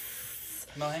 Ma.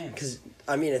 No hands. Because,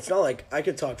 I mean, it's not like I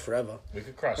could talk forever. We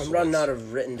could cross I'm running out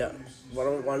of written down. Why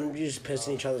don't you just piss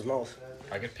in each other's mouth?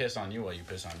 I could piss on you while you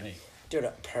piss on me. Dude,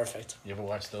 perfect. You ever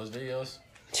watch those videos?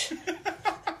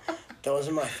 Those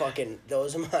are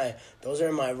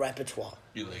in my repertoire.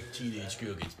 You like teenage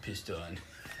girl gets pissed on.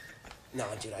 No,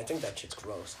 dude, I think that shit's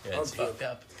gross. Yeah, it's fucked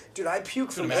up. Dude, I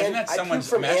puke from Imagine that's Andrew's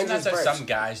that's burps. some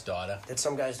guy's daughter. That's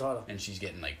some guy's daughter. And she's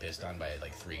getting like pissed on by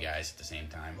like 3 guys at the same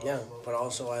time. Yeah, but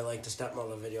also I like the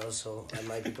stepmother videos, so I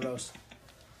might be gross.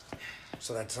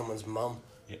 So that's someone's mom.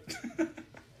 Yeah.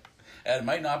 It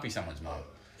might not be someone's mom.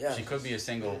 Yeah. She could be a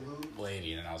single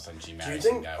lady, and then all of a sudden she Do you marries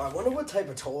some think? guy. I wonder what type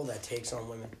of toll that takes on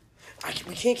women.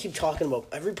 We can't keep talking about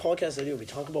every podcast I do. We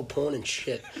talk about porn and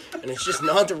shit, and it's just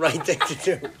not the right thing to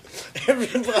do. Every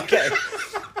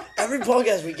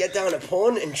podcast we get down to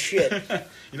porn and shit.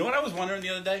 You know what I was wondering the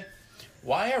other day?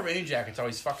 Why are rain jackets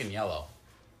always fucking yellow?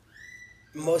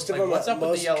 Most of Like, them, what's up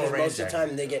with the yellow rain most of the jacket?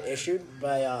 time they get issued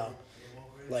by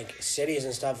like cities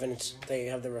and stuff, and they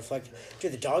have the reflector.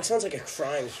 Dude, the dog sounds like a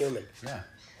crying human. Yeah.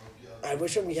 I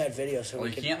wish that we had video so Well, we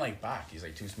he could. can't like bark. He's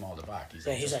like too small to bark. He's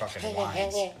Yeah, like he's just like fucking henya,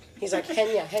 whines. henya. He's like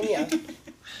henya, henya.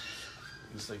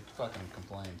 He's like fucking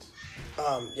complains.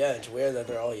 Yeah, it's weird that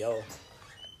they're all yellow.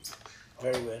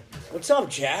 Very weird. What's up,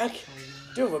 Jack?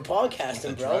 Dude, we're podcasting,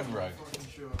 The bro. drug rug.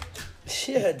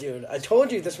 Yeah, dude. I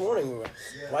told you this morning we were.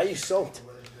 Why are you soaked?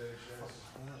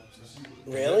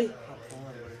 Really?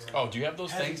 Oh, do you have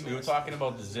those things? We were talking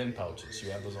about the Zyn pouches.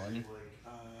 You have those on you?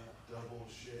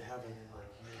 Have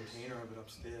a container of it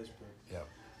upstairs, but Yep.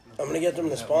 I'm gonna get them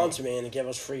to sponsor me and give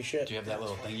us free shit. Do you have that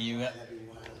little thingy you got? that'd be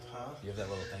wild, huh? Do you have that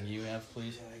little thingy you have,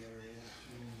 please? Yeah, I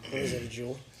got it. What is it, a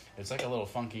jewel? It's like a little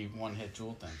funky one-hit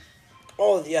jewel thing.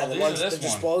 Oh, yeah, the these ones, are the this one.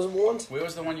 disposable ones? Where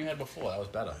was the one you had before? That was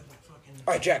better.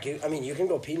 Alright, Jack, you can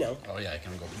go pee now. Oh yeah, I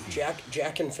can go pee.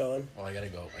 Jack can fill in. Well, I gotta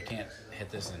go. I can't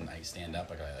hit this and I stand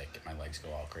up. My legs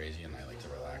go all crazy and I like to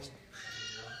relax.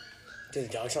 Dude,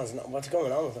 the dog sounds. What's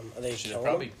going on with them? Are they Should killing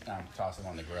probably them? toss them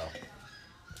on the grill.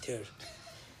 Dude.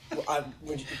 Well,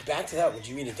 back to that, would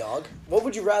you eat a dog? What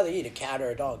would you rather eat, a cat or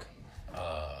a dog?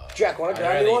 Jack, want to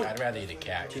grab me one? I'd rather eat a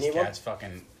cat. Do you 'Cause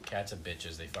need cats are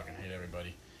bitches. They fucking hate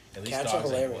everybody. At least Cats are dogs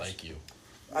hilarious. like you.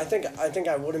 I think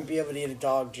I wouldn't be able to eat a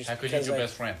dog just How could you because eat your like,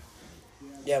 best friend?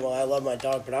 yeah, well, I love my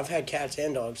dog, but I've had cats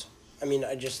and dogs. I mean,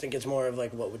 I just think it's more of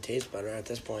like what would taste better at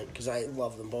this point because I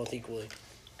love them both equally.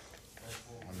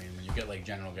 I mean, when you get like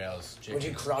General Gal's chicken. Would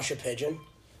you crush a pigeon?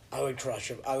 I would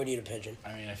crush it. I would eat a pigeon.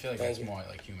 I mean, I feel like Thank that's you. more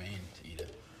like humane to eat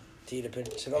it. To eat a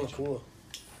pigeon. Sit on the cooler.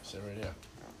 Sit right there.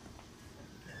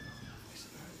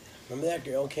 Remember that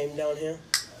girl came down here?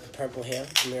 With purple hair?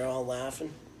 And we were all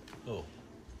laughing? Oh.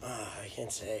 I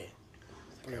can't say.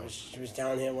 But she was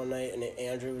down here one night and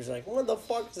Andrew was like, what the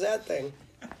fuck is that thing?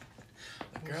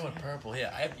 The girl with purple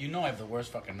hair. I have the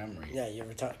worst fucking memory. Yeah, you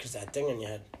ever talk, because that thing in your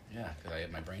head. Yeah, because I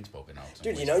had my brain spoken out. So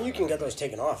Dude, you know you can get those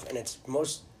taken off, and it's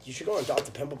you should go on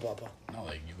Dr. Pimple Popper. No,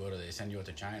 like they send you out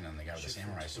to China and they got the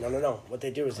samurai sword. No. What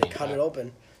they do is they Clean cut cut. it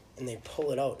open, and they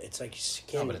pull it out. It's like No,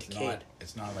 skin but decayed.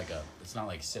 it's not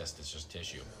like cyst. It's just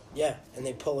tissue. Yeah, and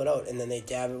they pull it out, and then they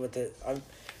dab it with the.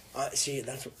 See,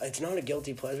 it's not a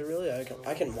guilty pleasure, really.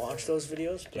 I can watch those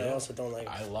videos, but I also don't like.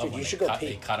 I love Dude, when you they should go cut, pee.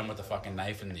 they cut them with a fucking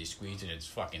knife and they squeeze it. It's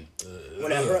fucking.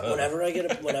 Whenever I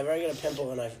get a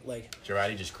pimple and I like.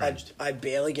 Girardi just cringed. I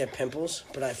barely get pimples,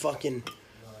 but I fucking.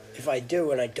 If I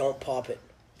do and I don't pop it,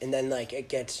 and then like it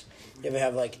gets. You ever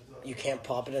have like. You can't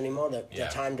pop it anymore. The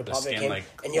time to the pop it skin, came, like,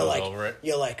 and you're goes like, over it.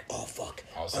 you're like, oh fuck!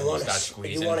 All of a I sudden you want start to.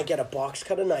 squeezing. You want to get a box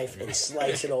cutter knife and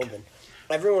slice it open.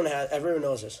 Everyone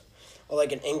knows this. Or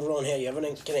like an ingrown hair. You ever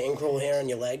get an ingrown hair on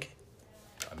your leg?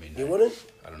 I mean, You wouldn't?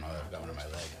 I don't know. I've got one on my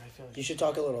leg. I feel like You should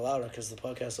talk a little louder because the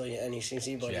podcast all your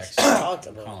NECC buddies Jack's- talked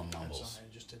about. Call it. them mumbles.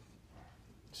 I just did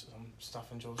some stuff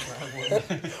in Joe's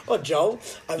driveway. Oh, Joe,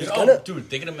 I was Oh, gonna. dude,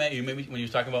 thinking of mayo. When you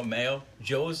was talking about mayo,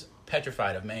 Joe's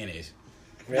petrified of mayonnaise.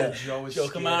 Really? Joe is Joe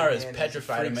scared Kamara of is mayonnaise.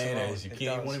 petrified of It freaks him mayonnaise. out. You It can't. You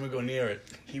does. won't even go near it.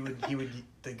 He would.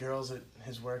 The girls at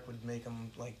his work would make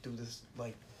him like do this,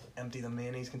 like empty the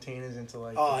mayonnaise containers into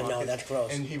like. Oh, the no, buckets, that's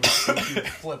gross. And he would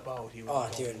flip out. He would Oh,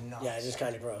 go dude, nuts. yeah, it's just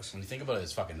kind of gross. When you think about it,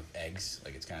 it's fucking eggs.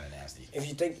 Like it's kind of nasty. If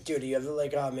you think, dude, do you ever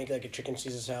like make like a chicken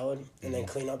Caesar salad and then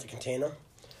clean out the container?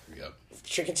 Yep.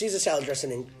 Chicken Caesar salad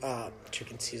dressing in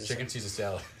chicken Caesar. Chicken Caesar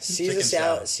salad. Caesar Chicken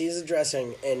salad, Caesar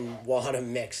dressing and water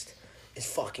mixed is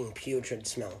fucking putrid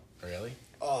smell. Really?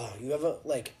 Oh, you ever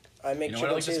like? I make You know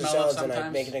what I chicken like to Caesar smell of salads and I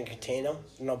sometimes? make it in a container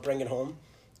and I'll bring it home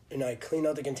and I clean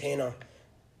out the container.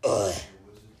 Ugh.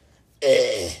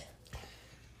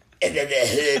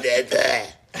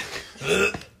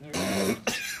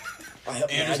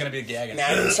 Andrew's gonna be gagging.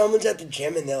 Imagine someone's at the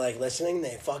gym and they're like listening,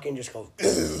 they fucking just go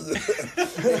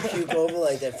they puke over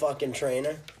like their fucking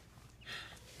trainer.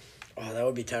 Oh, that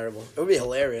would be terrible. It would be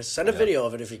hilarious. Send a video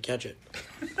of it if you catch it.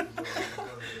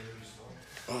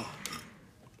 Oh.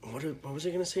 What was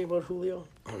I gonna say about Julio?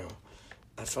 Oh no.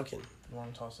 I fucking You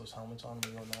want to toss those helmets on and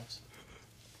we go nuts?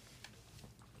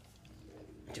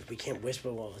 dude, we can't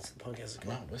whisper while it's the podcast is I'm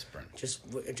going. not whispering.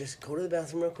 Just go to the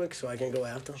bathroom real quick so I can go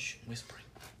after. Shh, whispering.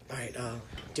 All right,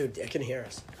 dude, I can hear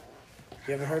us.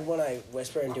 You ever heard when I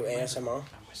whisper and do ASMR?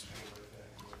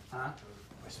 Huh?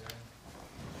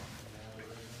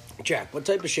 Jack, what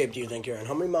type of shape do you think you're in?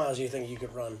 How many miles do you think you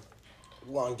could run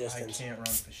long I distance? can't run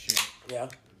for shit. Yeah?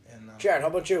 And Jared, how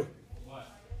about you? What?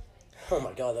 Oh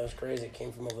my god, that was crazy. It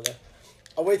came from over there.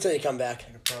 I'll wait till you come back.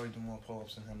 I could probably do more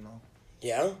pull-ups than him, though.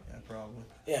 Yeah? Yeah, probably.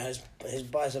 Yeah, his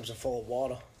biceps are full of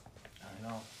water. I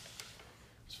know.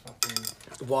 It's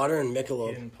fucking... Water and He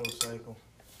Michelob. didn't post-cycle.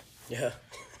 Yeah.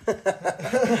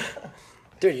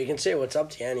 Dude, you can say what's up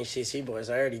to you, NECC boys.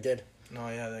 I already did. No,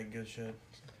 yeah, that good shit.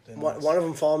 One of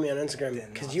them followed me on Instagram They're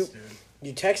because nuts,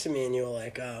 you texted me and you were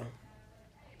like,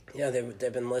 yeah,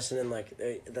 they've been listening. Like,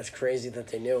 that's crazy that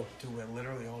they knew. Dude, we're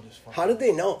literally all just fucking... How did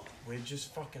they know? We're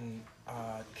just fucking...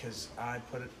 Because I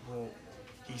put it... Well,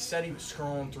 he said he was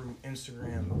scrolling through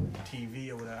Instagram TV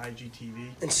or whatever,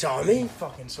 IGTV. And saw me? He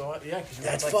fucking saw it. Yeah, because you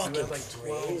That's had fucking you had like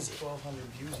crazy. 1,200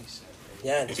 views, he said.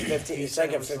 Yeah, it's 15. He It's said like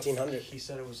at it was 1,500. He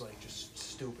said it was like just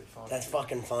stupid fucking. That's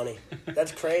fucking funny.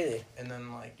 That's crazy. And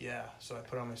then like, yeah, so I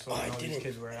put on my story Oh, I and all these didn't-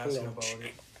 kids were asking about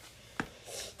it.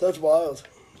 That's wild.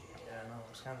 Yeah, no, it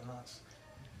was kind of nuts.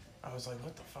 I was like,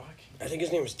 what the fuck? I think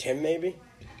his name was Tim, maybe.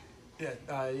 Yeah,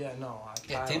 no.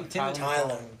 Yeah, Tim-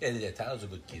 Tyler. Yeah, Tyler's a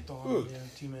good kid. Yeah,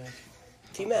 T-Mac.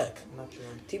 T-Mac. I'm not sure.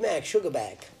 T-Mac,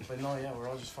 Sugarback. But no, yeah, we're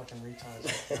all just fucking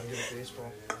retards. I'm good at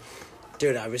baseball.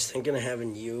 Dude, I was thinking of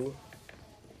having you,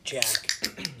 Jack,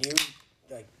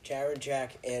 like Jared,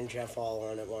 Jack, and Jeff all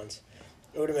on at once.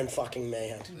 It would have been fucking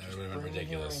mayhem. That would have been Bring him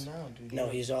here ridiculous. right now, dude. No,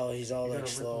 he's all You like gotta rip him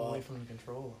slow away up. from the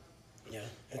controller. Yeah,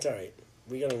 it's all right.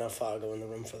 We got enough Fargo in the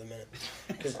room for the minute.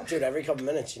 Because, dude, every couple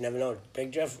minutes, you never know.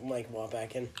 Big Jeff might walk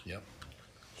back in. Yep.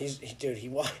 He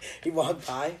walked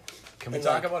by. Can we And,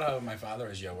 talk like- about how my father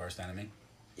is your worst enemy?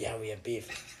 Yeah, we have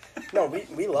beef. No,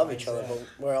 we love each other, but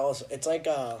we're also, it's like,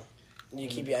 you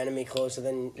keep your enemy closer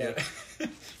than, like, Yeah.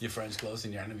 Your friend's close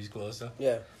and your enemy's closer.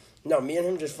 yeah. No, me and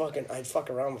him just I'd fuck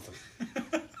around with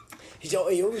him. He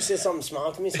always says something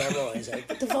smart to me, so I'm always like,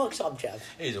 what the fuck's up, Jeff?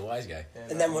 Hey, he's a wise guy.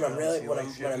 And then when I'm drunk, when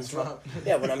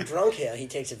I'm drunk here, he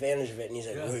takes advantage of it, and he's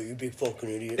like, "Oh, you big fucking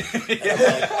idiot."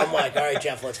 And I'm like, all right,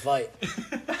 Jeff, let's fight.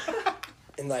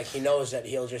 And like, he knows that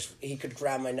he could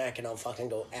grab my neck and I'll fucking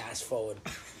go ass forward.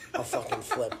 I'll fucking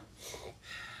flip.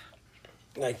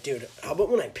 Like, dude, how about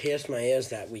when I pierced my ears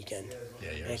that weekend?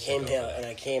 Yeah, yeah. And I came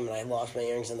here, and I lost my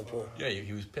earrings in the pool. Yeah,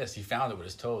 he was pissed. He found it with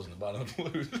his toes in the bottom of the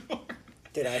pool.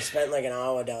 Dude, I spent like an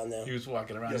hour down there. He was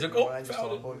walking around. Yeah, He's like, you know oh, what I just found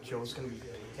thought it. about? Joe's gonna be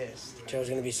pissed. Joe's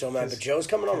gonna be so mad, but Joe's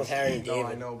coming on with Harry and David. No,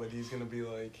 I know, but he's gonna be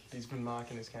like, he's been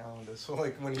marking his calendar. So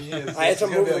like when he is, I had to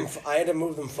he's gonna move be them. like, I had to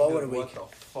move them forward a what week.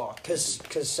 the fuck? Cause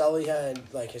Sully had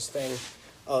like his thing.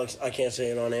 Oh, I can't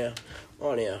say it on air.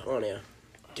 On air.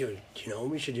 Dude, do you know what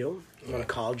we should do? You wanna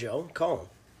call Joe? Call him.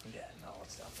 Yeah, no,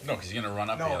 it's not. No, because he's going to run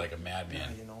up No. here like a madman.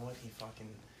 Yeah, you know what? He fucking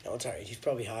No, it's alright. He's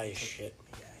probably high as shit.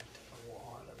 he took a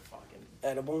lot of fucking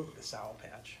Edible. the Sour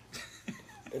Patch.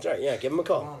 It's alright. Yeah, give him a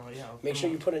call. No, yeah. Make sure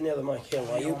you put it near the mic. Here,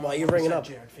 Come on, while you ring it up.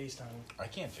 Jared, FaceTime. I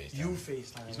can't FaceTime. You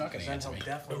FaceTime. He's not gonna Then answer he'll me.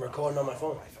 definitely- I'm recording on my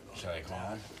phone. I forgot. Should I call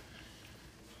him?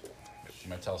 I'm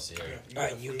going to tell Siri. You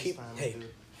Alright, gotta you keep. FaceTime, Hey, dude.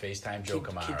 FaceTime Joe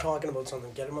Kamara. keep talking about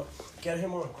something. Get him on. Get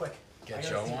him on quick. Get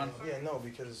Joe on? Yeah, no,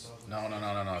 because No.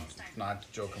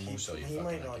 Not Joe Camuso, you he fucking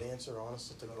might not idiot. answer,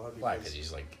 honestly, to God. Why? Because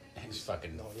he's like, he's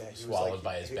fucking No, yeah, he was swallowed like,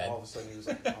 by his he, bed. All of a sudden, he was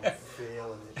like, I'm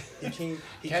failing it. He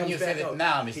Can comes you back fit it out.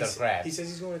 now, Mr. He's- Krabs? He says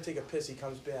he's going to take a piss. He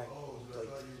comes back like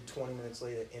 20 minutes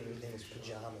later in his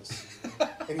pajamas.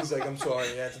 And he's like, I'm sorry,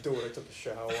 I had to do it. I took a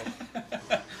shower.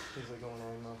 He's like going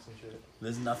all nuts and shit.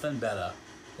 There's nothing better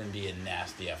than being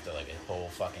nasty after like a whole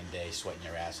fucking day sweating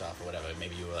your ass off or whatever.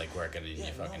 Maybe you were like working in Yeah,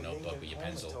 your fucking no, he notebook didn't with get your home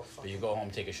pencil. until But you go home,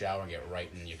 take a shower, and get right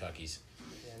in your cookies.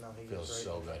 Yeah, no, he Feels gets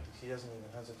so good. He doesn't even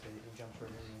hesitate. He jumps right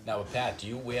in. Now with Pat, do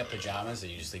you wear pajamas or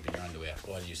you just sleep in your underwear?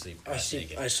 Or do you sleep I sleep.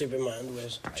 naked? I sleep in my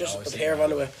underwears. I Just always a sleep pair in of my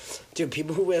underwear. Dude,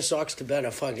 people who wear socks to bed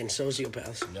are fucking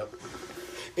sociopaths. Nope.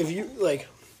 If you like,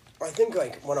 I think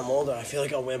like when I'm older, I feel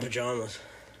like I'll wear pajamas.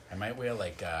 I might wear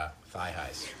like thigh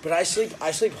highs. But I sleep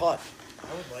hot.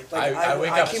 I would like Like I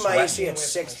wake up keep my AC sweating. at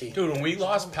 60. Dude, when we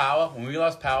lost power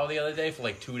the other day for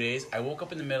like 2 days, I woke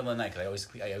up in the middle of the night because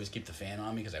I always keep the fan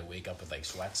on me because I wake up with like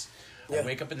sweats. Yeah. I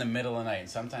wake up in the middle of the night and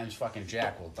sometimes fucking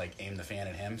Jack will like aim the fan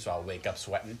at him, so I'll wake up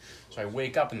sweating. So I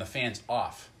wake up and the fan's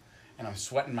off, and I'm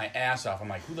sweating my ass off. I'm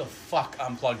like, who the fuck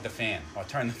unplugged the fan or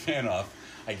turned the fan off?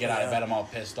 I get out of bed, I'm all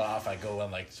pissed off. I go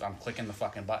and like, so I'm clicking the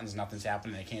fucking buttons, nothing's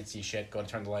happening. I can't see shit. Go to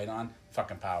turn the light on,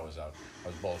 fucking power's out. That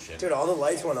was bullshit. Dude, all the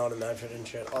lights went out in Medford and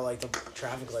shit. All like the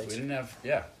traffic We lights. didn't have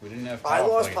power I for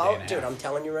lost like a day power. and a Dude, half. I'm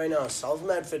telling you right now, South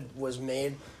Medford was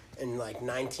made in like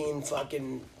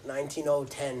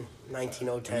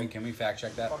 1910. Can we fact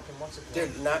check that? fucking what's it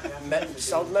called? Dude,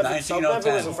 South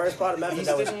Medford was the first part of Medford He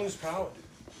that was. doesn't lose power.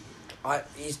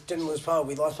 He didn't lose power.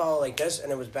 We lost power like this,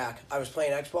 and it was back. I was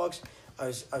playing Xbox. I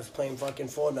was playing fucking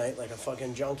Fortnite like a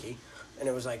fucking junkie, and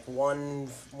it was like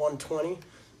 120,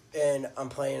 and I'm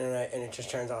playing and it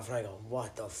just turns off, and I go,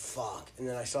 what the fuck? And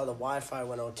then I saw the Wi-Fi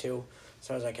went out too,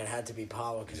 so I was like, it had to be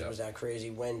power because it was that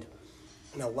crazy wind,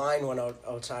 and the line went out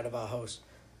outside of our house.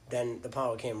 Then the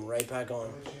power came right back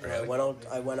on. And I went out.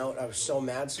 I was so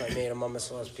mad, so I made a Mama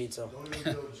Celeste pizza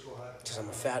because I'm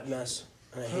a fat mess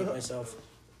and I hate myself.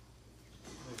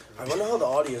 I wonder how the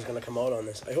audio is gonna come out on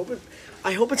this. I hope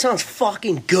it sounds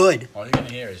fucking good. All you're gonna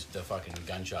hear is the fucking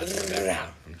gunshots in the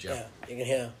background from Jeff. Yeah, you can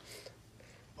hear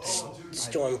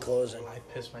storm closing. I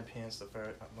pissed my pants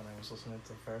when I was listening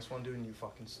to the first one, dude, and you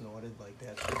fucking snorted like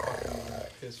that. I fucking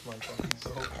pissed my fucking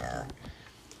soul.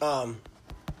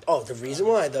 Oh, the reason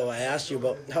why though I asked you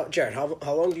about Jared, how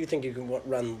long do you think you can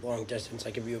run long distance?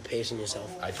 Like if you were pacing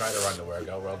yourself. I tried to run the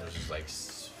workout world, which is like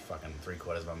fucking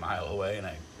 3/4 of a mile away, and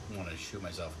I want to shoot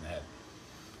myself in the head.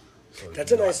 So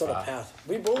that's a nice little path.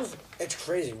 We both, it's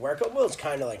crazy. Workout world's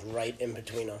kind of like right in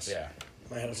between us. Yeah.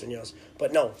 My house and yours.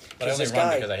 But no. But I only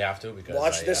run because I have to.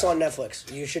 Watch this on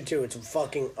Netflix. You should too. It's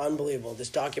fucking unbelievable. This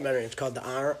documentary, it's called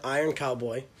The Iron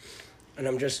Cowboy. And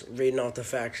I'm just reading off the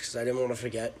facts because I didn't want to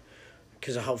forget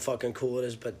because of how fucking cool it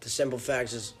is. But the simple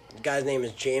facts is, the guy's name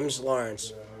is James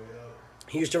Lawrence.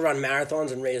 He used to run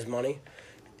marathons and raise money.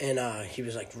 And he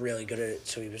was like really good at it.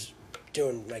 So he was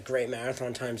doing like great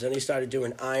marathon times. Then he started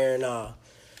doing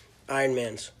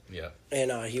Ironmans. Yeah.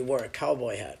 And he wore a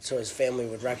cowboy hat, so his family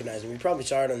would recognize him. You probably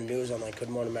saw it on the news on like Good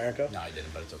Morning America. No, I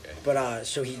didn't, but it's okay. But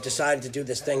so he decided to do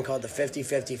this thing called the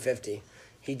 50-50-50.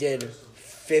 He did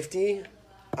 50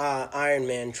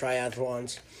 Ironman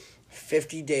triathlons,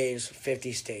 50 days,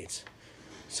 50 states.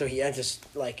 So he had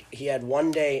he had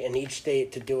one day in each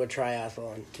state to do a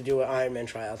triathlon, to do an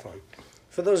Ironman triathlon.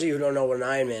 For those of you who don't know what an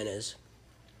Ironman is,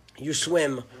 you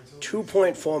swim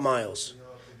 2.4 miles.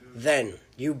 Then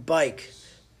you bike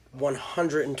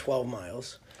 112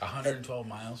 miles. 112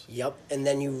 miles? Yep. And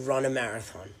then you run a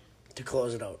marathon to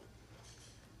close it out.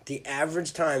 The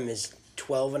average time is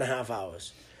 12 and a half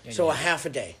hours. So a half a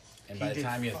day. And by the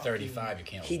time you're 35, you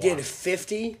can't walk. He did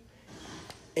 50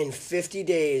 in 50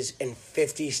 days in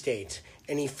 50 states.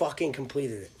 And he fucking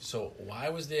completed it. So why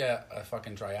was there a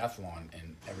fucking triathlon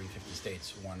in every 50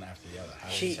 states, one after the other?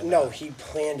 He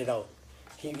planned it out.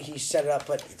 He set it up,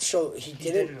 but so he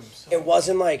did it. It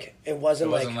wasn't like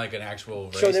an actual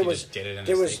race. So he just did it in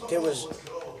there was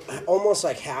almost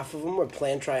like half of them were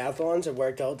planned triathlons and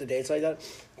worked out the dates like that.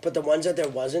 But the ones that there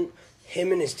wasn't,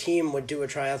 him and his team would do a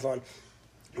triathlon.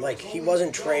 Like he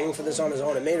wasn't training for this on his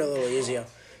own. It made it a little easier.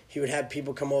 He would have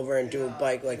people come over and do a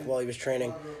bike like while he was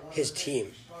training. His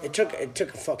team. It took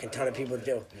a fucking ton of people to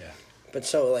do. Yeah. But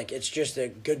so like it's just a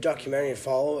good documentary to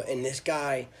follow, and this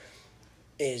guy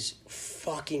is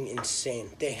fucking insane.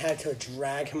 They had to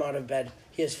drag him out of bed.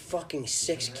 He has fucking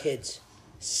 6 kids.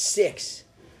 6.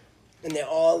 And they're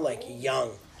all like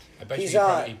young. I bet he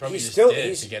probably just did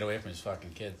it to get away from his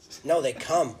fucking kids. No, they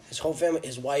come. His whole family,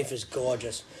 his wife is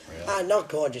gorgeous. Really? Not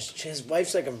gorgeous. His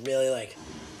wife's like a really like,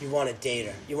 you want to date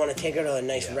her. You want to take her to a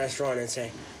nice restaurant and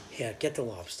say, here, get the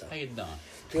lobster. How you doing?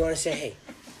 You want to say, hey,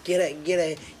 get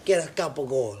a couple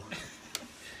gold.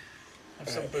 Have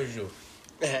some prosciutto.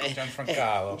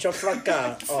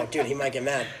 Gianfrancalo. Oh, dude, he might get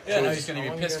mad. Yeah, no, he's going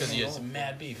to be pissed because he has some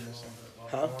mad beef.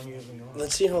 Huh?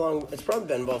 Let's see how long. It's probably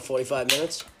been about 45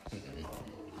 minutes.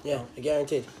 Yeah,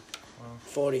 guaranteed.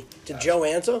 40. Did Joe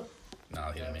answer? No,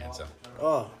 he didn't answer.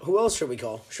 Oh, who else should we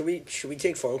call? Should we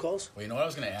take phone calls? Well, you know what I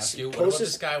was going to ask you? What about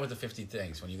this guy with the 50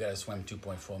 things when you got to swim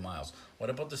 2.4 miles?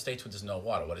 What about the states with there's no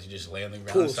water? What, does he just lay on the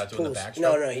ground and start doing the backstroke?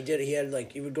 No, he did. He had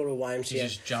he would go to a YMCA. He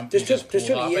just jumped. This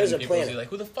took years of planning. Like,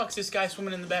 who the fuck's this guy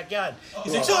swimming in the backyard?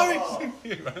 He's like, sorry.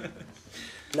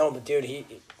 No, but dude, he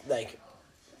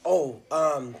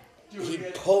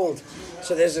pulled.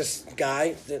 So there's this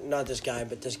guy, not this guy,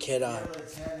 but this kid. I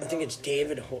think it's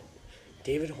David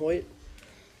Hoyt.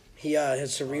 He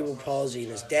has cerebral palsy,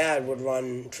 and his dad would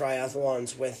run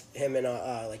triathlons with him in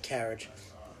a carriage.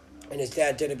 And his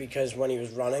dad did it because when he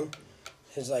was running,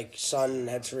 his son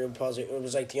had cerebral palsy. It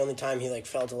was the only time he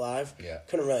felt alive. Yeah.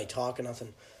 Couldn't really talk or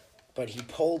nothing, but he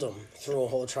pulled him through a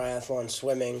whole triathlon,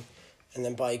 swimming, and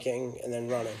then biking, and then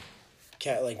running.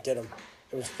 Did him.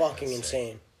 It was fucking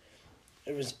insane.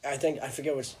 It was. I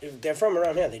forget which. They're from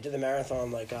around here. They did the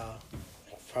marathon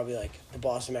probably the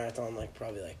Boston Marathon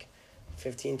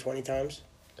 15, 20 times.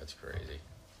 That's crazy.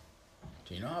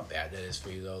 Do you know how bad that is for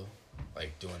you though?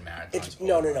 Doing marathons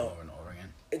over and over again.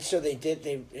 So they did.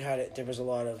 They had it. There was a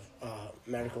lot of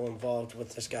medical involved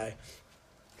with this guy.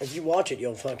 If you watch it,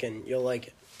 you'll like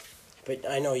it. But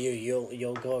I know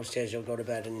you'll go upstairs, you'll go to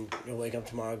bed, and you'll wake up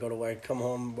tomorrow, go to work, come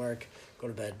home, work, go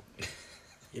to bed.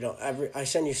 You know, I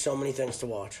send you so many things to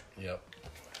watch. Yep.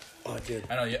 Oh, dude.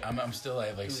 I know. Yeah, I'm still. I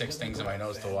have like 6 things in my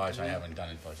nose to watch. I haven't done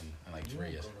it in like 3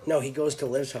 years. No, he goes to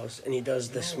Liv's house and he does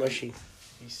the smushy.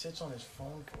 He sits on his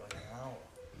phone for like an hour.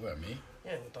 What, me?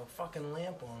 Yeah, with the fucking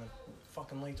lamp on, it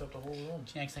fucking lights up the whole room.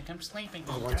 Jack's like, I'm sleeping.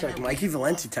 Oh, one sec. Mikey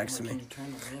Valenti texted me.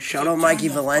 Turn the lamp Shout out Mikey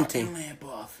Valenti. Lamp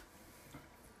off.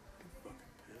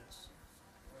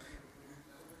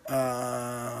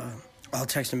 I'll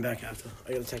text him back after.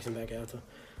 I gotta text him back after.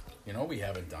 You know what we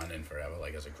haven't done in forever,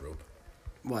 like as a group,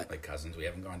 What? like cousins. We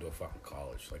haven't gone to a fucking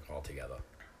college, like all together.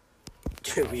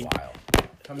 Dude, In a while.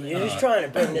 you're just trying to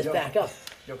bring this back up.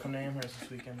 Yo, come to Amherst this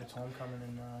weekend. It's homecoming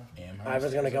and Amherst. I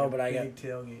was gonna go, but I got big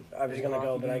tailgate. I was gonna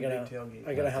go, but I got Big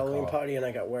tailgate. a Halloween call? party and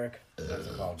I got work. That's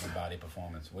called Good Body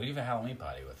Performance. What do you have a Halloween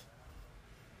party with?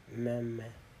 Mem.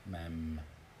 Mem.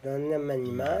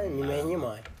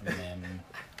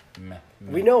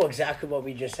 We know exactly what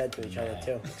we just said to each other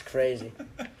too. It's crazy.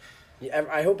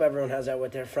 I hope everyone has that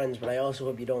with their friends, but I also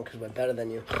hope you don't, because we're better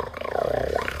than you.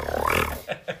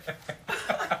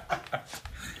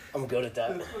 I'm good at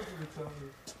that.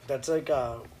 That's like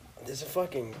there's a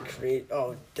fucking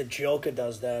the Joker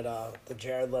does that. The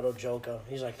Jared Leto Joker.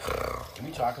 He's like, Can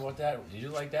we talk about that? Did you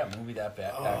like that movie that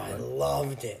bad? oh, that I good?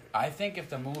 loved it. I think if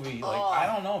the movie, like, I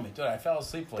don't know, dude, I fell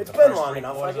asleep for like It's the been first long 3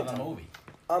 enough, quarters I of can the tell. movie.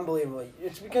 Unbelievable.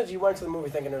 It's because you went to the movie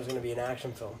thinking it was going to be an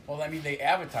action film. Well, I mean, they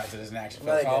advertised it as an action No,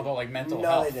 film. they It's all didn't. about like mental No,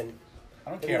 health. they didn't. I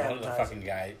don't They care didn't about the advertise fucking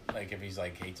guy. Like, if he's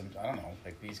like hates him, I don't know.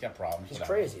 Like, he's got problems. He's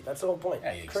whatever. crazy. That's the whole point.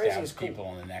 Yeah, he Crazy stabs is cool.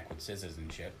 people in the neck with scissors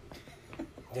and shit.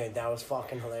 Dude, that was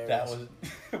fucking hilarious. That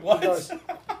was what? He goes,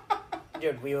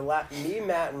 dude, we were me,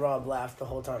 Matt, and Rob laughed the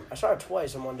whole time. I saw it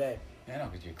twice in one day. I know,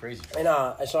 because you're crazy. And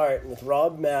I saw it with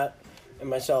Rob, Matt, and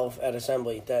myself at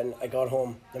assembly. Then I got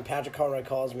home. Then Patrick Conroy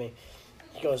calls me.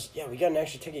 He goes, yeah, we got an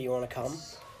extra ticket. You want to come?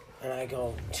 And I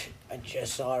go, I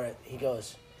just saw it. He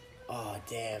goes, oh,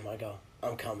 damn. I go,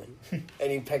 I'm coming.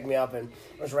 And he picked me up, and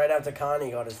it was right after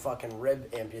Connie got his fucking rib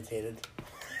amputated.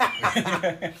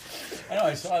 I know,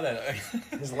 I saw that.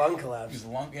 His lung collapsed. His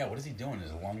lung, yeah, what is he doing?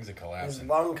 His lungs are collapsing.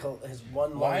 His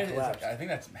one Why? lung collapsed. I think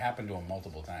that's happened to him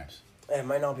multiple times. It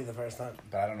might not be the first time.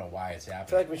 But I don't know why it's I feel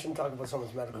happening. like we shouldn't talk about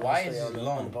someone's medical Why history is on his the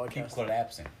lung podcast. keep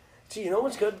collapsing? See, you know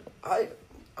what's good? I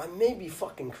may be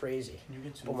fucking crazy, Can you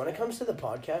get to but when it comes to the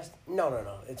podcast, no,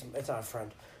 it's our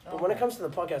friend. But when it comes to the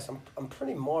podcast, I'm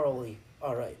pretty morally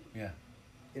all right. Yeah.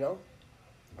 You know,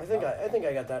 I think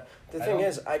I got that. The I thing don't-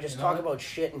 is, I just you know talk what? about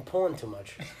shit and pulling too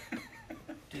much.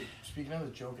 Dude, speaking of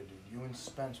the Joker, dude, you and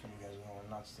Spence when you guys were going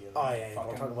nuts the other Oh, night, yeah, don't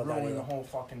fucking talk about that ruined either. the whole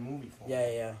fucking movie for me.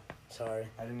 Yeah. Sorry.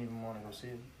 I didn't even want to go see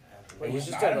it. Wait, It you was,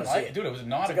 just I gotta didn't go see like it. it, dude. It was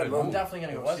not It's a a good good movie. movie. I'm definitely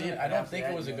gonna It go wasn't. see it. I don't After think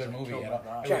that, it was a you good guys movie killed at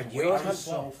my all. vibe. It Jared, was you way don't too have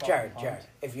slow. Jared.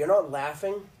 If you're not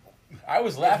laughing, I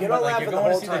was laughing, you're but not like laughing you're the going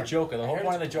to whole see time. the Joker. The whole Here's-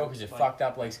 point of the Joker is you're like- fucked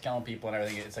up, like killing people and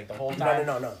everything. It's like the whole time.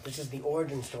 no. This is the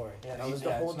origin story. That was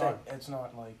the whole it's thing. not, it's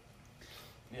not like,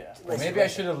 yeah. Well, Listen, maybe I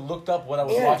should have looked up what I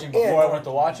was And- watching before and- I went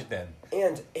to watch it. Then.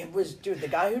 And it was, dude, the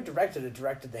guy who directed it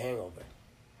directed The Hangover.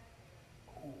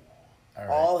 All right.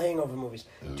 All Hangover movies.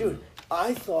 Dude,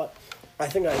 I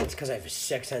think it's because I have a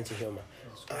sick sense of humor.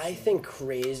 I think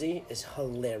Crazy is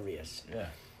hilarious. Yeah.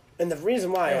 And the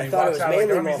reason why Yeah, I he thought it walks was out like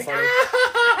mainly a more he's funny.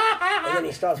 And then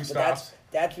he stops. He But stops.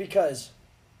 that's because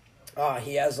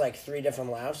he has like 3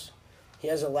 different laughs. He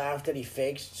has a laugh that he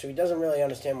fakes, so he doesn't really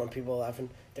understand when people are laughing.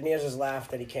 Then he has his laugh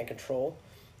that he can't control.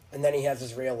 And then he has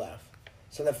his real laugh.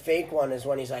 So the fake one is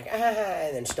when he's like,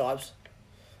 and then stops.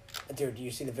 Dude, do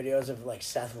you see the videos of like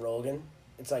Seth Rogen?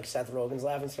 It's like Seth Rogen's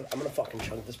laughing stuff. I'm gonna fucking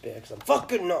chunk this beer because I'm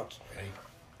fucking nuts. Ready?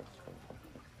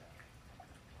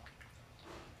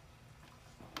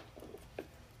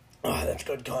 Oh, that's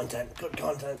good content. Good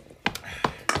content.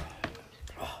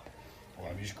 Well,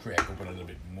 let me just crack open a little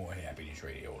bit more happiness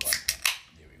radio. Hold on.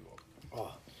 There we go.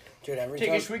 Oh, dude, every Take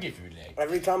time, a swig if you like.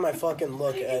 every time I fucking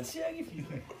look at, Take if you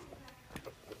like.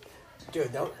 dude,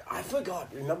 I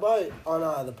forgot. Remember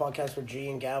on the podcast with G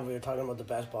and Gav, we were talking about the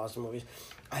best Boston movies.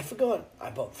 I forgot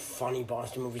about funny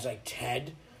Boston movies like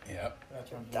Ted, Yep.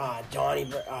 That's what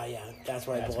Donnie. Yeah, that's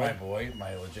my That's boy. my boy.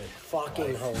 My legit.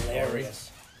 Fucking life hilarious.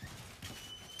 story.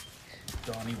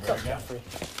 Donnie What's up, Berger. Jeffrey?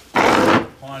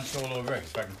 Han Solo Greg.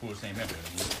 It's fucking coolest name ever.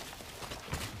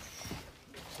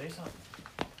 Say something.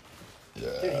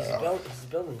 Dude, he's a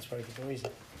building inspector for a reason.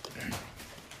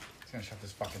 He's gonna shut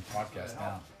this fucking podcast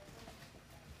down.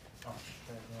 Oh,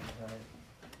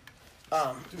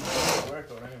 right. Dude, that's work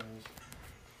though, anyways.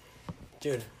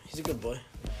 Dude, he's a good boy.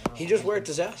 He just worked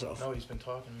his ass off. No, he's been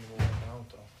talking to me about working out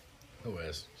though. Who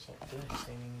is? So Dick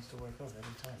saying he needs to work out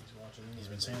every time he's watching. He's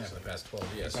been saying that for the past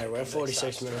 12 years. All right, we're at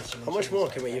 46 minutes. How much more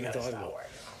can we even talk about?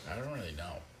 I don't really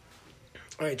know.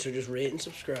 All right, so just rate and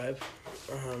subscribe.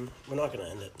 We're not going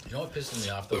to end it. You know what pisses me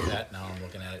off though, Pat? Now I'm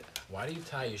looking at it. Why do you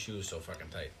tie your shoes so fucking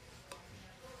tight?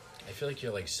 I feel like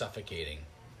you're like suffocating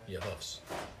your hoofs.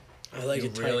 I like you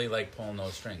it really tight. like pulling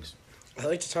those strings. I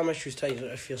like to tie my shoes tight.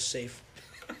 I feel safe.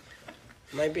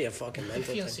 Might be a fucking mental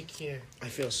thing. secure. I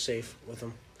feel safe with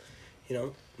them. You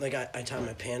know, like I tie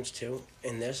my pants too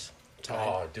in this. Tied.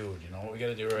 Oh, dude, you know what we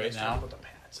gotta do right now? With the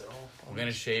pads at all. We're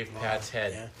gonna shave Pat's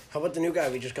head. Yeah. How about the new guy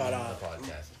we just got? On the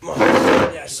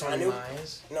podcast. Yeah, Sanu.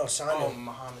 No, Oh, Sanu.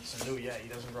 Muhammad Sanu. Yeah, he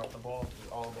doesn't drop the ball.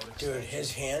 He's all about Dude, extension.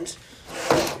 his hands.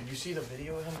 Did you see the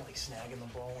video of him like snagging the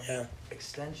ball? And Yeah.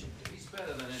 Extension. He's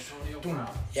better than Antonio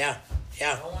Brown. Yeah,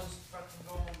 yeah. No one's fucking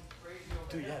going crazy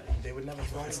over Dude, there. yeah, they would never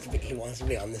throw him. He wants to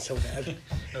be on this so bad.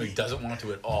 No, he doesn't want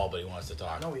to at all, but he wants to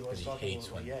talk. No, he because loves he talking. hates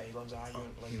About, when. yeah, he loves arguing.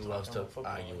 Like, He talking loves to about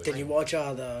football. argue with Did you watch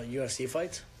the UFC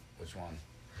fights? Which one?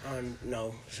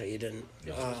 No, so you didn't.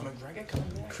 Yeah. Was McGregor coming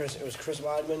back? It was Chris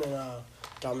Weidman and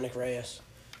Dominic Reyes.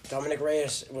 Dominic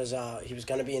Reyes was he was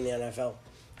gonna be in the NFL.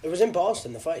 It was in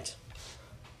Boston, the fight.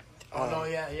 Oh no,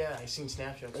 yeah, I seen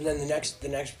Snapchat. And then the next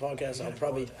podcast,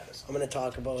 I'm gonna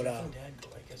talk about Jeff and Dad,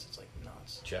 I guess it's like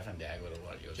nuts. Jeff and Dag would have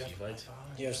what? UFC Jeff, fights?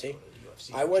 UFC?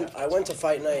 UFC. I went to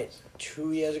fight night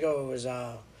 2 years ago. It was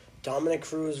Dominic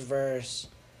Cruz versus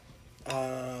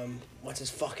what's his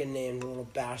fucking name? The little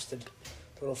bastard,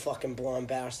 the little fucking blonde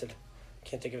bastard.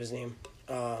 Can't think of his name.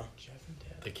 Jeff and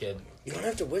Dad. The kid. You don't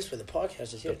have to whisper. The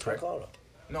podcast is here. The prick. Talk louder.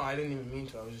 No, I didn't even mean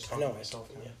to. I was just I talking know. to myself.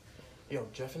 Man. Yo,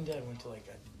 Jeff and Dad went to like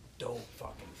a dope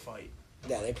fucking fight.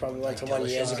 Yeah, they probably went to Like one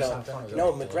years Dillashaw or ago. something? Was it No,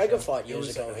 like McGregor Dillashaw? fought It years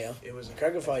was ago like here. it was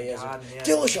McGregor fought years ago. God, yeah.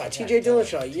 Dillashaw, TJ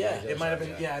Dillashaw, yeah. It might have been.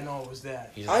 Yeah. Yeah, I know it was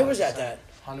that. He's I was at that.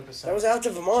 100%. That was after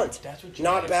Vermont. That's what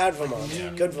Not bad like, Vermont. me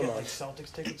and you Good get, like Vermont.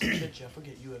 Celtics tickets and shit. Jeff would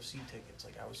get UFC tickets.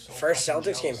 Like I was so. First fucking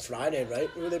Celtics game jealous. Friday, right?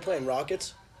 Who were they playing?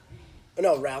 Rockets? Oh,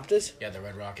 no, Raptors. Yeah, the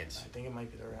Red Rockets. I think it might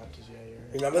be the Raptors. Yeah, you're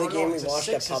right. Remember the game we it's watched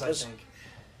at Sixers, Puppies? I think.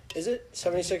 Is it I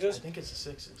 76ers? think it's the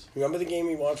Sixers. Remember the game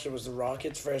we watched? It was the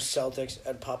Rockets versus Celtics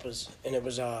at Papa's, and it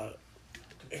was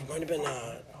it might have been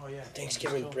Oh yeah.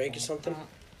 Thanksgiving break or something.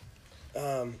 You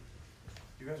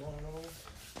guys want another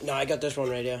one? No, I got this one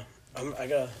right here. I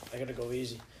gotta go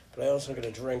easy, but I also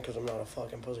gotta drink because I'm not a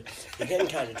fucking pussy. You're getting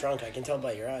kind of drunk. I can tell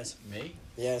by your eyes. Me?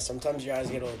 Yeah, sometimes your eyes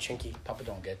get a little chinky. Papa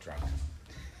don't get drunk.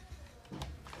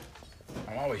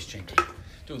 I'm always chinky.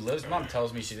 Dude, Liv's mom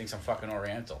tells me she thinks I'm fucking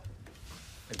Oriental.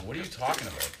 Like, what are you talking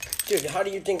about? Dude, how do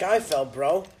you think I felt,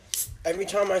 bro? Every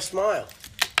time I smile.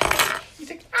 You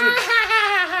think,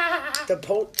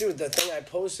 Dude, the thing I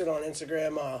posted on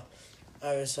Instagram,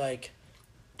 I was like,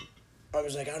 I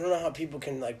don't know how people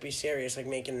can like be serious, like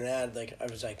making an ad. Like I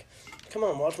was like, come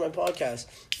on, watch my podcast.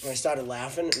 And I started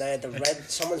laughing, and I had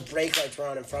someone's brake lights were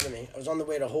on in front of me. I was on the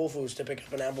way to Whole Foods to pick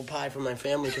up an apple pie for my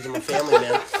family because I'm a family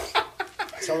man.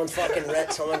 Someone's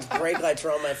brake lights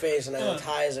were on my face, and I looked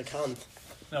high as a cunt.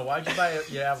 no, why'd you buy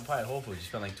your apple pie at Whole Foods? You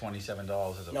spent like $27 as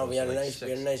opposed No, we had to a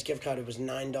like nice gift card. It was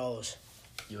 $9.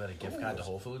 You had a gift card to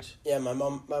Whole Foods? Yeah, my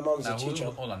mom's Now, a teacher.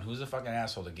 hold on, who's the fucking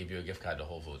asshole to give you a gift card to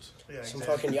Whole Foods? Yeah, Some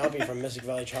fucking yuppie from Mystic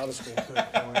Valley Charter School.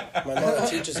 My My mother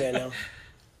teaches there now.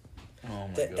 Oh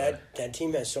my god. That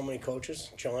team has so many coaches.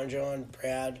 John,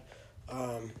 Brad.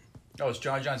 Oh, it's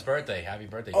John John's birthday. Happy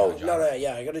birthday, Oh, John John. no,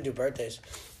 yeah, I gotta do birthdays.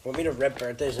 Want me to rip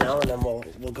birthdays now, and then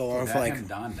we'll go on for like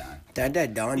Don.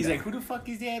 Dad Don. He's like, who the fuck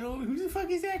is that? Who the fuck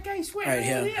is that guy sweating? All right,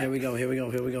 here we go.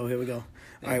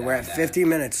 All right, we're at 50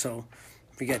 minutes, so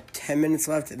we got 10 minutes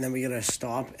left, and then we gotta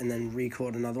stop and then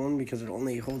record another one because it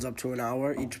only holds up to an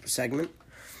hour each segment.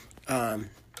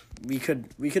 We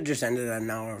could just end it at an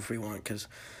hour if we want,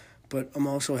 but I'm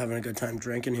also having a good time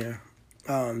drinking here.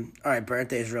 All right,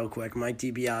 birthdays real quick. Mike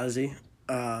DiBiase.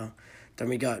 Then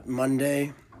we got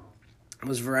Monday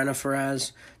was Verena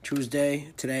Ferraz. Tuesday,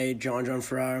 today, John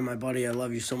Ferrara, my buddy. I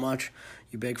love you so much.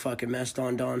 You big fucking mess,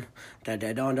 Don.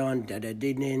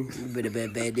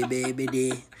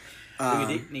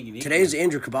 Today's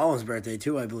Andrew Caballo's birthday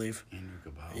too, I believe. Andrew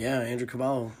Caballo. Yeah, Andrew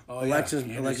Caballo. Oh, Alexa's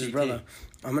yeah. Alexa's GT. brother.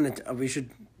 We should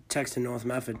text in North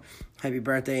Medford. Happy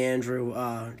birthday, Andrew.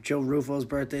 Joe Rufo's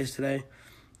birthday is today.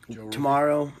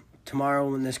 Tomorrow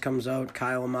when this comes out,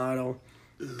 Kyle Amato.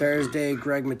 Thursday,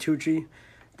 Greg Matucci.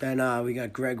 Then we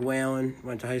got Greg Whalen.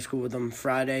 Went to high school with him.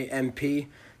 Friday, MP.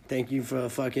 Thank you for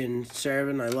fucking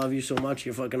serving. I love you so much.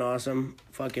 You're fucking awesome.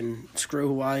 Fucking screw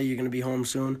Hawaii. You're going to be home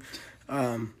soon.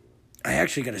 I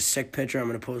actually got a sick picture I'm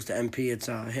going to post to MP. It's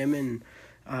him and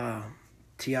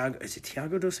Tiago. Is it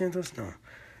Tiago Dos Santos? No.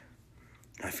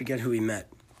 I forget who he met.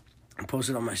 I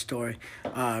posted on my story.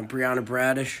 Brianna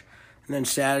Bradish. And then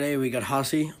Saturday, we got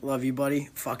Hussey. Love you, buddy.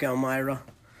 Fuck Elmira.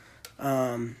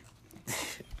 Gabby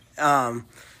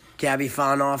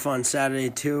Farnoff on Saturday,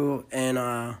 too. And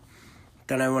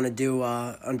then I want to do,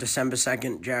 on December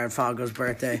 2nd, Jared Fargo's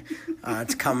birthday.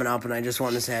 It's coming up, and I just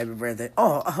want to say happy birthday.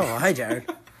 Oh, hi,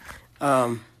 Jared.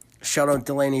 Shout out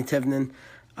Delaney Tivnan.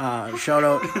 Shout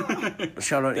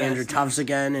out Andrew Tufts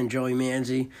again and Joey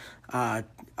Manzi. I'm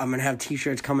going to have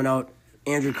T-shirts coming out.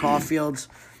 Andrew Caulfield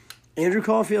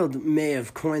may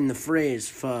have coined the phrase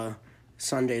for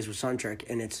Sundays with Suntrick,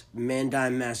 and it's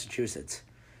Mandime, Massachusetts.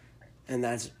 And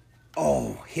that's,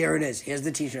 here it is. Here's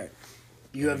the T-shirt.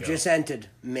 You have just entered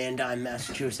Mandime,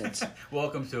 Massachusetts.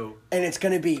 Welcome to. And it's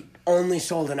going to be only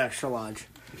sold in extra large.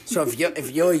 So if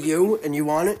you're you and you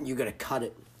want it, you got to cut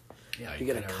it. Yeah, You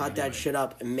got to cut that shit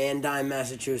up in Mandime,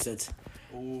 Massachusetts.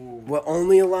 Ooh. We're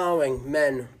only allowing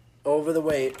men over the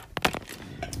weight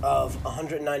of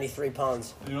 193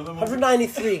 pounds. You know the movie?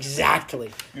 193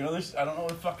 exactly. You know this? I don't know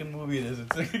what fucking movie it is.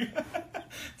 It's like,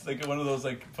 it's like one of those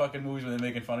like fucking movies where they're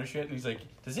making fun of shit. And he's like,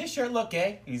 "Does this shirt look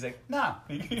gay?" And he's like, "Nah."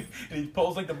 And he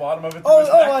pulls like the bottom of it.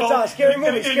 It's scary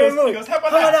movie. Scary movie. He goes, "How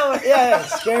about that?" Yeah,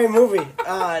 scary movie.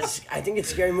 I think it's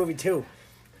Scary Movie 2.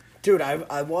 Dude,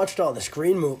 I watched all the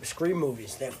Scream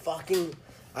movies. They're fucking.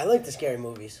 I like the scary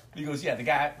movies. He goes, "Yeah, the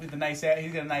guy with the nice ass.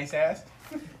 He's got a nice ass."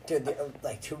 Dude,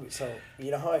 so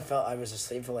you know how I felt I was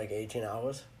asleep for like 18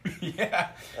 hours? Yeah,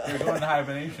 you're going into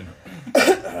hibernation.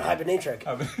 Hibernatric.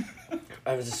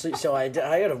 I was asleep, so I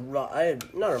had a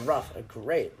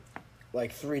great,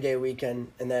 like 3-day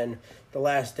weekend, and then the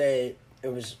last day, it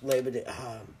was Labor Day,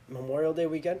 Memorial Day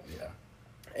weekend. Yeah.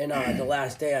 And the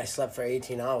last day I slept for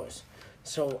 18 hours.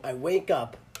 So I wake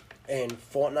up, and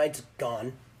Fortnite's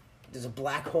gone. There's a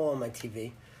black hole in my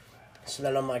TV. So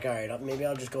then I'm like, all right, maybe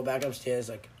I'll just go back upstairs.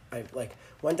 Like, I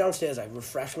went downstairs, I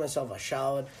refreshed myself, I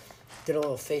showered, did a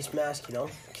little face mask,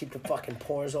 keep the fucking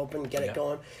pores open, get it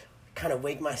going, kind of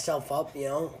wake myself up,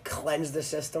 cleanse the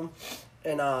system.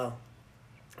 And I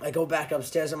go back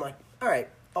upstairs, I'm like, all right,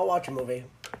 I'll watch a movie.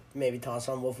 Maybe toss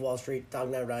on Wolf of Wall Street, Dark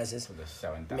Knight Rises. For the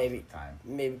 7,000th time.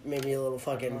 Maybe a little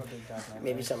fucking,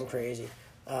 maybe something crazy.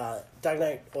 Dark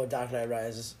Knight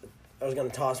Rises. I was going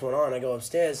to toss one on. I go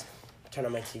upstairs, turn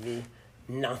on my TV,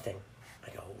 nothing.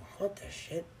 I go, what the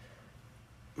shit?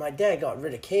 My dad got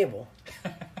rid of cable,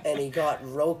 and he got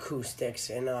Roku sticks,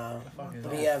 and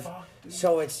we have.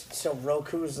 So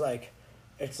Roku's like,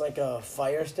 it's like a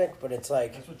Fire Stick, but it's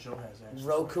like. That's what Joe has.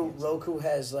 Actually. Roku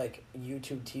has like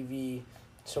YouTube TV,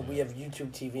 so we have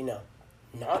YouTube TV now.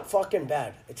 Not fucking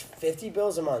bad. It's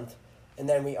 $50 a month. And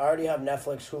then we already have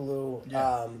Netflix, Hulu,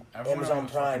 Amazon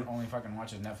Prime. Only fucking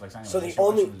watches Netflix anyway. So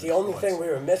the only thing we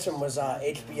were missing was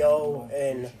HBO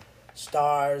and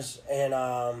Stars and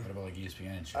What about like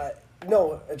ESPN and shit?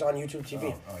 no, it's on YouTube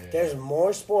TV. Oh, yeah, There's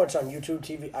more sports on YouTube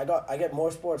TV. I get more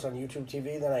sports on YouTube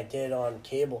TV than I did on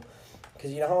cable,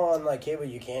 because you know how on like cable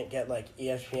you can't get like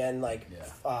ESPN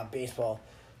baseball.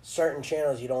 Certain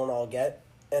channels you don't all get,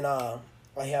 and I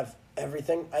have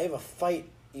everything. I have a fight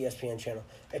ESPN channel.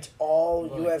 It's all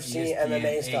UFC, ESPN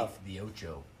MMA stuff. The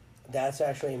Ocho. That's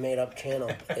actually a made-up channel.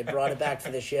 They brought it back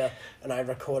for this year, and I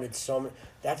recorded so many.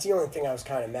 That's the only thing I was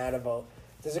kind of mad about.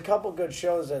 There's a couple good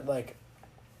shows that, like,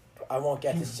 I won't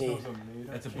get to see.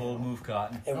 That's a bold move,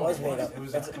 Cotton. It was made up. It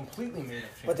was a completely made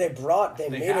up channel. But they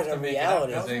made it a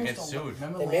reality. Because they get sued.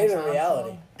 They made it a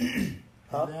reality.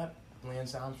 Huh? That?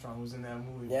 Lance Armstrong was in that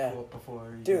movie Yeah.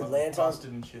 before he Dude, got Lance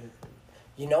busted and shit.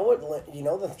 You know what? You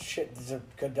know the shit. There's a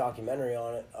good documentary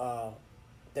on it.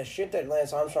 The shit that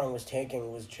Lance Armstrong was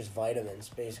taking was just vitamins,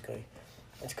 basically.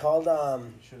 It's called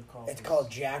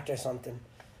called Jacked or something,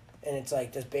 and it's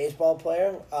like this baseball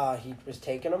player. He was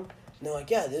taking them, and they're like,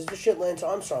 "Yeah, this is the shit Lance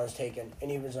Armstrong's taking," and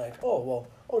he was like, "Oh well,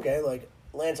 okay, like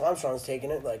Lance Armstrong's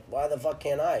taking it. Like, why the fuck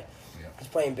can't I?" Yeah. He's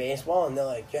playing baseball, and they're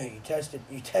like, "Yeah, you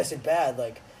tested bad.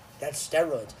 Like, that's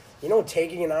steroids. You know,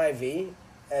 taking an IV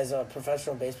as a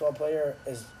professional baseball player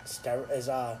is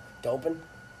doping."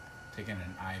 Taking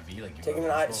an IV, like you Taking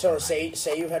an IV. So say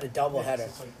you had a doubleheader.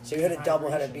 So you had a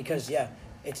doubleheader because I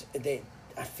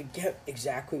forget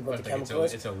exactly what the chemical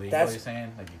is. It's illegal. That's, you're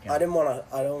saying like you can't. I don't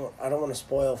want to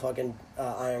spoil fucking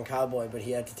Iron Cowboy, but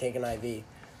he had to take an IV.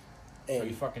 So And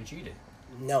you fucking cheated.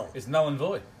 no, It's null and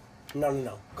void.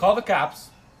 no, Call the cops.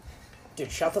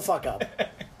 dude, shut the fuck up.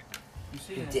 You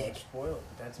see, You it dick. spoil it,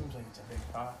 but that seems like it's a big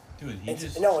pot. Dude,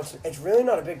 It's really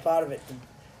not a big part of it.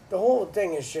 The whole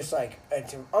thing is just like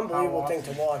it's an unbelievable How thing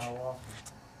to often? watch. How often?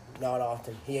 Not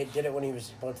often. He did it when he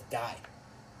was about to die.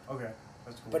 Okay,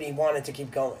 that's cool. But he wanted to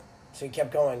keep going. So he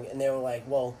kept going, and they were like,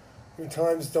 well, your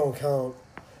times don't count.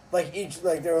 Like,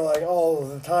 they were like, oh,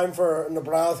 the time for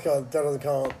Nebraska doesn't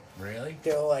count. Really?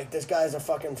 They were like, this guy's a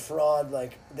fucking fraud.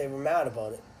 Like, they were mad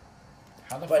about it.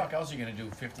 How the But- fuck else are you gonna do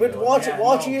 50? But million? watch Yeah, it,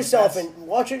 watch no, it but yourself, that's- and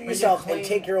watch it but you yourself, claim- and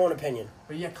take your own opinion.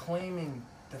 But you're claiming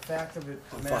the fact of it.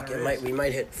 The Fuck, matter it is, we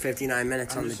might hit 59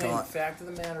 minutes I'm on the just saying, dot. the fact of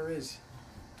the matter is,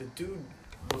 the dude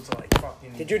was like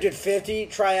fucking. The dude did 50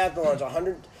 triathlons,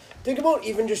 100. Think about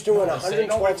even just doing No,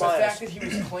 112 it's the miles. fact that he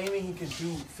was claiming he could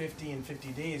do 50 in 50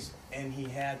 days, and he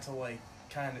had to like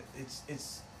kind of.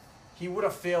 It's. He would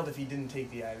have failed if he didn't take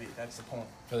the IV. That's the point.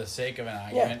 For the sake of an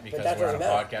argument, but because that we're on a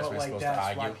doesn't matter. podcast, But we're like supposed to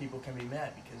that's why argue. people can be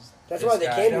mad because. That's This why they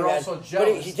guy- came They're to that. also But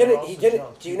jealous. he They're did it. also He did it.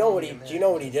 jealous. Do you know what People he? get Do you know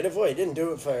mad. what he did it for? He didn't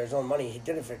do it for his own money. He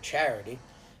did it for charity.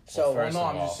 So, Well, Well, first no, of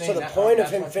I'm all- just saying. so the that- point of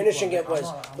that's him why finishing people it are- was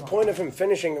I'm the not- point of him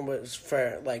finishing it was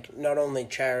for like not only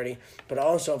charity but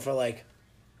also for like,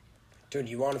 dude,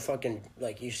 you want to fucking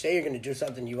like you say you're gonna do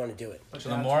something, you want to do it. But So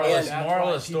the that's moral, why- of the that's moral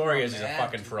why of the story people is he's a are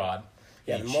fucking mad. fraud.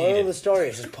 Yeah, He the moral of cheated. the story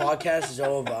is this podcast is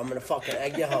over. I'm gonna fucking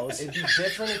egg your house. It'd be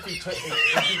different if you took.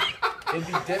 It'd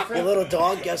be Your different. little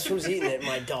dog, guess who's eating it?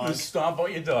 My You dog. stomp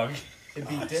out your dog. It'd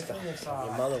be different if.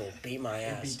 Your mother will beat my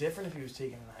It'd be ass. different if he was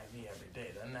taking an IV every day.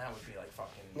 Then that would be like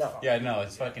fucking. No. fucking- Yeah, no,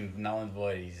 it's fucking null and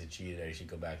void. He's a cheater. He should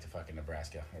go back to fucking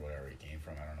Nebraska or wherever he came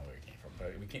from. I don't know where he came from,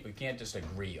 but we can't just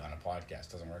agree on a podcast.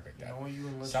 It doesn't work like You that. know you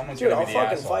enlisted. Someone's Dude, gonna I'll be the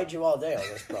fucking asshole. fight you all day on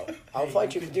this, bro. I'll Hey,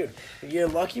 fight you you, dude. You're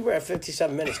lucky we're at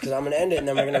 57 minutes because I'm gonna end it and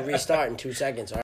then we're gonna restart in 2 seconds. All right?